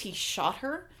since he shot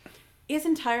her is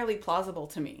entirely plausible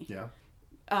to me. Yeah.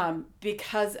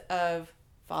 Because of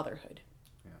fatherhood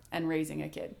and raising a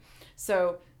kid.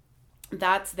 So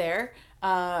that's there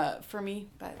for me,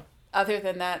 but other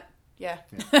than that, yeah.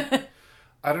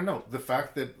 I don't know. The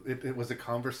fact that it was a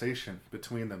conversation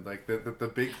between them, like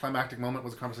the big climactic moment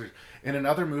was a conversation. In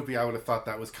another movie, I would have thought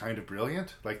that was kind of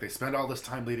brilliant. Like, they spend all this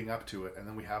time leading up to it, and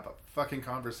then we have a fucking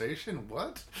conversation.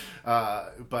 What?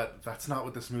 But that's not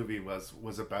what this movie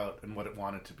was about and what it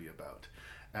wanted to be about.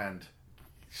 And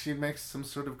she makes some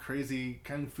sort of crazy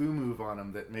kung fu move on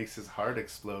him that makes his heart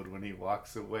explode when he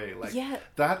walks away. Like,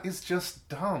 that is just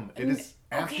dumb. It is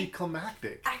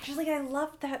anticlimactic. Actually, I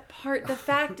love that part. The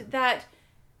fact that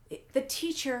the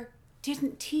teacher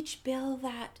didn't teach Bill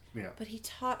that, but he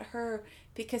taught her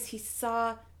because he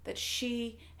saw that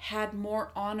she had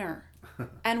more honor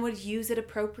and would use it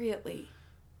appropriately.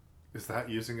 Is that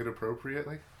using it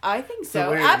appropriately? I think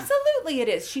so. Absolutely it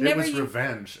is. It was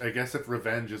revenge. I guess if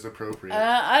revenge is appropriate.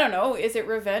 I don't know. Is it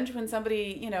revenge when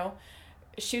somebody,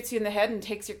 shoots you in the head and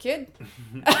takes your kid?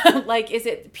 Like, is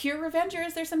it pure revenge, or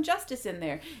is there some justice in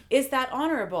there? Is that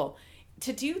honorable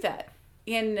to do that?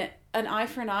 In an eye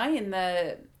for an eye in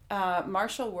the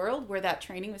martial world where that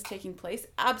training was taking place?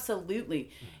 Absolutely.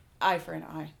 Eye for an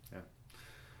eye.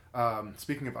 Yeah.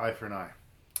 Speaking of eye for an eye,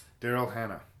 Daryl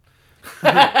Hannah.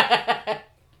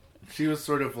 She was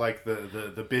sort of like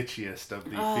the bitchiest of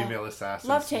the female assassins.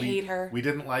 Love to hate her. We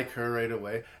didn't like her right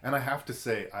away. And I have to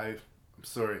say, I'm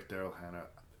sorry, Daryl Hannah.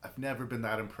 I've never been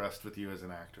that impressed with you as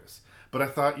an actress. But I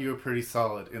thought you were pretty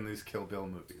solid in these Kill Bill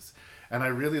movies. And I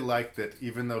really liked that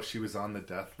even though she was on the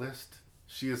death list,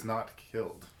 she is not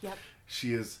killed. Yep.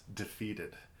 She is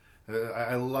defeated.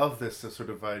 I love this sort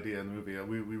of idea in the movie.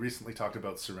 We recently talked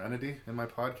about Serenity in my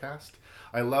podcast.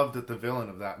 I love that the villain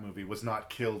of that movie was not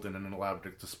killed in an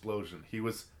elaborate explosion. He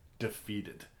was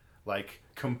defeated. Like,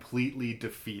 completely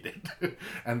defeated.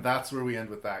 And that's where we end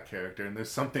with that character. And there's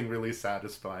something really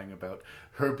satisfying about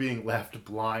her being left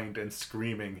blind and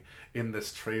screaming in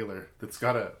this trailer that's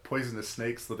got a poisonous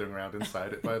snake slithering around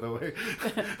inside it, by the way.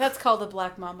 That's called a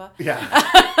black mamba.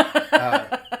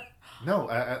 Yeah. No,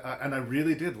 and I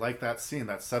really did like that scene,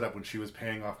 that setup when she was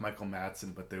paying off Michael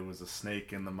Madsen, but there was a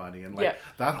snake in the money, and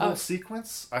that whole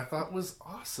sequence I thought was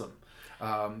awesome.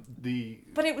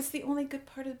 But it was the only good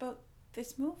part about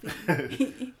this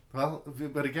movie. Well,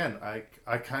 but again,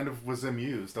 I kind of was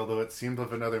amused, although it seemed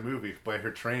of another movie, by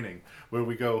her training, where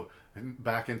we go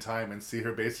back in time and see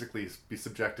her basically be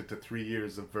subjected to 3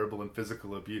 years of verbal and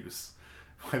physical abuse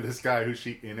by this guy who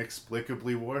she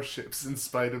inexplicably worships in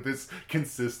spite of his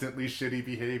consistently shitty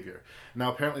behavior.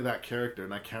 Now, apparently that character,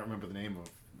 and I can't remember the name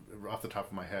off the top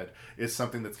of my head, is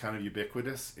something that's kind of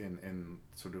ubiquitous in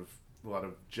sort of a lot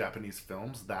of Japanese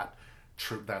films, that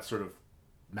sort of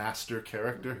master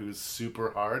character who's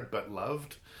super hard but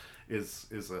loved is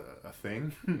a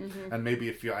thing. Mm-hmm. And maybe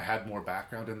if I had more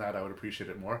background in that, I would appreciate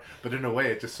it more. But in a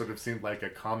way, it just sort of seemed like a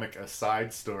comic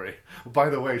aside story. By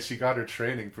the way, she got her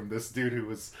training from this dude who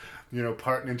was,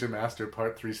 part Ninja Master,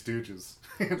 part Three Stooges.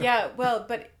 Yeah, well,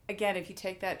 but again, if you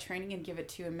take that training and give it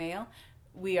to a male,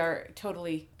 we are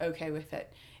totally okay with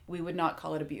it. We would not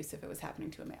call it abuse if it was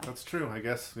happening to a male. That's true. I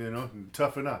guess,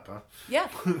 toughen up, huh? Yeah.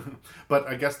 But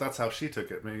I guess that's how she took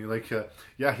it. Maybe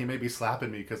he may be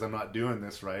slapping me because I'm not doing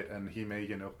this right, and he may,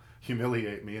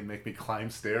 humiliate me and make me climb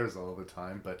stairs all the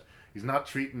time, but he's not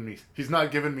treating me, he's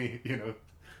not giving me,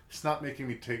 he's not making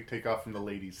me take off from the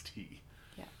ladies' tea.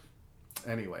 Yeah.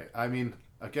 Anyway, I mean,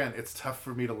 again, it's tough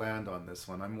for me to land on this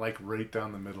one. I'm like right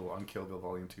down the middle on Kill Bill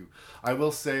Volume 2. I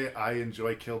will say I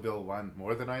enjoy Kill Bill 1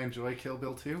 more than I enjoy Kill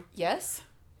Bill 2. Yes.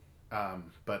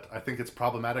 But I think it's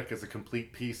problematic as a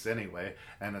complete piece anyway,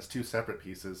 and as two separate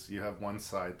pieces, you have one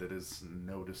side that is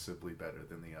noticeably better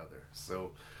than the other.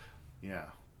 So, yeah,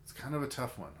 it's kind of a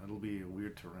tough one. It'll be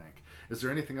weird to rank. Is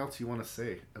there anything else you want to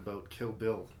say about Kill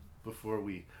Bill before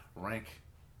we rank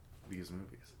these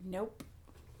movies? Nope.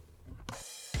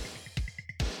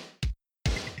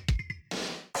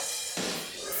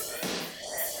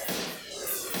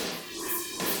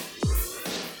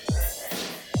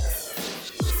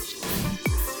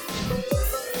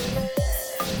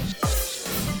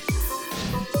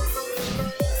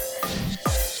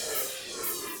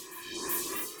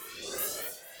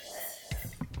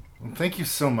 Thank you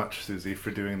so much, Susie, for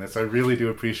doing this. I really do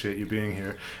appreciate you being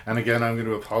here. And again, I'm going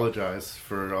to apologize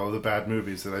for all the bad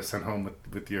movies that I sent home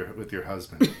with your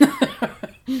husband.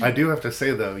 I do have to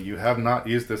say, though, you have not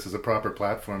used this as a proper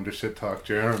platform to shit talk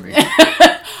Jeremy.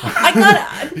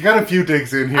 You got a few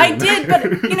digs in here. I did, but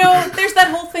there's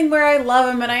that whole thing where I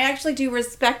love him and I actually do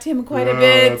respect him quite a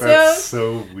bit. That's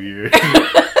so weird.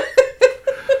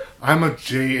 I'm a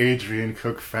J. Adrian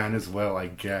Cook fan as well, I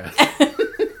guess.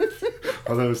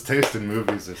 Although his taste in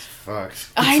movies is fucked.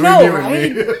 I know,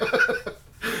 right?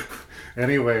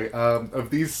 Anyway, of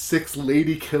these 6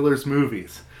 Ladykillers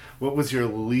movies, what was your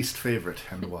least favorite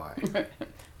and why?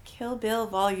 Kill Bill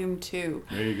Volume 2.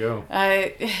 There you go.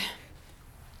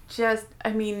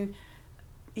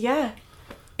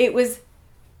 It was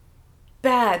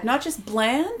bad. Not just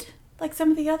bland, like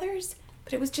some of the others,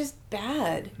 but it was just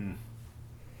bad.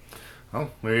 Oh,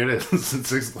 there it is. In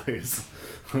 6th place.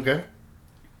 Okay.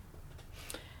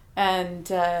 And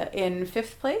in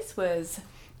 5th place was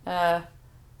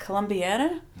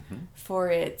Columbiana for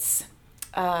its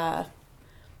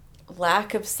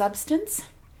lack of substance.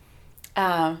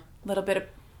 Little bit of,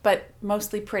 but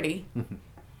mostly pretty.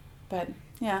 But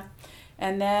yeah.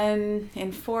 And then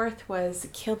in 4th was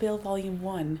Kill Bill Volume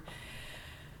 1.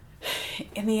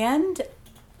 In the end,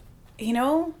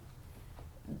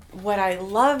 what I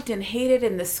loved and hated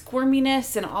and the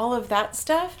squirminess and all of that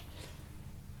stuff,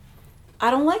 I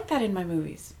don't like that in my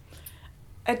movies.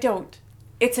 I don't.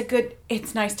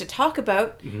 It's nice to talk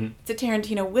about. Mm-hmm. It's a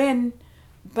Tarantino win,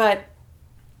 but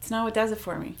it's not what does it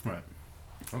for me. Right.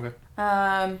 Okay.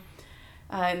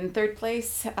 In 3rd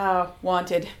place,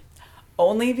 Wanted.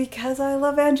 Only because I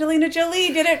love Angelina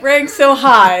Jolie did it rank so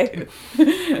high.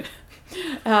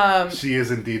 She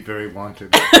is indeed very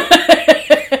wanted.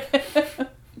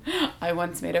 I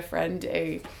once made a friend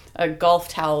a golf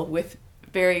towel with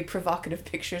very provocative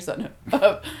pictures of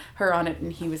her on it,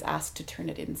 and he was asked to turn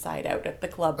it inside out at the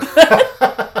club.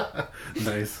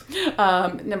 Nice.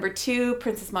 Number 2,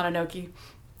 Princess Mononoke.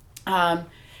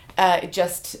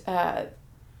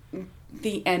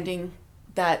 The ending,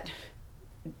 that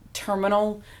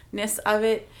terminalness of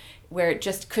it, where it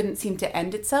just couldn't seem to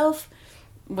end itself,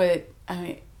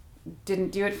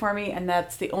 didn't do it for me, and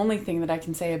that's the only thing that I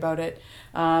can say about it.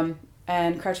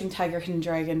 And Crouching Tiger, Hidden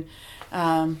Dragon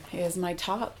is my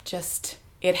top.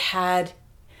 It had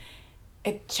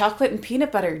chocolate and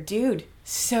peanut butter. Dude,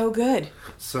 so good.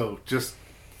 So, just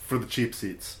for the cheap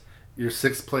seats, your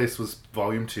 6th place was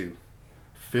Volume 2.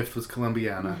 5th was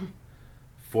Columbiana.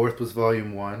 Mm-hmm. 4th was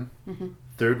Volume 1. Mm-hmm.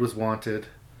 third was Wanted,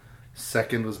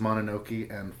 second was Mononoke,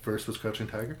 and first was Crouching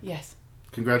Tiger? Yes.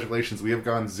 Congratulations, we have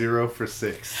gone 0 for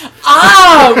 6.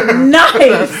 Oh,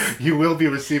 nice! You will be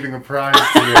receiving a prize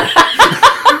today.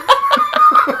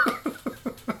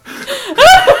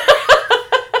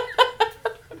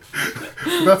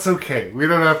 That's okay. We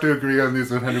don't have to agree on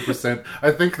these 100%. I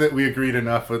think that we agreed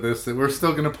enough with this that we're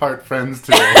still going to part friends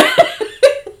today.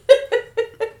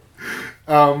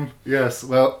 Yes,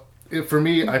 well, for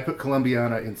me, I put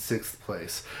Columbiana in 6th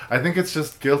place. I think it's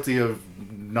just guilty of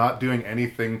not doing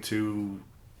anything to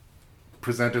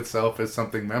present itself as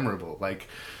something memorable. Like,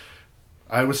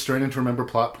 I was straining to remember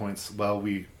plot points while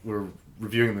we were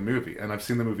reviewing the movie, and I've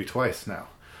seen the movie twice now.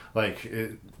 Like,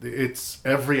 it's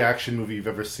every action movie you've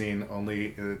ever seen,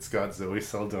 only it's got Zoe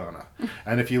Saldana.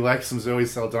 And if you like some Zoe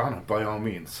Saldana, by all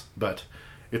means. But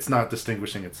it's not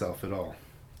distinguishing itself at all.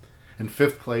 In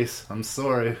 5th place, I'm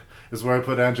sorry, is where I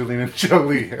put Angelina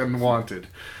Jolie and Wanted.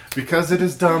 Because it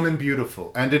is dumb and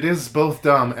beautiful. And it is both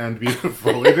dumb and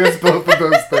beautiful. It is both of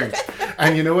those things.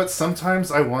 And you know what? Sometimes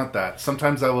I want that.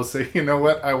 Sometimes I will say, you know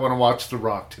what? I want to watch The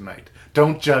Rock tonight.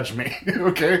 Don't judge me,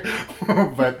 okay?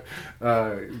 But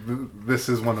this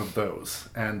is one of those.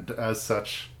 And as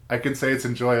such, I can say it's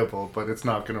enjoyable, but it's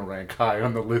not going to rank high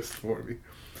on the list for me.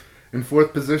 In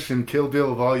 4th position, Kill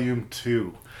Bill Volume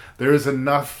 2. There is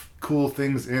enough cool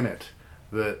things in it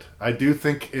that I do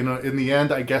think in the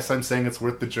end, I guess I'm saying it's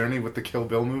worth the journey with the Kill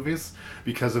Bill movies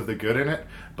because of the good in it,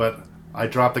 but I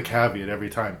drop the caveat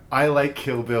every time. I like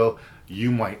Kill Bill,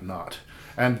 you might not.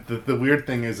 And the weird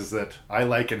thing is that I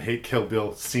like and hate Kill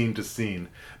Bill scene to scene,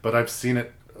 but I've seen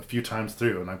it a few times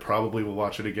through, and I probably will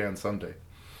watch it again someday.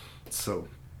 So,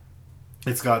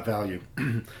 it's got value.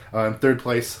 In 3rd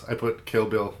place, I put Kill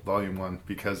Bill Volume 1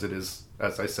 because it is,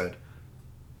 as I said,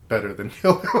 better than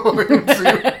Kill Bill Volume 2.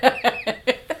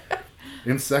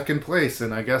 In 2nd place,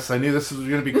 and I guess I knew this was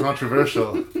going to be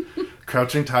controversial,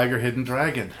 Crouching Tiger, Hidden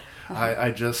Dragon.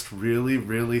 I just really,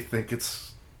 really think it's...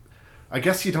 I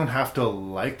guess you don't have to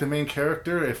like the main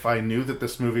character. If I knew that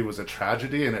this movie was a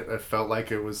tragedy and it felt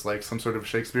like it was like some sort of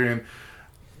Shakespearean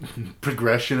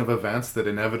progression of events that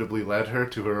inevitably led her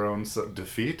to her own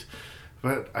defeat.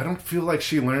 But I don't feel like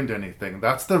she learned anything.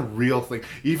 That's the real thing.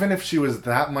 Even if she was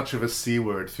that much of a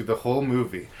C-word through the whole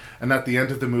movie, and at the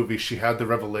end of the movie she had the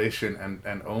revelation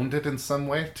and owned it in some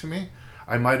way to me,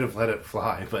 I might have let it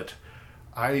fly, but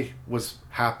I was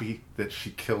happy that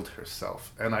she killed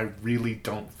herself, and I really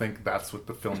don't think that's what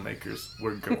the filmmakers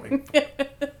were going for.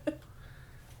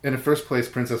 In the 1st place,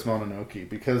 Princess Mononoke,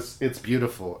 because it's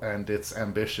beautiful and it's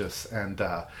ambitious, and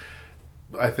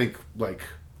I think, like,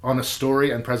 on a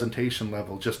story and presentation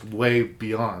level, just way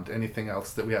beyond anything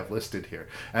else that we have listed here.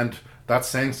 And that's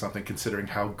saying something, considering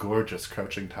how gorgeous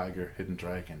Crouching Tiger, Hidden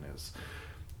Dragon is.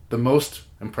 The most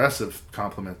impressive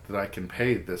compliment that I can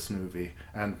pay this movie,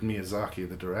 and Miyazaki,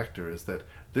 the director, is that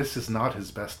this is not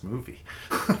his best movie.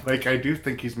 Like, I do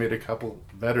think he's made a couple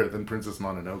better than Princess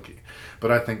Mononoke,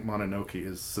 but I think Mononoke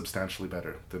is substantially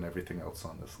better than everything else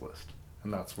on this list.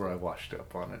 And that's where I washed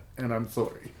up on it. And I'm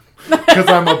sorry. Because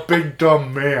I'm a big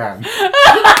dumb man.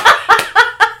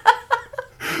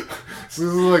 So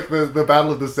this is like the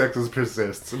battle of the sexes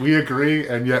persists. We agree,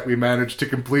 and yet we manage to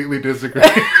completely disagree.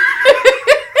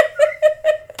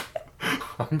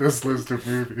 On this list of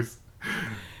movies.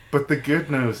 But the good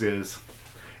news is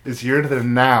you're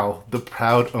now the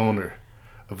proud owner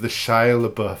of the Shia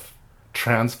LaBeouf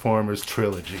Transformers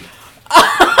trilogy.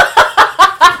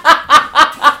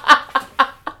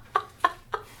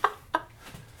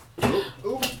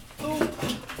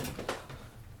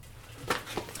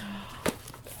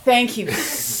 Thank you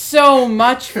so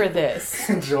much for this.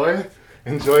 Enjoy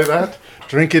that.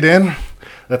 Drink it in.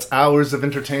 That's hours of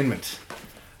entertainment.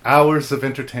 Hours of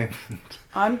entertainment.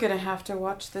 I'm going to have to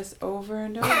watch this over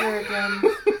and over again.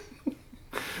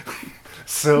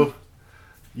 So,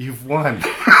 you've won.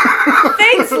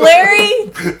 Thanks, Larry.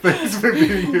 Thanks for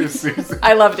being here, Susan.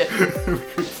 I loved it.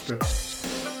 Good stuff.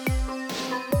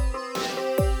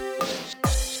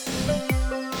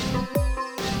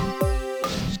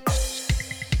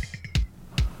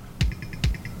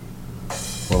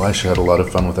 Well, I sure had a lot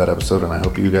of fun with that episode, and I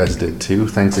hope you guys did too.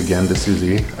 Thanks again to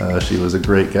Susie. She was a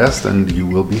great guest, and you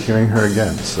will be hearing her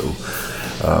again, so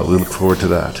we look forward to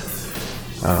that.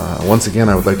 Once again,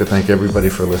 I would like to thank everybody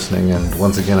for listening, and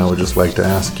once again, I would just like to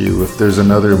ask you if there's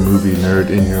another movie nerd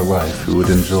in your life who would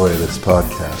enjoy this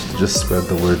podcast, just spread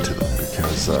the word to them,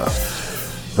 because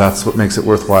that's what makes it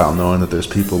worthwhile, knowing that there's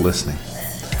people listening.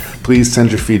 Please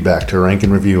send your feedback to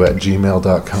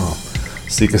rankandreview@gmail.com.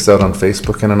 Seek us out on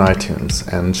Facebook and on iTunes,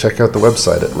 and check out the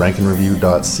website at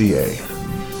rankandreview.ca.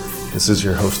 This is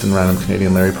your host and random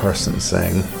Canadian, Larry Parsons,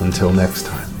 saying until next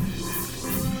time.